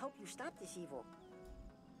 He can help you stop this evil.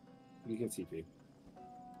 You can TP.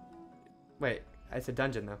 Wait, it's a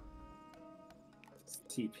dungeon though. It's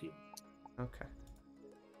TP. Okay.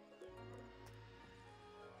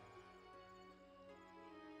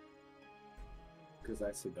 Because I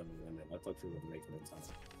actually done the limit. I thought you were making it time.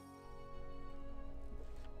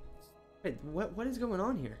 Wait, what is going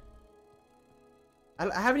on here?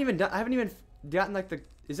 I haven't even gotten like the.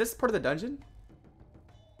 Is this part of the dungeon?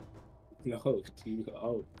 No, dude.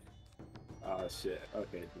 Oh. Oh shit.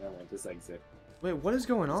 Okay, never mind. Just exit. Wait, what is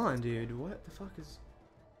going on, dude? What the fuck is?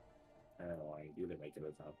 I don't know. You didn't make it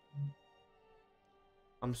to top.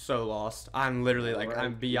 I'm so lost. I'm literally like Alright.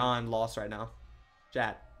 I'm beyond lost right now.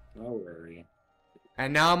 Chat. No worry.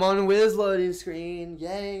 And now I'm on Wiz loading screen.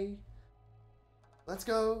 Yay! Let's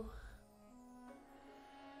go.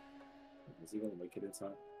 Is he gonna make it in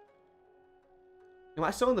time? Am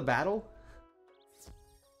I still in the battle?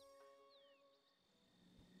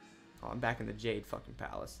 Oh, I'm back in the Jade fucking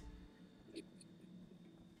Palace.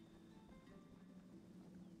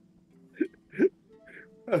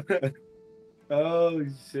 Oh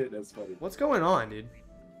shit, that's funny. What's going on, dude?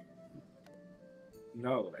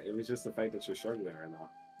 No, it was just the fact that you're struggling right now.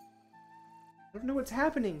 I don't know what's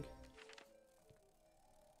happening.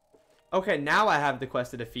 Okay, now I have the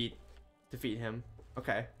quest to defeat him.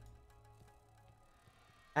 Okay.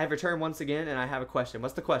 I have returned once again, and I have a question.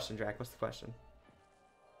 What's the question, Drac? What's the question?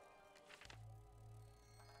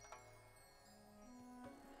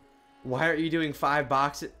 Why are you doing 5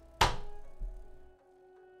 boxes?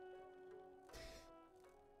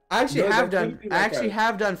 I actually No, have that done. could be I like actually that.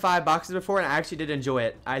 have done 5 boxes before, and I actually did enjoy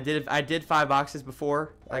it. I did 5 boxes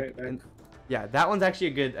before. Like, Right, and, yeah, that one's actually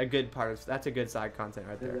a good part of. That's a good side content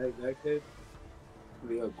right there. that could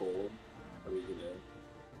be a goal. Are we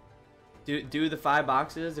gonna Do the 5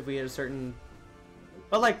 boxes if we hit a certain.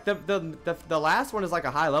 But like the last one is like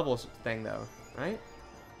a high level thing though, right?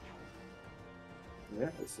 Yeah,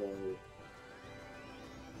 so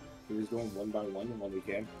we're just going one by one when we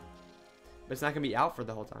can. But it's not gonna be out for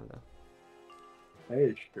the whole time though.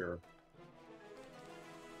 Hey, sure.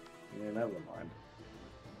 Yeah, never mind.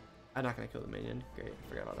 I'm not gonna kill the minion. Great,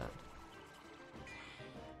 forgot about that.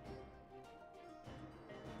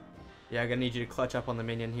 Yeah, I'm gonna need you to clutch up on the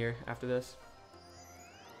minion here after this.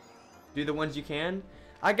 Do the ones you can.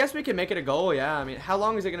 I guess we can make it a goal, yeah. I mean, how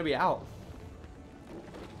long is it gonna be out?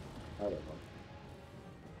 I don't know.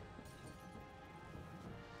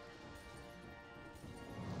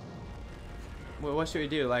 What should we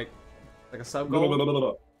do? Like a sub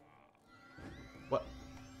goal? What?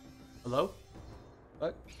 Hello?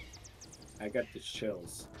 What? I got the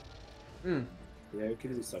chills. Hmm. Yeah, we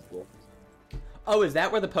can do sub goal. Oh, is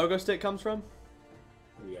that where the pogo stick comes from?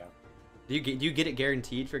 Yeah. Do you get it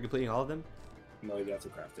guaranteed for completing all of them? No, you have to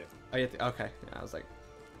craft it. Oh, you have to, okay. Yeah, I was like,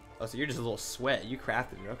 oh, so you're just a little sweat. You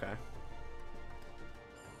crafted it. Okay.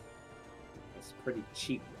 It's pretty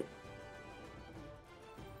cheap.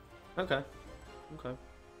 Okay. Okay.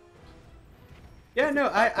 Yeah, no,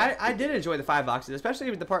 I did enjoy the 5 boxes, especially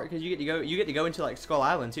with the part because you get to go into like Skull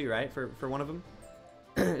Island too, right? For one of them.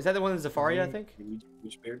 Is that the one in Zafari? I think.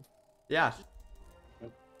 Which beard? Yeah.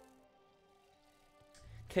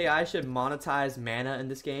 KI should monetize mana in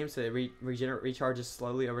this game so it recharges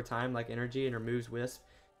slowly over time like energy and removes wisp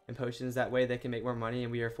and potions. That way they can make more money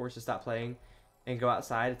and we are forced to stop playing and go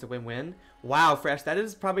outside. It's a win-win. Wow, Fresh, that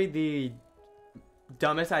is probably the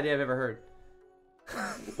dumbest idea I've ever heard.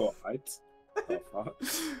 What? The fuck?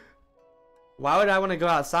 Why would I want to go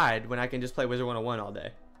outside when I can just play Wizard101 all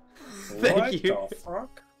day? Thank you. What the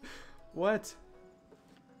fuck? What?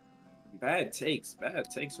 Bad takes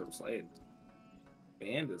from Slade.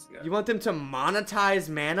 Ban this guy. You want them to monetize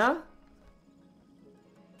mana?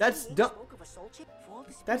 That's dumb. Spoke of a soul chip for all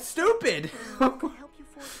the That's stupid. to help you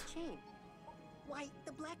forge a chain. Why,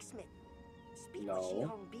 the blacksmith. Speak with No.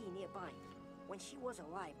 Shihong B nearby. When she was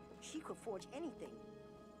alive, she could forge anything.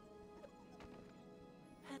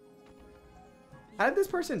 How did this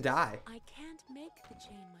person die? I can't make the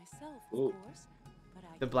chain myself, of Ooh. course, but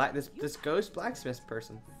I The can this help you. ghost blacksmith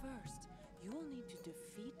person. First, you'll need to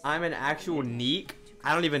defeat I'm an actual neek.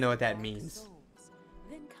 I don't even know what that means. souls.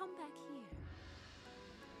 Then come back here.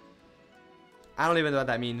 I don't even know what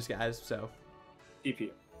that means, guys. So TP.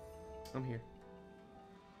 I'm here.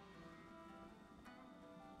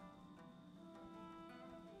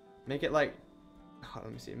 Make it like, oh,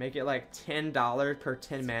 let me see. Make it like $10 per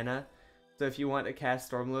 10 mana. So if you want to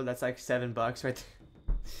cast Stormlord, that's like $7 right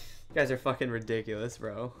there. You guys are fucking ridiculous,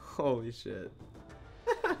 bro. Holy shit.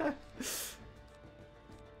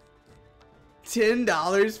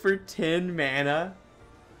 $10 for 10 mana.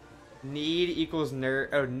 Need equals nerd.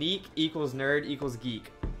 Oh, neek equals nerd equals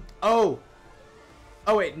geek. Oh.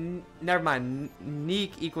 Oh wait, never mind.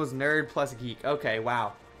 Neek equals nerd plus geek. Okay,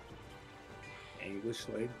 wow. English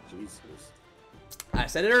Slade? Jesus. I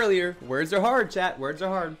said it earlier. Words are hard, chat. Words are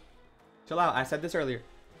hard. Chill out. I said this earlier.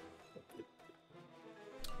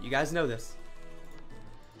 You guys know this.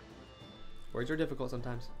 Words are difficult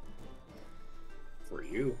sometimes. For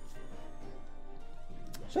you.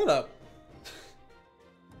 Shut up.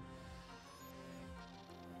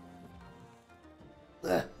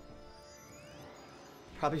 Ugh.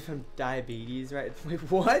 Probably from diabetes, right? Wait,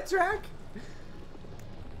 what, Drac?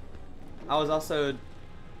 I was also...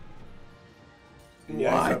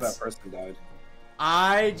 Yeah, I saw What? that person died.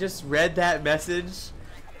 I just read that message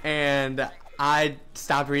and I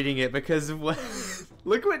stopped reading it because of what...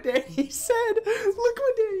 Look what Danny said. Look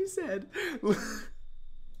what Danny said.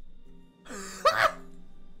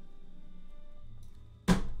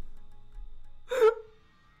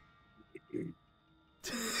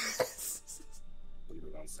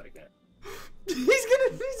 Wait 1 second. He's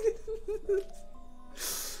gonna...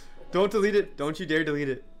 Don't delete it. Don't you dare delete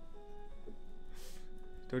it.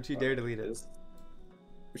 Don't you dare delete it.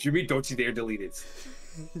 What you mean, don't you dare delete it?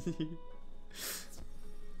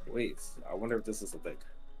 Wait, I wonder if this is a thing.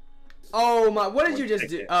 Oh my, what did you 1 just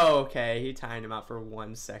do? second. Oh, okay, he timed him out for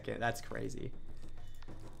 1 second. That's crazy.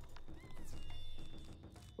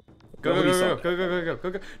 Go, go, Nobody go, saw go, go, go, go,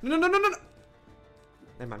 go, go. No, no, no, no, no.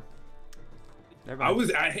 Never mind. Never mind. I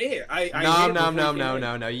was, I hit. I No, hit no, before no, he no, came in.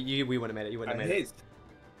 no, no. You, we wouldn't have made it. You I wouldn't have made it. hit.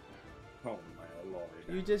 Oh my lord.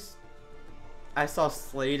 You just... I saw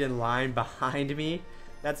Slade in line behind me.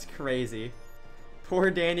 That's crazy. Poor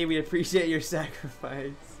Danny, we appreciate your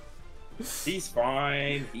sacrifice. He's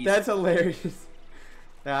fine. That's hilarious.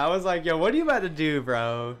 Yeah, I was like, yo, what are you about to do,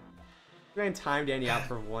 bro? We're gonna time Danny out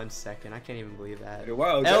for 1 second. I can't even believe that.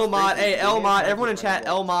 Wow, L mod, hey L mod, everyone in chat,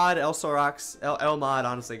 L mod, L Sorox, L mod,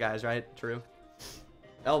 honestly, guys, right? True.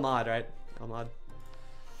 L mod, right? L mod.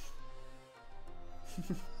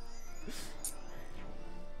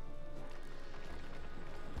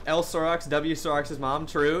 L Sorox, W Sorox's mom.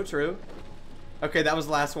 True, true. Okay, that was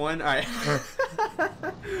the last one. All right.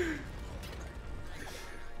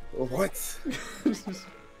 What?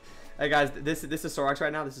 Hey guys, this is Sorox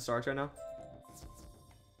right now. This is Sorox right now.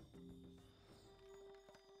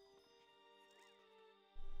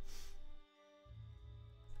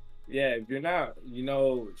 Yeah, if you're not, you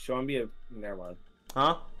know, showing me a. Never mind.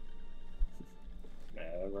 Huh?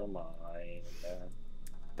 Never mind.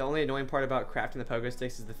 The only annoying part about crafting the pogo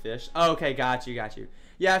sticks is the fish. Oh, okay, got you, got you.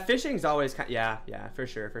 Yeah, fishing's always kind. Yeah, for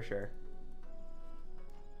sure, for sure.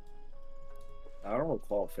 I don't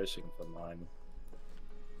recall fishing for mine.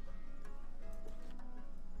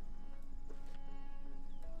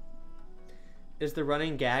 Is the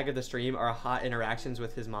running gag of the stream our hot interactions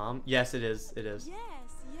with his mom? Yes, it is. It is. Yes,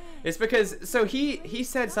 yes. It's because so he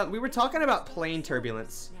said something. We were talking about plane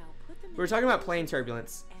turbulence. We were talking about plane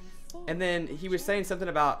turbulence, and then he was saying something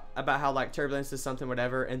about how like turbulence is something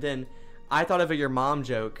whatever, and then I thought of a your mom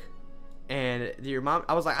joke, and your mom.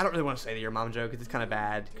 I was like, I don't really want to say the your mom joke because it's kind of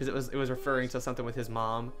bad because it was referring to something with his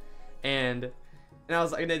mom, and I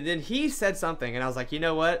was like, and then he said something, and I was like, you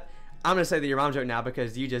know what? I'm gonna say the your mom joke now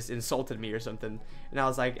because you just insulted me or something. And I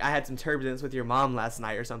was like, I had some turbulence with your mom last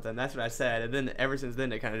night or something. That's what I said. And then ever since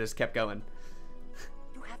then, it kind of just kept going.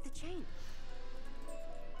 You have the chain.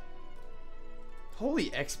 Holy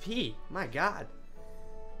XP! My God.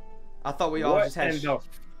 I thought we all just had. Fresh.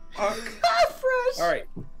 Fresh. All right.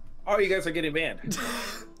 Oh, you guys are getting banned.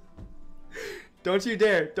 Don't you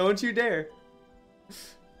dare! Don't you dare!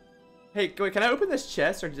 Hey, wait, can I open this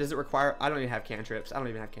chest, or does it require... I don't even have cantrips. I don't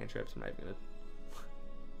even have cantrips. I'm not even gonna...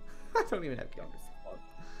 I don't even have cantrips.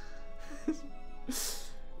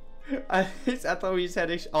 I thought we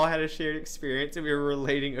just all had a shared experience, and we were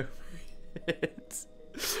relating over it.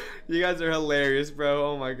 You guys are hilarious,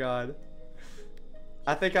 bro. Oh my God.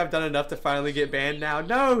 I think I've done enough to finally get banned now.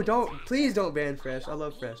 No, don't. Please don't ban Fresh. I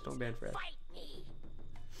love Fresh. Don't ban Fresh.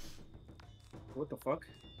 What the fuck?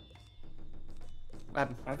 I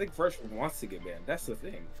think Fresh wants to get banned. That's the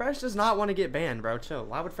thing. Fresh does not want to get banned, bro. Chill.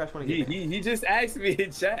 Why would Fresh want to get banned? He just asked me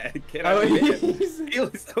in chat. Can I be banned? He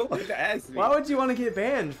was the one to ask me. Why would you want to get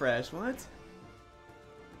banned, Fresh? What?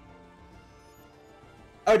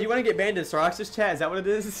 Oh, do you want to get banned in Sorox's chat? Is that what it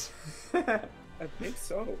is? I think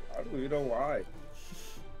so. I don't even know why.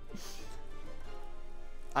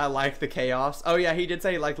 I like the chaos. Oh yeah, he did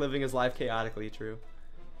say he liked living his life chaotically. True.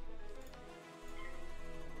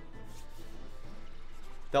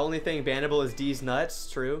 The only thing bannable is D's nuts.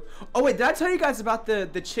 True. Oh wait, did I tell you guys about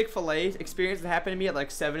the Chick-fil-A experience that happened to me at like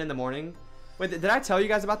 7 in the morning? Wait, did I tell you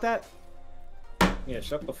guys about that? Yeah,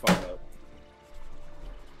 shut the fuck up.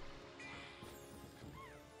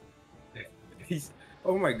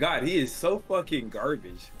 Oh my God, he is so fucking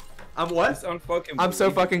garbage. I'm what? It's unfucking. I'm so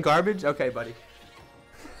fucking garbage. Okay, buddy.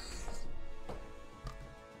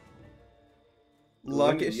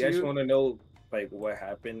 Luck issue. You guys want to know like what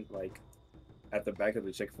happened like at the back of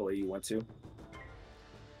the Chick-fil-A you went to?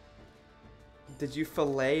 Did you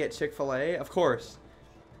fillet at Chick-fil-A? Of course.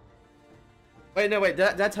 Wait, no, wait.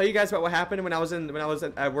 Did I tell you guys about what happened when I was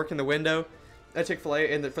at work in the window at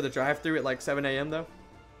Chick-fil-A for the drive-thru at like 7 a.m. though?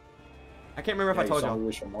 I can't remember if I told you.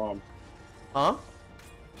 With your mom. Huh?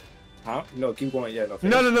 Huh? No, keep going. Yeah,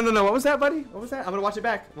 no. No. What was that, buddy? What was that? I'm gonna watch it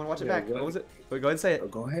back. I'm gonna watch it back. What was it? Wait, go ahead and say it.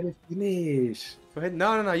 Go ahead and finish. Go ahead.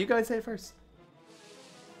 No. You go ahead and say it first.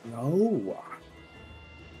 No.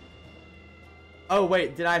 Oh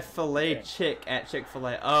wait, did I fillet chick at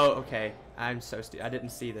Chick-fil-A? Oh, okay. I'm so stupid. I didn't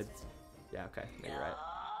see the. Yeah, okay. Yeah, you're right.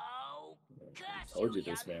 I told you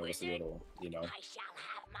this man was a little, you know. I shall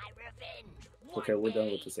have my revenge. Okay, we're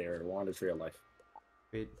done with this area. We're on the tree of life.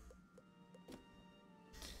 Wait.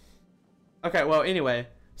 Okay, well, anyway,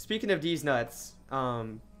 speaking of D's nuts,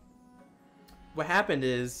 what happened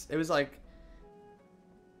is it was like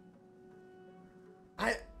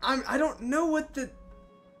I don't know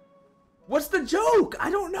what's the joke? I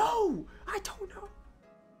don't know.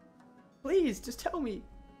 Please, just tell me.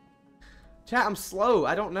 Chat, I'm slow.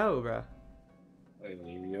 I don't know, bro.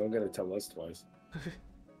 You don't gotta tell us twice.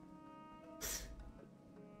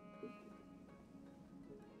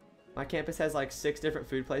 My campus has like 6 different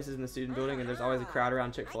food places in the student building, and there's always a crowd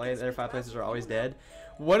around Chick-fil-A. The other 5 places are always dead.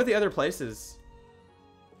 What are the other places?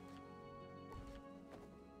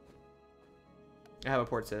 I have a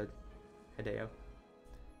port said. Hideo.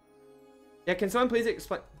 Yeah, can someone please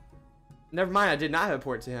explain? Never mind, I did not have a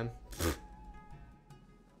port to him.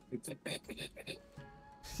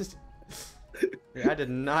 Yeah, I did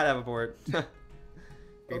not have a port.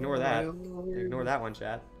 Ignore that. Ignore that one,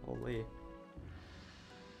 chat. Holy.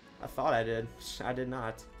 I thought I did. I did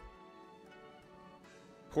not.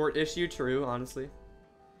 Port issue, true, honestly.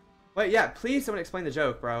 Wait, yeah, please someone explain the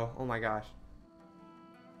joke, bro. Oh my gosh.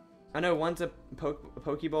 I know one's a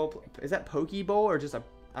Pokeball. Is that Pokeball or just a...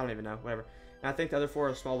 I don't even know. Whatever. And I think the other 4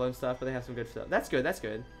 are small loan stuff, but they have some good stuff. That's good. That's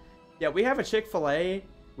good. Yeah, we have a Chick-fil-A.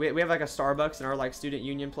 We have like a Starbucks in our like student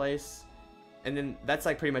union place. And then that's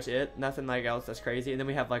like pretty much it. Nothing like else that's crazy. And then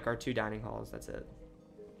we have like our 2 dining halls. That's it.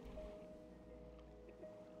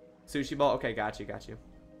 Sushi ball. Okay, got you. Got you.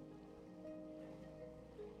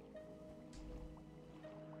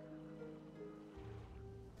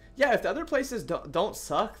 Yeah, if the other places don't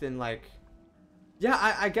suck, then like...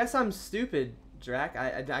 Yeah, I guess I'm stupid, Drac.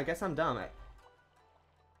 I guess I'm dumb.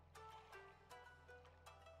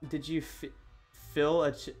 Did you fill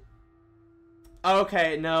a...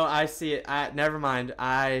 Okay, no, I see it. Never mind.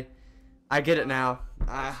 I get it now.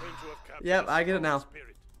 Yep, I get it now.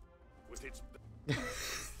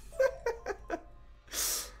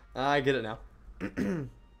 I get it now.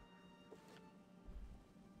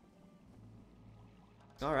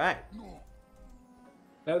 All right.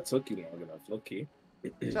 That took you long enough, low-key.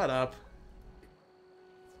 Shut up.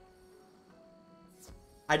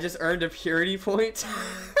 I just earned a purity point.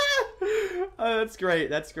 Oh, that's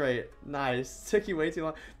great. That's great. Nice. Took you way too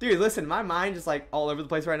long. Dude, listen, my mind is like all over the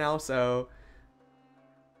place right now, so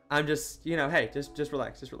I'm just, you know, hey, just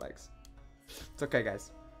relax. Just relax. It's okay,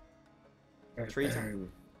 guys. Tree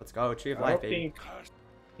time. Let's go. Tree of life, baby.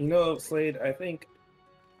 You know, Slade, I think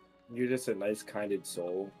you're just a nice, kinded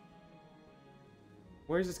soul.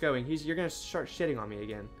 Where's this going? You're gonna start shitting on me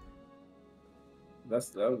again. That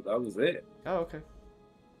was it. Oh, okay.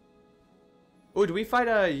 Oh, do we fight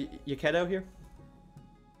Yaketo here?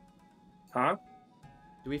 Huh?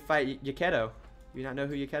 Do we fight Yaketo? Do you not know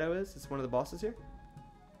who Yaketo is? It's one of the bosses here.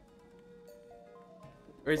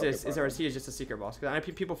 Or is he just a secret boss? Because I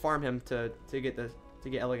know people farm him to get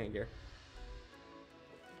elegant gear.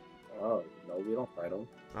 Oh no, we don't fight him.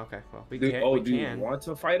 Okay, well we do can. You want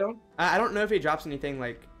to fight him? I don't know if he drops anything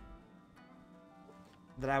like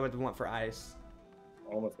that I would want for ice.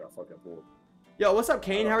 I almost got fucking fooled. Yo, what's up,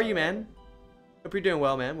 Kane? How are you, man? Hope you're doing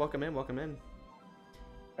well, man. Welcome in. Welcome in.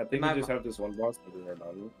 I think we just have this one boss and then we're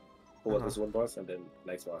done. Well, this one boss and then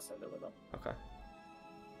next boss and then we're done. Okay.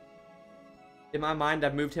 In my mind,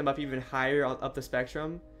 I've moved him up even higher up the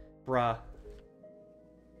spectrum, bruh.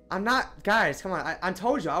 I'm not, guys. Come on. I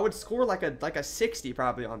told you I would score like a 60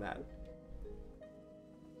 probably on that.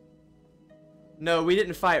 No, we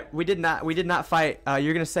didn't fight. We did not fight.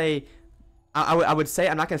 You're gonna say. I would say,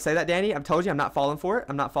 I'm not going to say that, Danny. I've told you I'm not falling for it.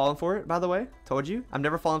 I'm not falling for it, by the way. Told you. I'm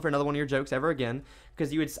never falling for another one of your jokes ever again.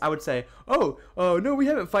 Because I would say, oh, no, we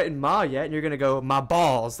haven't fighting Ma yet. And you're going to go, my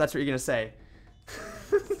balls. That's what you're going to say.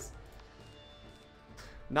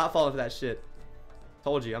 Not falling for that shit.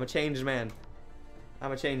 Told you. I'm a changed man.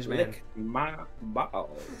 I'm a changed man. Lick my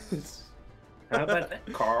balls. How about that,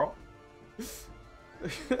 Carl?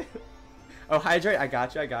 Oh, hydrate. I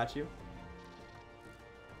got you. I got you.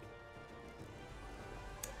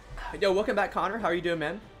 Yo, welcome back, Connor. How are you doing,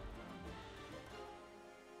 man?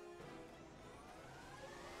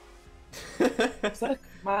 Suck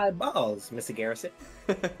my balls, Mr. Garrison.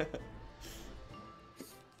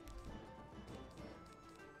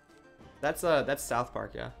 That's South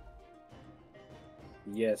Park, yeah.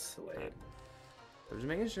 Yes, Slade. I'm just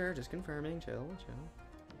making sure, just confirming. Chill.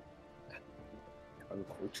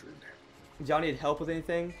 Uncultured. Do y'all need help with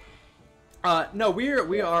anything? No, we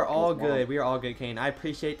are all good. We are all good, Kane. I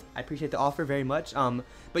appreciate the offer very much.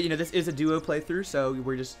 But you know, this is a duo playthrough, so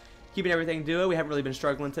we're just keeping everything duo. We haven't really been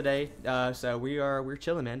struggling today, so we're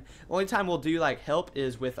chilling, man. Only time we'll do like help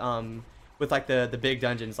is with like the big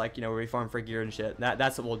dungeons, like, you know, where we farm for gear and shit.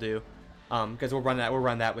 That's what we'll do. Because we'll run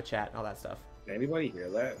that with chat and all that stuff. Did anybody hear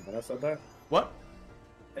that when I said that? What?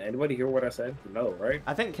 Did anybody hear what I said? No, right?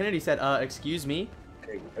 I think Kennedy said, excuse me.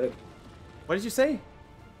 Okay, good. What did you say?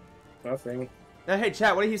 Nothing. Hey,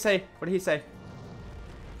 chat, what did he say? What did he say?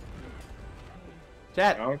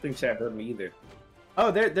 Chat. I don't think chat heard me either. Oh,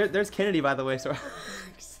 there's Kennedy, by the way. So.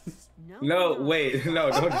 No, wait, no,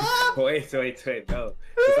 don't. wait, no,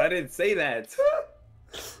 because I didn't say that.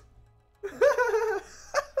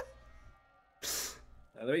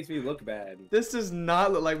 That makes me look bad. This does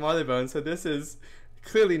not look like Marleybone, so this is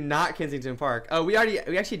clearly not Kensington Park. Oh, we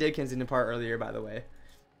actually did Kensington Park earlier, by the way.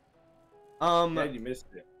 Yeah, you missed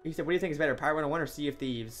it. He said, "What do you think is better, Pirate 101 or Sea of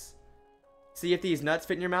Thieves?" Sea of Thieves nuts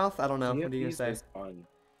fit in your mouth? I don't know. What are you gonna say? Fun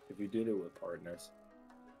if you did it with partners.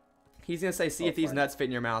 He's gonna say Sea of Thieves fine. nuts fit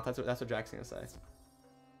in your mouth. That's what Jack's gonna say.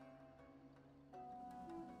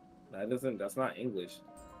 That's not English.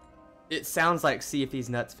 It sounds like Sea of Thieves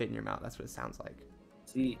nuts fit in your mouth. That's what it sounds like.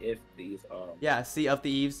 See if these Yeah, Sea of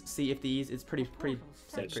Thieves, Sea of Thieves. It's pretty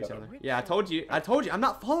shut similar. up. Yeah, I told you. I'm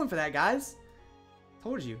not falling for that, guys.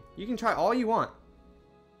 Told you. You can try all you want.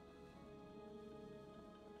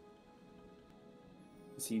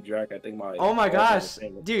 See, Drac, I think my. Oh my gosh,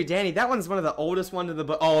 dude, Danny, that one's one of the oldest ones in the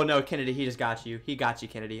book. Oh no, Kennedy, he just got you. He got you,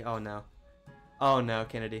 Kennedy. Oh no. Oh no,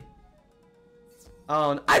 Kennedy.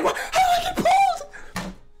 Oh, no.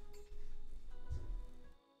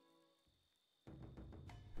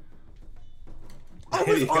 How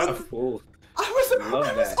did I get pulled? I was on.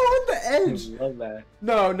 I was on the edge. Love that.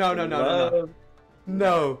 No. No. Love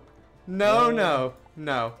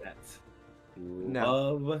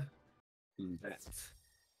that.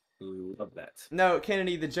 Love that. No,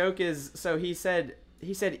 Kennedy, the joke is, so he said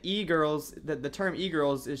e-girls, the term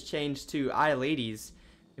e-girls is changed to I-ladies.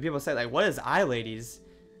 And people say, like, what is I-ladies?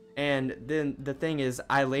 And then the thing is,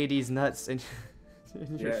 I-ladies nuts. And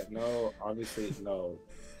Yeah, no, obviously, no.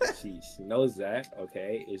 She knows that,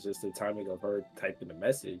 okay? It's just the timing of her typing the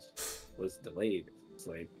message was delayed. It's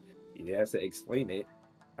like, you have to explain it.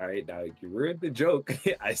 All right, now you ruined the joke.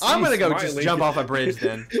 I'm gonna go just jump off a bridge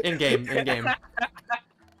then. In game.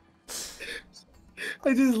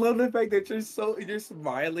 I just love the fact that you're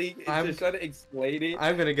smiling and just trying to explain it.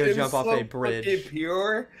 I'm gonna go jump off a bridge. Fucking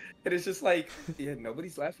pure, and it's just like, yeah,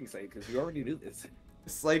 nobody's laughing, Slade, because we already knew this.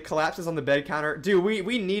 Slade collapses on the bed counter. Dude,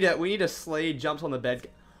 we need a Slade jumps on the bed.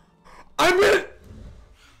 I'm gonna.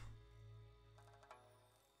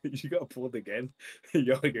 You got pulled again.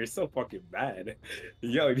 Yo, you're so fucking bad.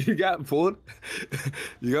 Yo, you got pulled.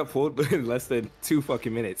 You got pulled in less than 2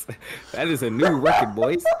 fucking minutes. That is a new record,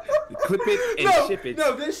 boys. Clip it and ship it.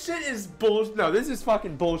 No, this shit is bull. No, this is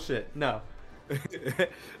fucking bullshit. No.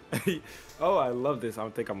 Oh, I love this. I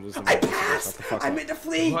don't think I'm losing. I passed. I meant to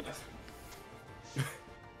flee. What?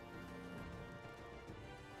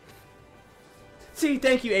 See,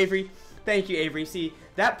 thank you, Avery. Thank you, Avery. See,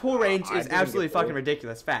 that pull range is absolutely fucking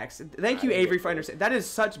ridiculous. Facts. Thank you, Avery, for understanding. That is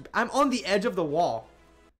such. I'm on the edge of the wall.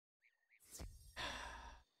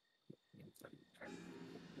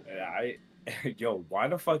 Yo, why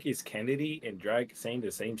the fuck is Kennedy and Drag saying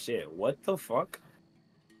the same shit? What the fuck?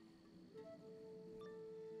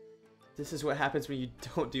 This is what happens when you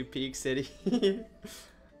don't do Peak City.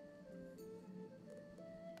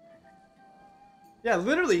 Yeah,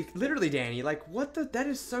 literally, Danny. Like, what the? That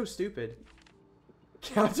is so stupid.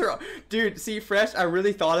 Counter, dude. See, Fresh. I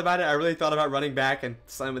really thought about it. I really thought about running back and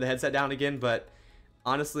slamming the headset down again. But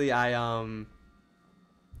honestly, I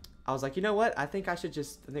was like, you know what? I think I should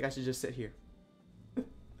just sit here.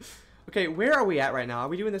 Okay, where are we at right now? Are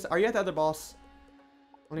we doing this? Are you at the other boss?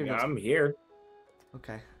 Yeah, I'm here.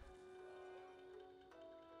 Okay.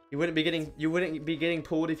 You wouldn't be getting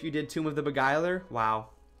pulled if you did Tomb of the Beguiler. Wow.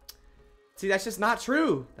 See, that's just not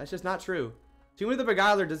true. That's just not true. Tomb of the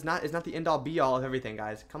Beguiler is not the end all be all of everything,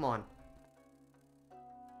 guys. Come on.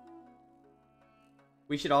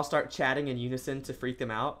 We should all start chatting in unison to freak them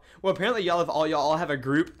out. Well, apparently y'all all have a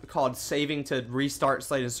group called Saving to Restart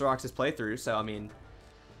Slade and Sorox's playthrough. So I mean,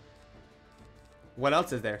 what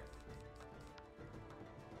else is there?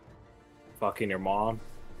 Fucking your mom.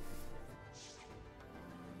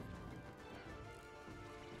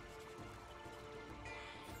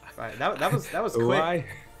 Right, that was quick. Why?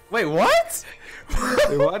 Wait, what?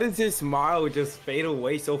 Why does his smile just fade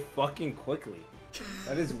away so fucking quickly?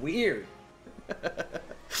 That is weird.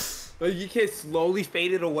 Like, you can't slowly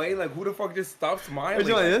fade it away. Like, who the fuck just stops smiling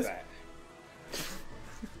like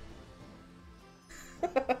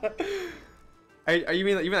that? Are you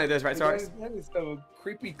mean like this, right, Sorox? That is some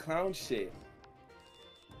creepy clown shit.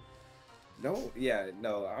 No, yeah,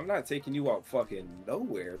 no, I'm not taking you out fucking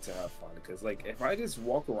nowhere to have fun. Because, like, if I just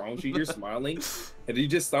walk around you, you're smiling, and you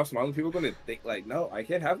just stop smiling, people are going to think, like, no, I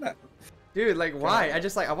can't have that. Dude, like, why? I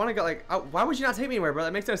want to go, like, why would you not take me anywhere, bro?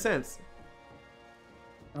 That makes no sense.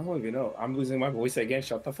 I don't even know. I'm losing my voice again.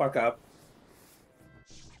 Shut the fuck up.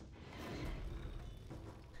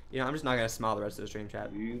 You know, I'm just not going to smile the rest of the stream,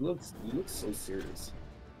 chat. You look so serious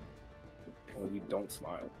when you don't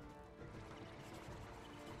smile.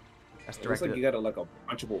 That's it looks directed. like you got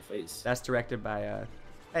a punchable face. That's directed by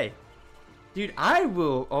hey, dude, I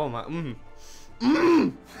will. Oh my.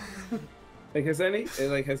 Like has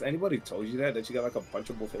anybody told you that you got like a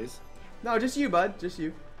punchable face? No, just you, bud. Just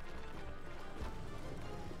you.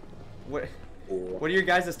 What? Cool. What are your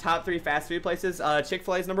guys' top 3 fast food places?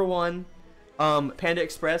 Chick-fil-A is number 1. Panda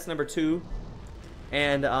Express number 2.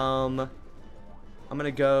 And I'm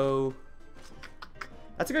gonna go.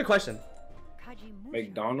 That's a good question.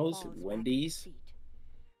 McDonald's, Wendy's,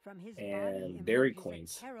 and Dairy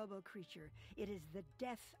Queen's. Terrible creature. It is the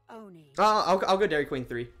Death Oni. I'll go Dairy Queen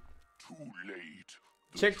 3. Too late.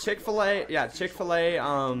 Chick-fil-A, yeah, Chick-fil-A,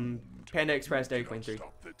 Panda Express, Dairy Queen 3.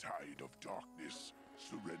 Stop the tide of darkness.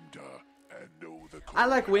 Surrender and know the I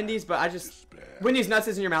like Wendy's, but I just Wendy's nuts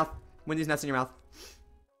is in your mouth. Wendy's nuts in your mouth.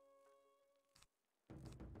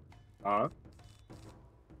 Huh?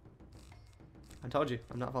 I told you,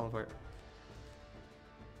 I'm not falling for it.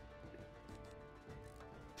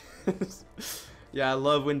 Yeah, I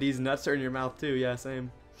love Wendy's nuts are in your mouth too. Yeah,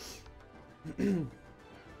 same.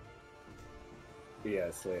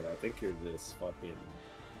 Yeah, Slade, I think you're just fucking.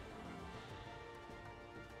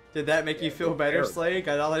 Did that make you feel better, Slade?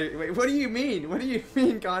 Wait, what do you mean? What do you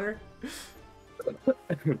mean, Connor?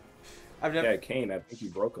 Yeah, Kane, I think you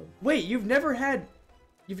broke him. Wait, you've never had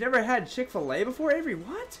Chick-fil-A before, Avery?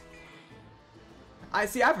 What?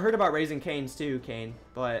 I've heard about Raising Cane's too, Kane,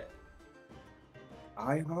 but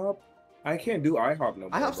IHOP? I can't do IHOP no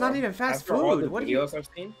more. IHOP's bro. not even fast After all food. the What do you? videos I've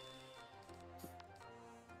seen?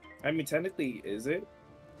 I mean, technically, is it?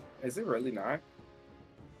 Is it really not?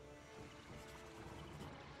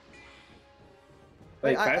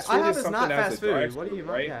 Like, fast food IHOP is is something not that's fast a food. drive-thru, What do you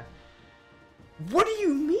mean? right? Yeah. What do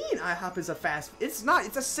you mean IHOP is a fast? It's not.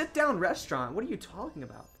 It's a sit-down restaurant. What are you talking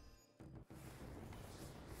about?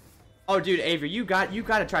 Oh, dude, Avery, you got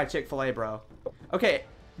to try Chick-fil-A, bro. Okay,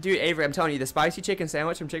 dude, Avery, I'm telling you, the spicy chicken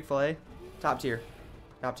sandwich from Chick-fil-A, top tier,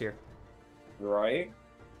 top tier. Right?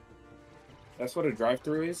 That's what a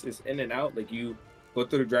drive-thru is. It's in and out. Like, you go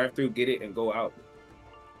through the drive-thru, get it, and go out.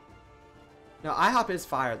 No, IHOP is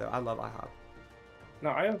fire though. I love IHOP. No,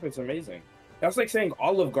 IHOP is amazing. That's like saying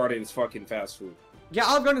Olive Garden is fucking fast food. Yeah,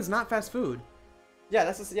 Olive Garden is not fast food. Yeah,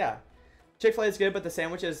 that's just, yeah. Chick-fil-A is good, but the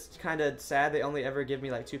sandwich is kind of sad. They only ever give me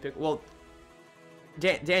like 2 pickles. Well,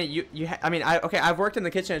 Danny, I've worked in the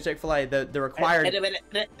kitchen at Chick-fil-A. The required.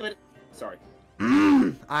 Sorry.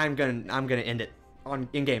 I'm gonna end it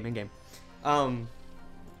in game.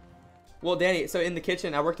 Well, Danny, so in the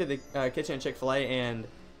kitchen, I worked at the kitchen at Chick-fil-A, and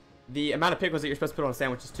the amount of pickles that you're supposed to put on a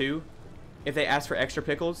sandwich is 2. If they ask for extra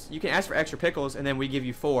pickles, you can ask for extra pickles, and then we give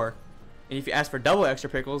you 4. And if you ask for double extra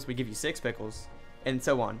pickles, we give you 6 pickles, and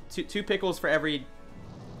so on. Two pickles for every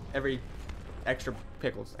extra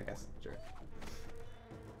pickles, I guess. Sure.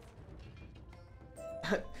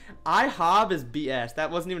 IHOB is BS. That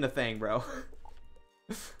wasn't even a thing, bro.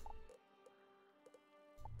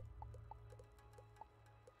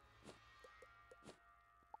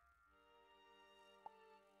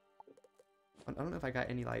 I don't know if I got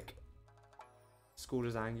any like school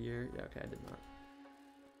design gear. Yeah, okay, I did not.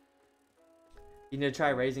 You need to try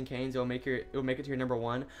Raising Cane's. It'll make it to your number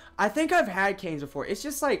 1. I think I've had Cane's before. It's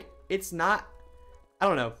just like it's not. I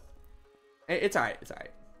don't know. It's alright. It's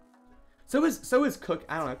alright. So is Cook.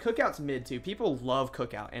 I don't know. Cookout's mid too. People love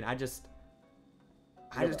Cookout, and I just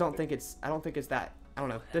don't think it's. I don't think it's that. I don't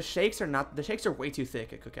know. The shakes are way too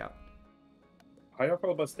thick at Cookout. How y'all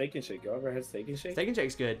feel about Steak and Shake? Y'all ever had Steak and Shake? Steak and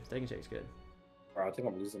Shake's good. Steak and Shake's good. Bro, I think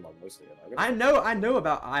I'm losing my voice again. I know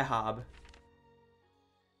about IHOB.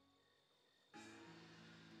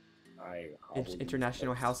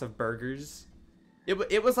 International House of Burgers.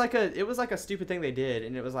 It was like a stupid thing they did,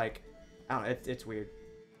 and it was like, I don't know. It's weird.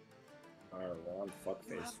 Alright, well, I'm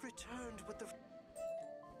fuckface.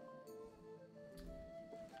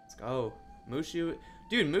 Let's go, Mooshu.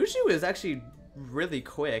 Dude, Mooshu is actually really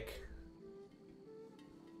quick.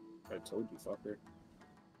 I told you, fucker.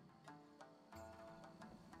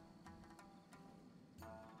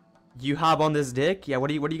 You hob on this dick? Yeah. What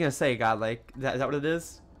are you gonna say, God? Like, is that what it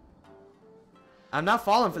is? I'm not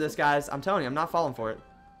falling for this, guys. I'm telling you, I'm not falling for it.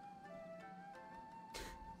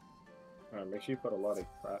 Alright, make sure you put a lot of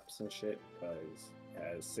craps and shit, because it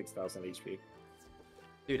has 6,000 HP.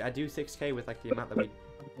 Dude, I do 6K with like the amount that we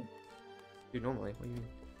do normally. What do you mean?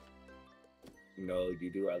 No,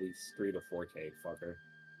 you do at least 3 to 4K, fucker.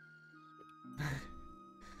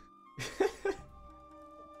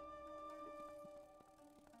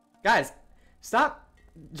 Guys, stop.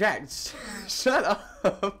 Jack, shut up.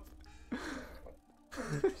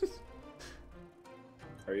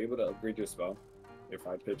 Are you able to upgrade your spell? Your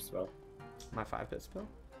 5-pip spell? My 5-pip spell?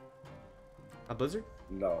 A blizzard?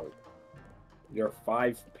 No. Your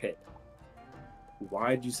 5-pip.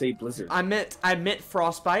 Why'd you say blizzard? I meant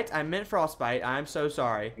frostbite. I'm so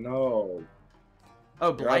sorry. No.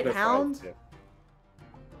 Oh, Your other Blighthound? 5 tip.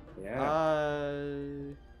 Yeah.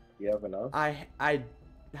 You have enough?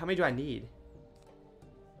 How many do I need?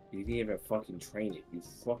 You didn't even fucking train it. You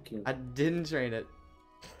fucking. I didn't train it.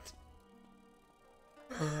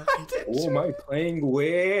 I didn't. Who am I playing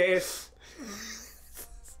with?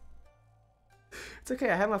 It's okay.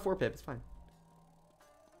 I have my 4-pip. It's fine.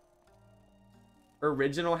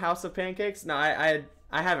 Original House of Pancakes? No, I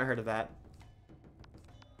haven't heard of that.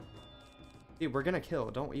 Dude, we're gonna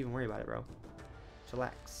kill. Don't even worry about it, bro.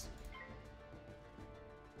 Chillax.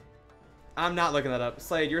 I'm not looking that up.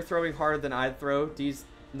 Slade, you're throwing harder than I'd throw. These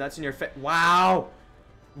nuts in your face. Wow.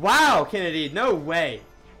 Wow, Kennedy. No way.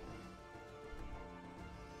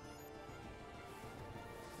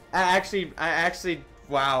 I actually,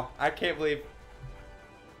 wow. I can't believe.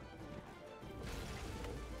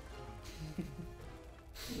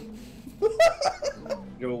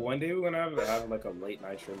 Yo, one day we're gonna have like a late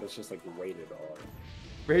night stream that's just like rated R.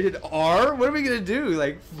 Rated R? What are we gonna do?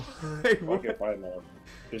 Like, Okay, fine now.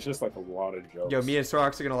 It's just like a lot of jokes. yo, me and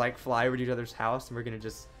Sorox are gonna like fly over to each other's house and we're gonna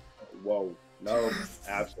just. Whoa. No,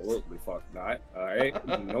 absolutely fuck not. Alright?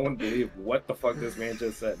 No one believed what the fuck this man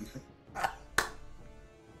just said.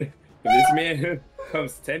 If this man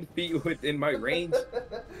comes 10 feet within my range,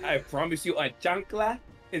 I promise you a chancla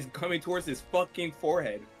is coming towards his fucking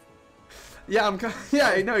forehead. Yeah,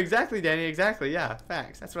 yeah, no, exactly, Danny, exactly, yeah,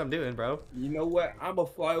 facts. That's what I'm doing, bro. You know what? I'm gonna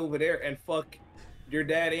fly over there and fuck your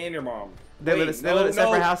dad and your mom. They live at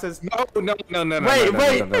separate houses. No. Wait. No, No, please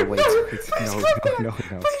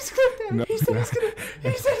clip that. No, He said he's gonna.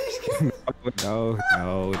 He said he's gonna. No,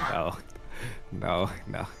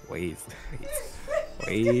 wait.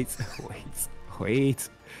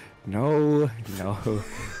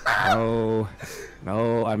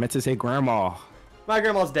 No, I meant to say grandma. My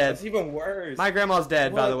grandma's dead. That's even worse. My grandma's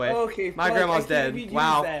dead, by the way. Okay, my fuck, grandma's I can't dead. even use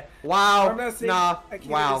Wow. that. Wow. I'm not saying, Nah. I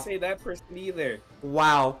can't Wow. even say that person either.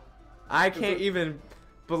 Wow. I can't even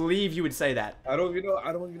believe you would say that. I don't even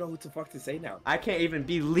know what the fuck to say now. I can't even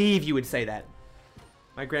believe you would say that.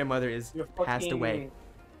 My grandmother is passed away.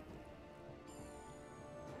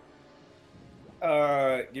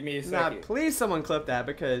 Give me a Nah, second. please someone clip that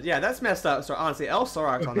because yeah, that's messed up. So honestly, El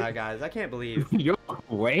Sorox on that, guys. I can't believe. Yo,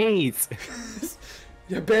 wait.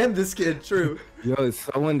 You banned this kid. True. Yo,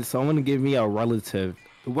 someone give me a relative.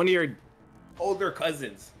 One of your older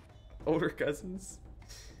cousins. Older cousins.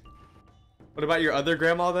 What about your other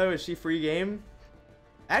grandma though? Is she free game?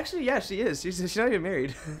 Actually, yeah, she is. She's not even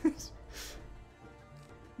married. Is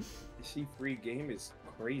she free game? Is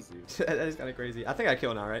crazy. That is kind of crazy. I think I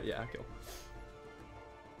kill now, right? Yeah, I kill.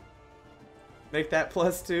 Make that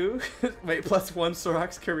 +2. Wait, +1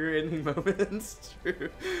 Sorox career-ending moments. True.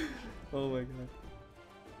 Oh my god.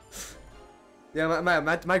 Yeah,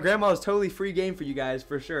 my grandma is totally free game for you guys,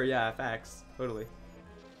 for sure. Yeah, facts. Totally.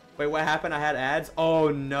 Wait, what happened? I had ads? Oh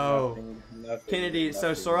no. Nothing, Kennedy,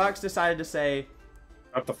 so Sorox decided to say...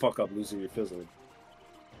 Shut the fuck up, loser, you're fizzling.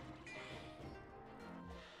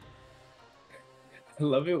 I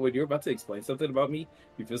love it when you're about to explain something about me,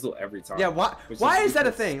 you fizzle every time. Yeah, why is that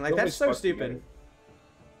a thing? Like, that's so stupid.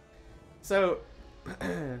 So,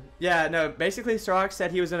 yeah, no, basically Sorox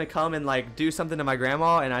said he was gonna come and, like, do something to my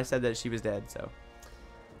grandma, and I said that she was dead, so.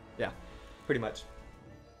 Yeah, pretty much.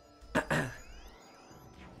 I'm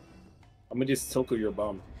gonna just tickle your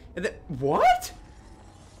bum. What?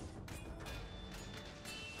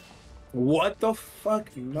 What the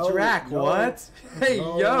fuck? No. Drac, no, what? Hey,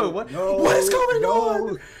 no, yo, what? No, what is going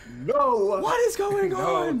on? No. What is going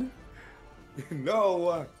on?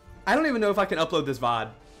 No. I don't even know if I can upload this VOD.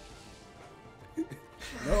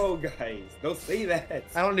 No, guys, don't say that.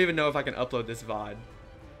 I don't even know if I can upload this VOD.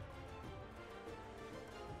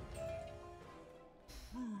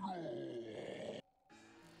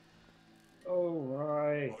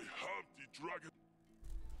 Alright.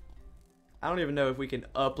 I don't even know if we can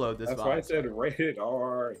upload this VOD. That's why I said rated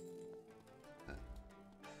R.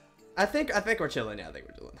 I think we're chilling. Yeah, I think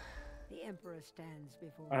we're chilling. The Emperor stands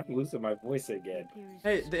before I'm you. losing my voice again.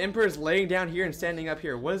 Hey, the Emperor's laying down here and standing up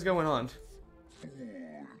here. What is going on?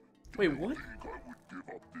 Wait, what?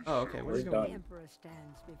 Oh, okay. What is We're going done. The Emperor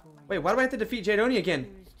stands before you. Wait, why do I have to defeat Jadoni again? He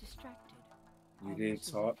is distracted. You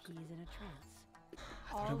didn't talk. He is in a trance.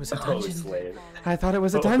 I thought it was a Oh, dungeon. Slade. I thought it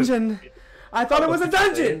was a dungeon. I thought it was a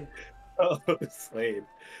dungeon. Oh, Slade.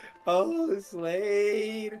 Oh,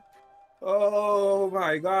 Slade. Oh,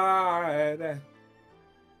 my God.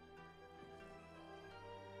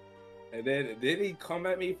 And then, did he come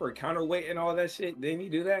at me for counterweight and all that shit? Didn't he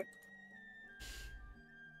do that?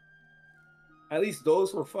 At least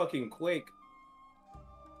those were fucking quick.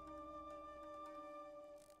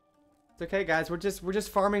 It's okay, guys. We're just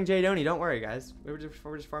farming Jadoni. Don't worry, guys. We're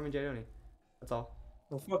just farming Jadoni. That's all.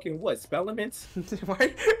 Well, fucking what? Spellements?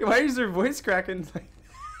 why is your voice cracking?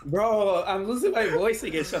 Bro, I'm losing my voice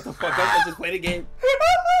again. Shut the fuck up and just play the game.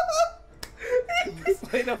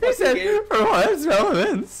 Play the He said, game. for what?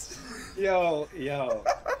 Relevance. Yo.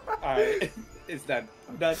 Alright. It's done.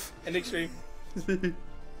 I'm done. End extreme.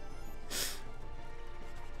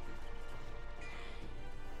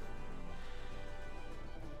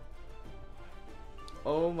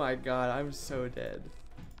 Oh my god, I'm so dead.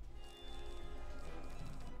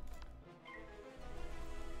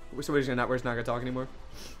 So we're just not gonna talk anymore.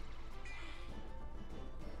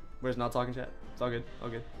 We're just not talking, chat. It's all good. All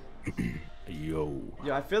good. Yo.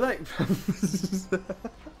 Yo, I feel like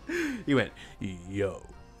you went yo.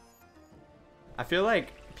 I feel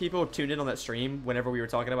like people tuned in on that stream whenever we were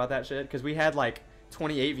talking about that shit because we had like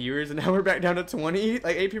 28 viewers and now we're back down to 20.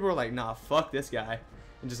 Like 8 people were like, nah, fuck this guy,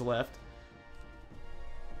 and just left.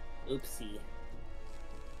 Oopsie.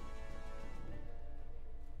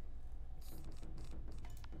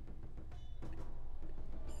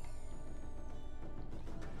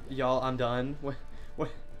 Y'all, I'm done. What?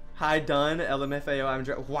 Hi, done.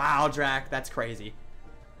 LMFAO. Wow, Drac. That's crazy.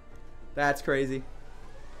 That's crazy.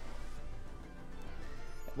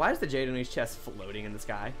 Why is the Jadoni's chest floating in the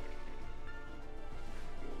sky?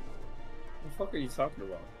 What the fuck are you talking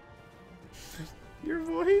about? Your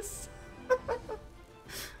voice.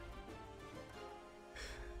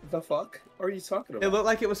 The fuck are you talking about? It looked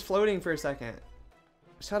like it was floating for a second.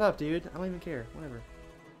 Shut up, dude. I don't even care. Whatever.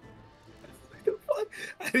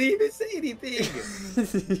 I didn't even say anything.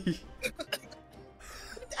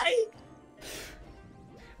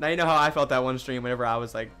 Now you know how I felt that one stream whenever I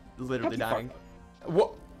was like literally dying.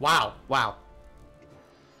 What? Wow. Wow.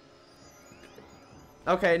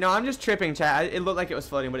 Okay, no, I'm just tripping, chat. It looked like it was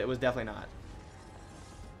floating, but it was definitely not.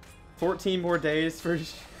 14 more days for...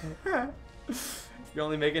 You're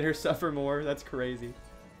only making her suffer more. That's crazy.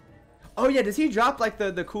 Oh yeah, does he drop like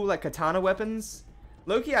the cool like katana weapons?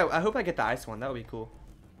 Loki, I hope I get the ice one. That would be cool.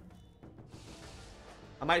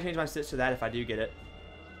 I might change my stitch to that if I do get it.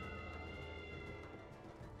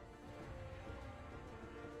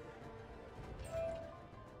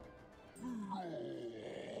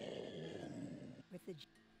 With the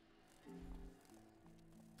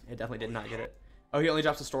It definitely did not get it. Oh, he only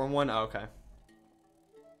drops the storm one? Oh, okay.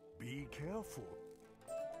 Be careful.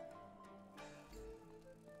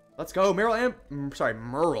 Let's go, Merle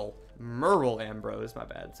Ambrose, my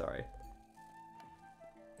bad, sorry.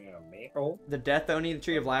 Yeah, Merle. The Death Oni, the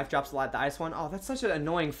Tree of Life, drops the ice one. Oh, that's such an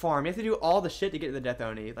annoying farm. You have to do all the shit to get to the Death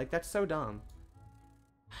Oni. Like, that's so dumb.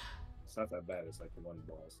 It's not that bad. It's like the one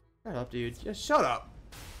boss. Shut up, dude. Just shut up.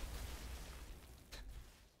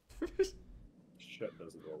 Shut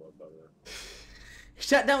doesn't go up, brother.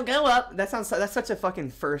 Shut don't go up. That's such a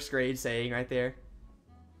fucking first grade saying right there.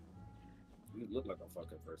 You look like a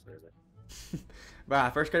fucking first grader.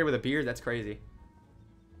 Wow, first grader with a beard, that's crazy.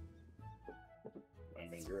 I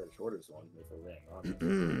mean, you're the shortest one, if we're being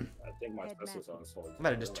honest. I think my sister's on sword. I'm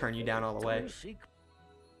about to just turn you down all the way.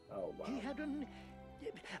 Oh, wow. He had an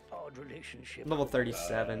odd relationship. Level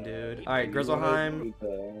 37, dude. Alright, Grizzleheim.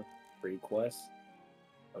 The free quest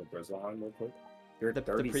of Grizzleheim real quick. You're The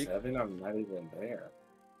 37, I'm not even there.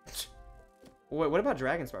 What about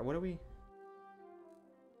Dragonspire? What are we...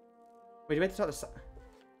 Wait, do we have to talk to...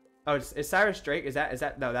 Oh, is Cyrus Drake? Is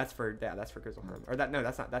that... No, that's for... Yeah, that's for Grizzleheim. Or that... No,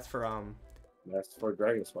 that's not... That's for, That's for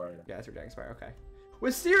Dragonspire. Yeah, that's for Dragonspire. Okay.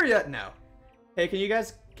 Wisteria? No. Hey, can you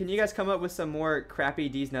guys come up with some more crappy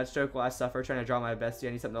D's nuts joke while I suffer trying to draw my bestie?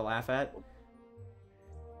 I need something to laugh at.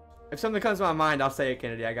 If something comes to my mind, I'll say it,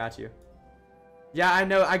 Kennedy. I got you. Yeah, I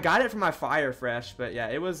know. I got it from my Fire Fresh, but yeah,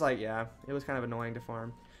 it was like, yeah, it was kind of annoying to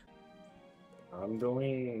farm. I'm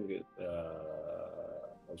doing,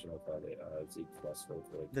 what should I call it? Zeke Quest real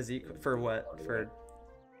quick. The Zeke for what? For...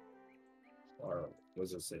 Or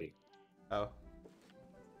Wizard City. Oh.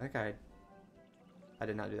 That guy. I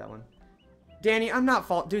did not do that one. Danny, I'm not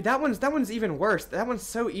fault. Dude, that one's even worse. That one's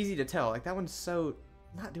so easy to tell. Like, that one's so...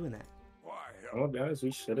 I'm not doing that. I'm gonna be honest,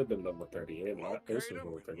 we should have been level 38. My person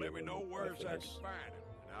level 38. Let me know where I can find it.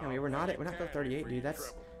 Yeah, I mean, we're not level 38, dude.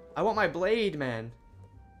 That's... I want my blade, man.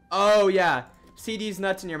 Oh, yeah. CD's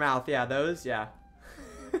nuts in your mouth. Yeah, those. Yeah.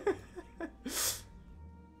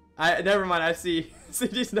 Never mind. I see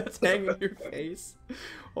CD's nuts hanging in your face.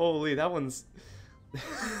 Holy, that one's...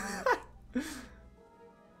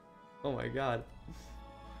 Oh my god.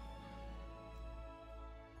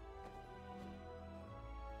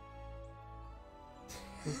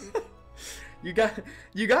 You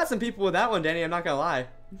got some people with that one, Danny. I'm not gonna lie.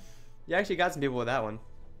 You actually got some people with that one.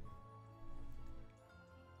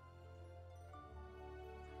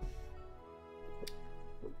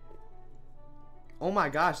 Oh my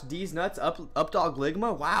gosh, D's nuts, up dog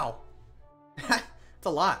ligma. Wow, that's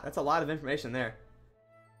a lot. That's a lot of information there.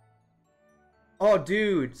 Oh,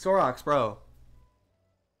 dude, Sorox, bro.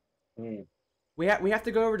 We have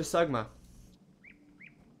to go over to Sugma.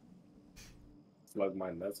 Slug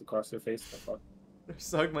my nuts across your face. The fuck?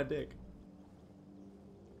 Sug my dick.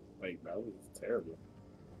 Like, that was terrible.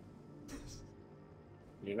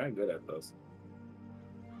 You're not good at those.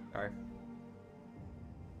 Sorry.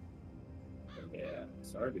 Yeah,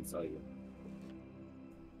 sorry to tell you.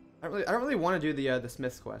 I don't really want to do the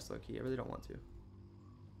Smith's quest, low key. I really don't want to.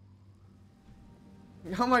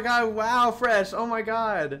 Oh my god! Wow, fresh! Oh my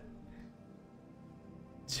god!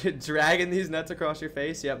 Dragging these nuts across your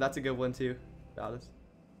face. Yep, that's a good one too. Got us.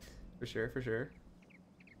 For sure, for sure.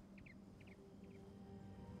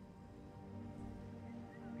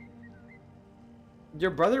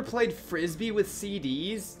 Your brother played frisbee with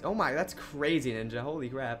CDs? Oh my, that's crazy, Ninja. Holy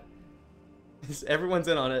crap. Everyone's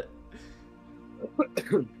in on it.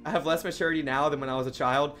 I have less maturity now than when I was a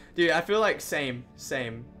child. Dude, I feel like same.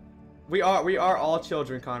 We are all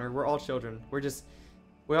children, Connor. We're all children. We're just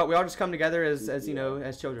we all just come together as you know,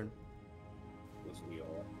 as children.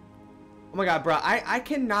 Oh my god, bro. I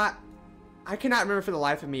cannot remember for the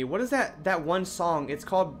life of me. What is that one song? It's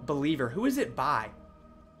called Believer. Who is it by?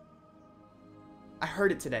 I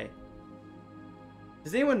heard it today.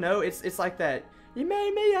 Does anyone know? It's like that. You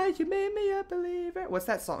made me a believer. What's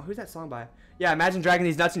that song? Who's that song by? Yeah, imagine dragging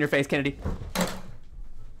these nuts in your face, Kennedy.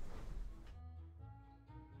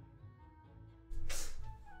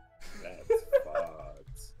 That's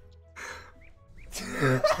fucked.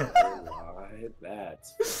 Why?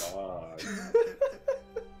 That's fucked.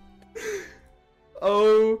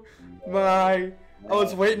 Oh my. I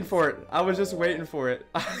was waiting for it. I was just waiting for it.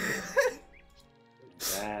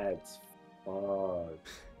 That's fucked.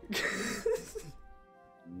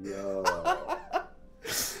 Yo.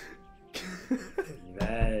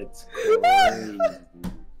 That's crazy.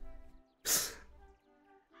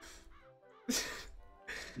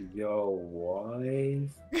 Yo, what?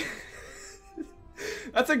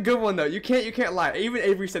 That's a good one though. You can't lie. Even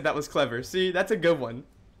Avery said that was clever. See, that's a good one.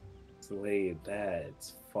 Slade,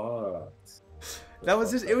 that's fucked. That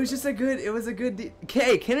was just. It was a good.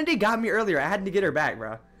 Okay, Kennedy got me earlier. I had to get her back,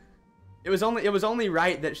 bro. It was only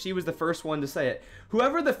right that she was the first one to say it.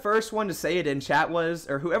 Whoever the first one to say it in chat was,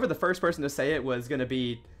 or whoever the first person to say it was gonna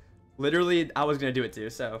be, literally, I was gonna do it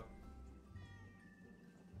too. So.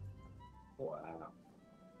 Wow.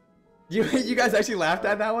 You guys actually laughed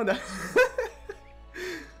at that one?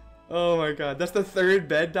 Oh my god, that's the third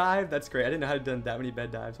bed dive? That's great. I didn't know how to done that many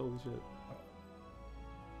bed dives. Holy shit.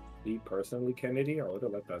 Me personally, Kennedy, I would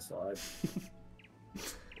have let that slide.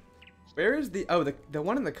 Where is the the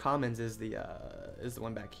one in the commons is the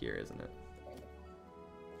one back here, isn't it?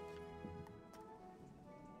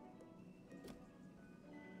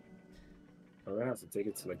 I'm gonna have to take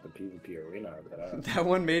it to like the PvP arena after that. That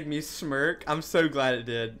one made me smirk. I'm so glad it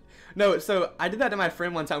did. No, so I did that to my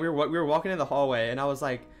friend one time. We were walking in the hallway, and I was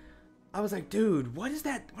like, dude, what is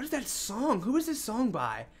that song? Who is this song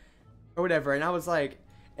by? Or whatever. And I was like,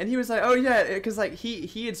 and he was like, oh yeah, because like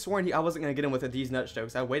he had sworn I wasn't gonna get him with these nut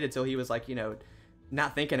jokes. I waited till he was like, you know,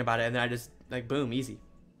 not thinking about it, and then I just like boom, easy.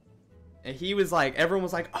 And he was like, everyone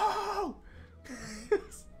was like, oh.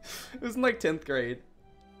 It was in like 10th grade.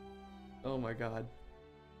 Oh my god.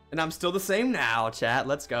 And I'm still the same now, chat.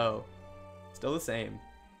 Let's go. Still the same.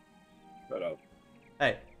 Shut up.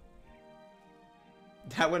 Hey.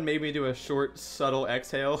 That one made me do a short, subtle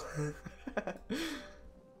exhale.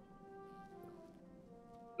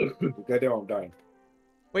 Okay, there, I'm dying.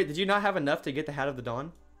 Wait, did you not have enough to get the Hat of the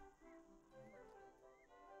Dawn?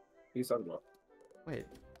 What are you talking about? Wait.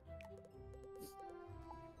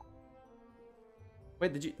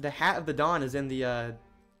 Wait, did you? The Hat of the Dawn is in the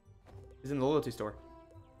loyalty store.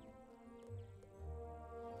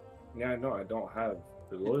 Yeah, I know. I don't have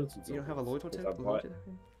the loyalty. You don't have a loyalty?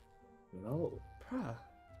 No. Bruh. What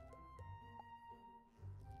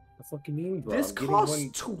the fuck you mean, bro? This costs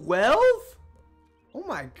 12? Oh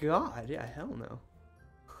my god. Yeah, hell no.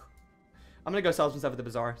 I'm gonna go sell some stuff at the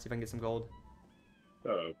bazaar, see if I can get some gold.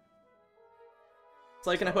 So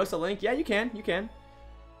can I post a link? Yeah, you can. You can.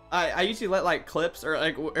 I usually let like clips or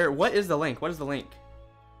like what is the link? What is the link?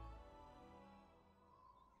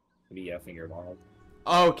 Be effing your mom.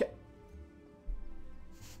 Okay.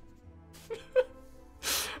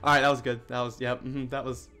 All right, that was good. That was yep. That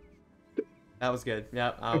was good.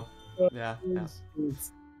 Yep. Yeah.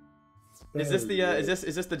 Is this the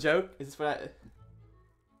is this the joke? Is this what I?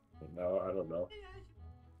 No, I don't know.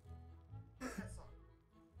 Yeah,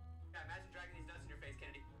 imagine dragging these nuts in your face,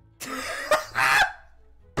 Kennedy.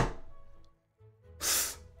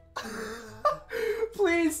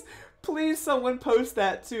 Please, someone post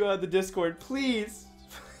that to the Discord. Please.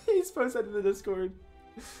 Please post that to the Discord.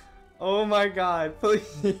 Oh my god,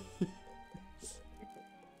 please.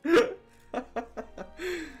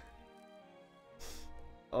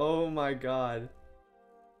 Oh my god.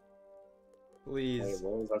 Please. Hey,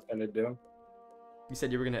 what was I gonna do? You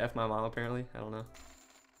said you were gonna F my mom, apparently? I don't know.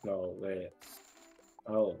 No, wait.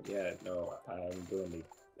 Oh, yeah, no, I'm doing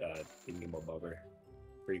the thinking above her.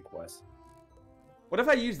 Free quest. What if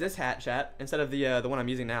I use this hat, chat, instead of the one I'm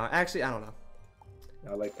using now? Actually, I don't know.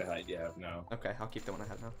 I like the hat you have now. Okay, I'll keep the one I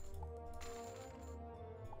have now.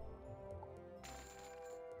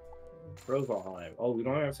 Frozenheim. Oh, we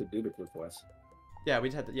don't have to do the quick quest. Yeah, we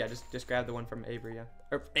just had to, yeah, just grab the one from Avery, yeah.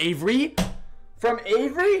 Or, Avery? From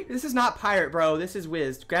Avery? This is not Pirate, bro. This is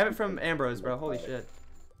Wiz. Grab it from Ambrose, bro. Holy shit.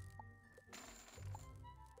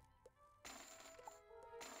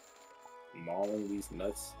 Mauling these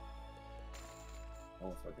nuts. I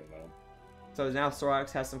don't fucking know. So now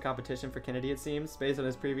Sorox has some competition for Kennedy, it seems, based on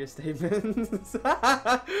his previous statements.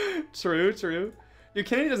 True, true. Dude,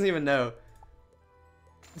 Kennedy doesn't even know.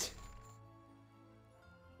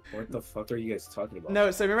 What the fuck are you guys talking about? No,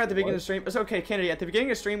 so remember at the beginning of the stream, it's okay, Kennedy, at the beginning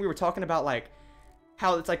of the stream we were talking about like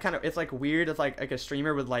how it's like kind of, it's like weird if like a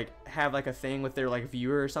streamer would like have like a thing with their like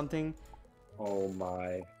viewer or something. Oh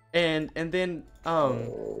my. And then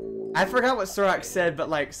I forgot what Sorox said, but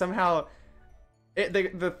like somehow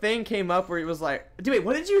the thing came up where it was like, dude, wait,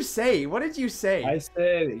 what did you say? What did you say? I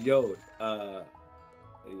said, yo,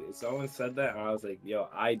 someone said that, and I was like, yo,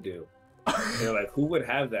 I do. They're like, who would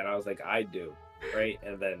have that? And I was like, I do, right?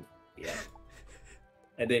 And then, yeah.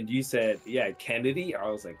 And then you said, yeah, Kennedy? I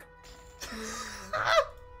was like...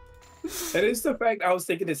 And it's the fact I was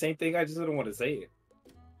thinking the same thing, I just didn't want to say it.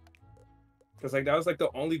 Because like that was like the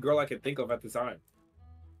only girl I could think of at the time.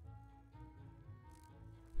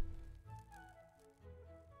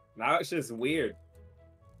 Now it's just weird.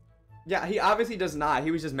 Yeah, he obviously does not.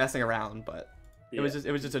 He was just messing around, but Yeah. it was just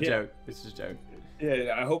a joke. It was just a joke.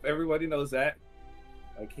 Yeah, I hope everybody knows that.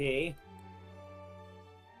 Okay.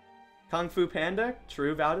 Kung Fu Panda,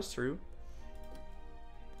 true, Valdez, true.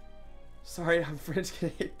 Sorry, I'm French.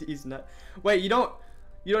 Gonna hit these nuts. Wait, you don't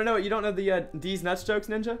know the these nuts jokes,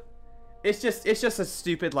 Ninja? It's just a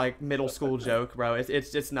stupid like middle school joke, bro.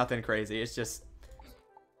 It's just nothing crazy. It's just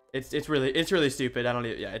it's really stupid. I don't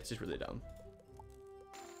even, yeah, it's just really dumb.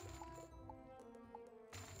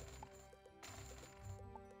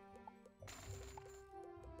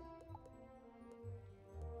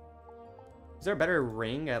 Is there a better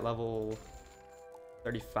ring at level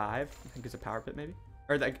 35? I think it's a power pit maybe,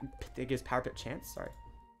 or that it gives power pit chance. Sorry.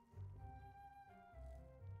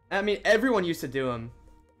 I mean, everyone used to do them.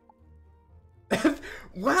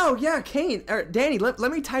 Wow, yeah, Kane or Danny, let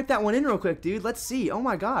me type that one in real quick, dude. Let's see. Oh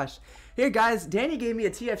my gosh. Here, guys, Danny gave me a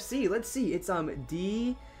TFC. Let's see. It's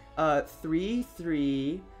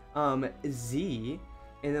D33 Z,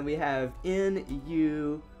 and then we have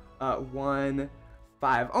NU 15.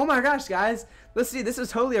 Oh my gosh, guys. Let's see. This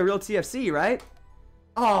is totally a real TFC, right?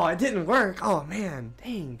 Oh, it didn't work. Oh man,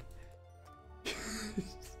 dang.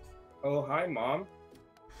 Oh, hi, Mom.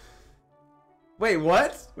 Wait,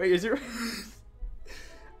 what? Wait, is your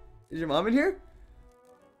is your mom in here?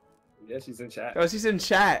 Yeah, she's in chat. Oh, she's in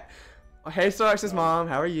chat. Oh, hey, Sorox's mom.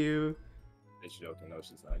 How are you? It's joking. No,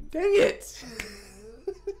 she's not. Dang it. Yeah,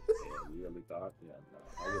 you really thought? Yeah, no.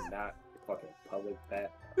 I would not fucking public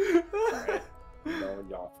that. Alright? No,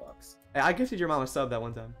 y'all fucks. Hey, I gifted your mom a sub that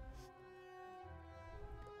one time.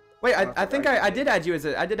 Wait, I think I did add you as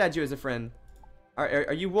a friend.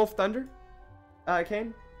 Are you Wolf Thunder,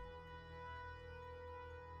 Kane?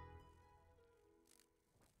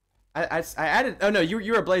 I added. Oh no,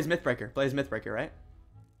 you were Blaze Mythbreaker. Blaze Mythbreaker, right?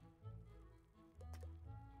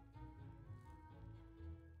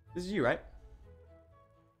 This is you, right?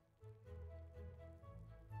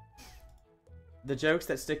 The jokes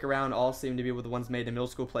that stick around all seem to be with the ones made in middle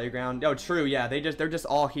school playground. Oh, true. Yeah, they're just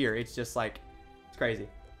all here. It's just like, it's crazy.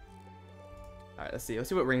 All right, let's see. Let's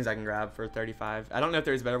see what rings I can grab for 35. I don't know if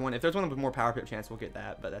there's a better one. If there's one with more power pip chance, we'll get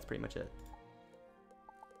that. But that's pretty much it.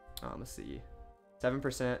 Let's see.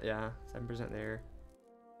 7%. Yeah, 7% there.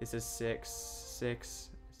 This is 6, 6,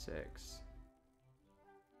 6.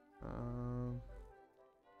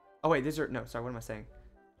 Oh wait, these are no. Sorry, what am I saying?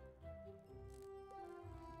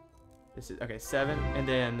 This is okay, 7, and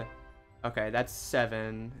then okay, that's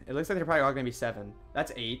 7. It looks like they're probably all gonna be 7.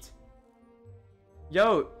 That's 8.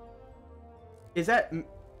 Yo, is that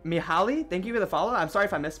Mihaly? Thank you for the follow. I'm sorry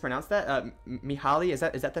if I mispronounced that. Mihaly, is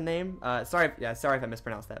that the name? Sorry if I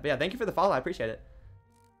mispronounced that. But yeah, thank you for the follow. I appreciate it.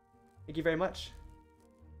 Thank you very much.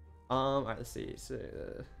 All right, let's see. So,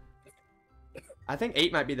 I think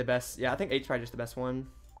 8 might be the best. Yeah, I think 8's probably just the best one.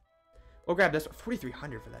 We'll grab this one.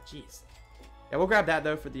 4,300 for that. Jeez. Yeah, we'll grab that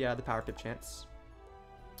though for the power pip chance.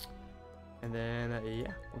 And then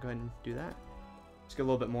yeah, we'll go ahead and do that. Just get a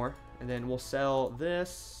little bit more, and then we'll sell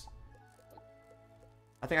this.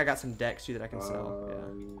 I think I got some decks too that I can sell. Yeah.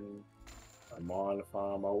 I'm on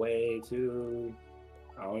my way to.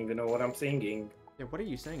 I don't even know what I'm singing. Yeah, what are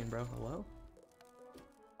you singing, bro? Hello?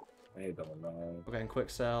 I don't know. Okay, and quick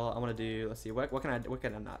sell. I want to do. Let's see. What can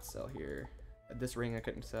I not sell here? This ring I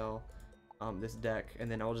couldn't sell. This deck, and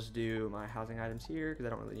then I'll just do my housing items here because I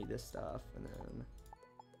don't really need this stuff. And then,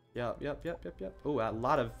 yep. Oh, a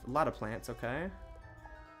lot of plants. Okay.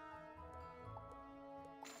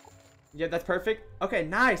 Yeah, that's perfect. Okay,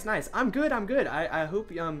 nice. I'm good. I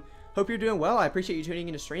hope you're doing well. I appreciate you tuning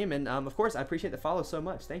in to stream, and of course I appreciate the follow so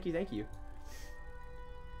much. Thank you.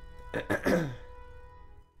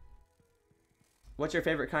 What's your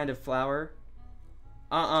favorite kind of flower?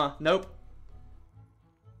 Nope.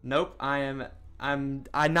 I'm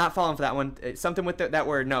not falling for that one. It's something with that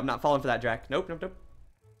word. No, I'm not falling for that, Drac. Nope.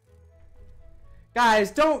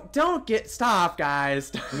 Guys, don't stop,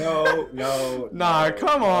 guys. No. Nah,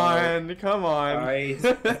 come on. Guys,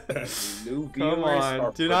 new viewers Come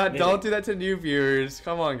on. Don't do that to new viewers.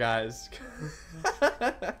 Come on, guys.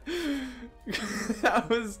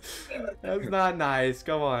 That's not nice.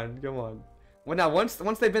 Come on. Well, now once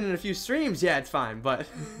they've been in a few streams, yeah, it's fine. But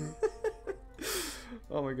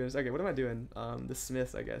oh my goodness. Okay, what am I doing? The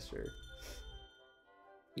Smiths, I guess. Sure.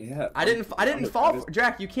 Yeah. I didn't fall for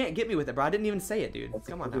Drac. You can't get me with it, bro. I didn't even say it, dude.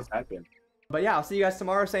 Come on now. Happened? But yeah, I'll see you guys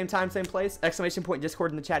tomorrow, same time, same place. Exclamation point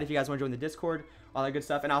Discord in the chat if you guys want to join the Discord, all that good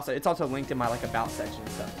stuff. And also, it's also linked in my like about section and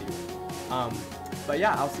stuff too. But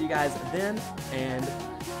yeah, I'll see you guys then, and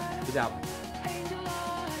peace out.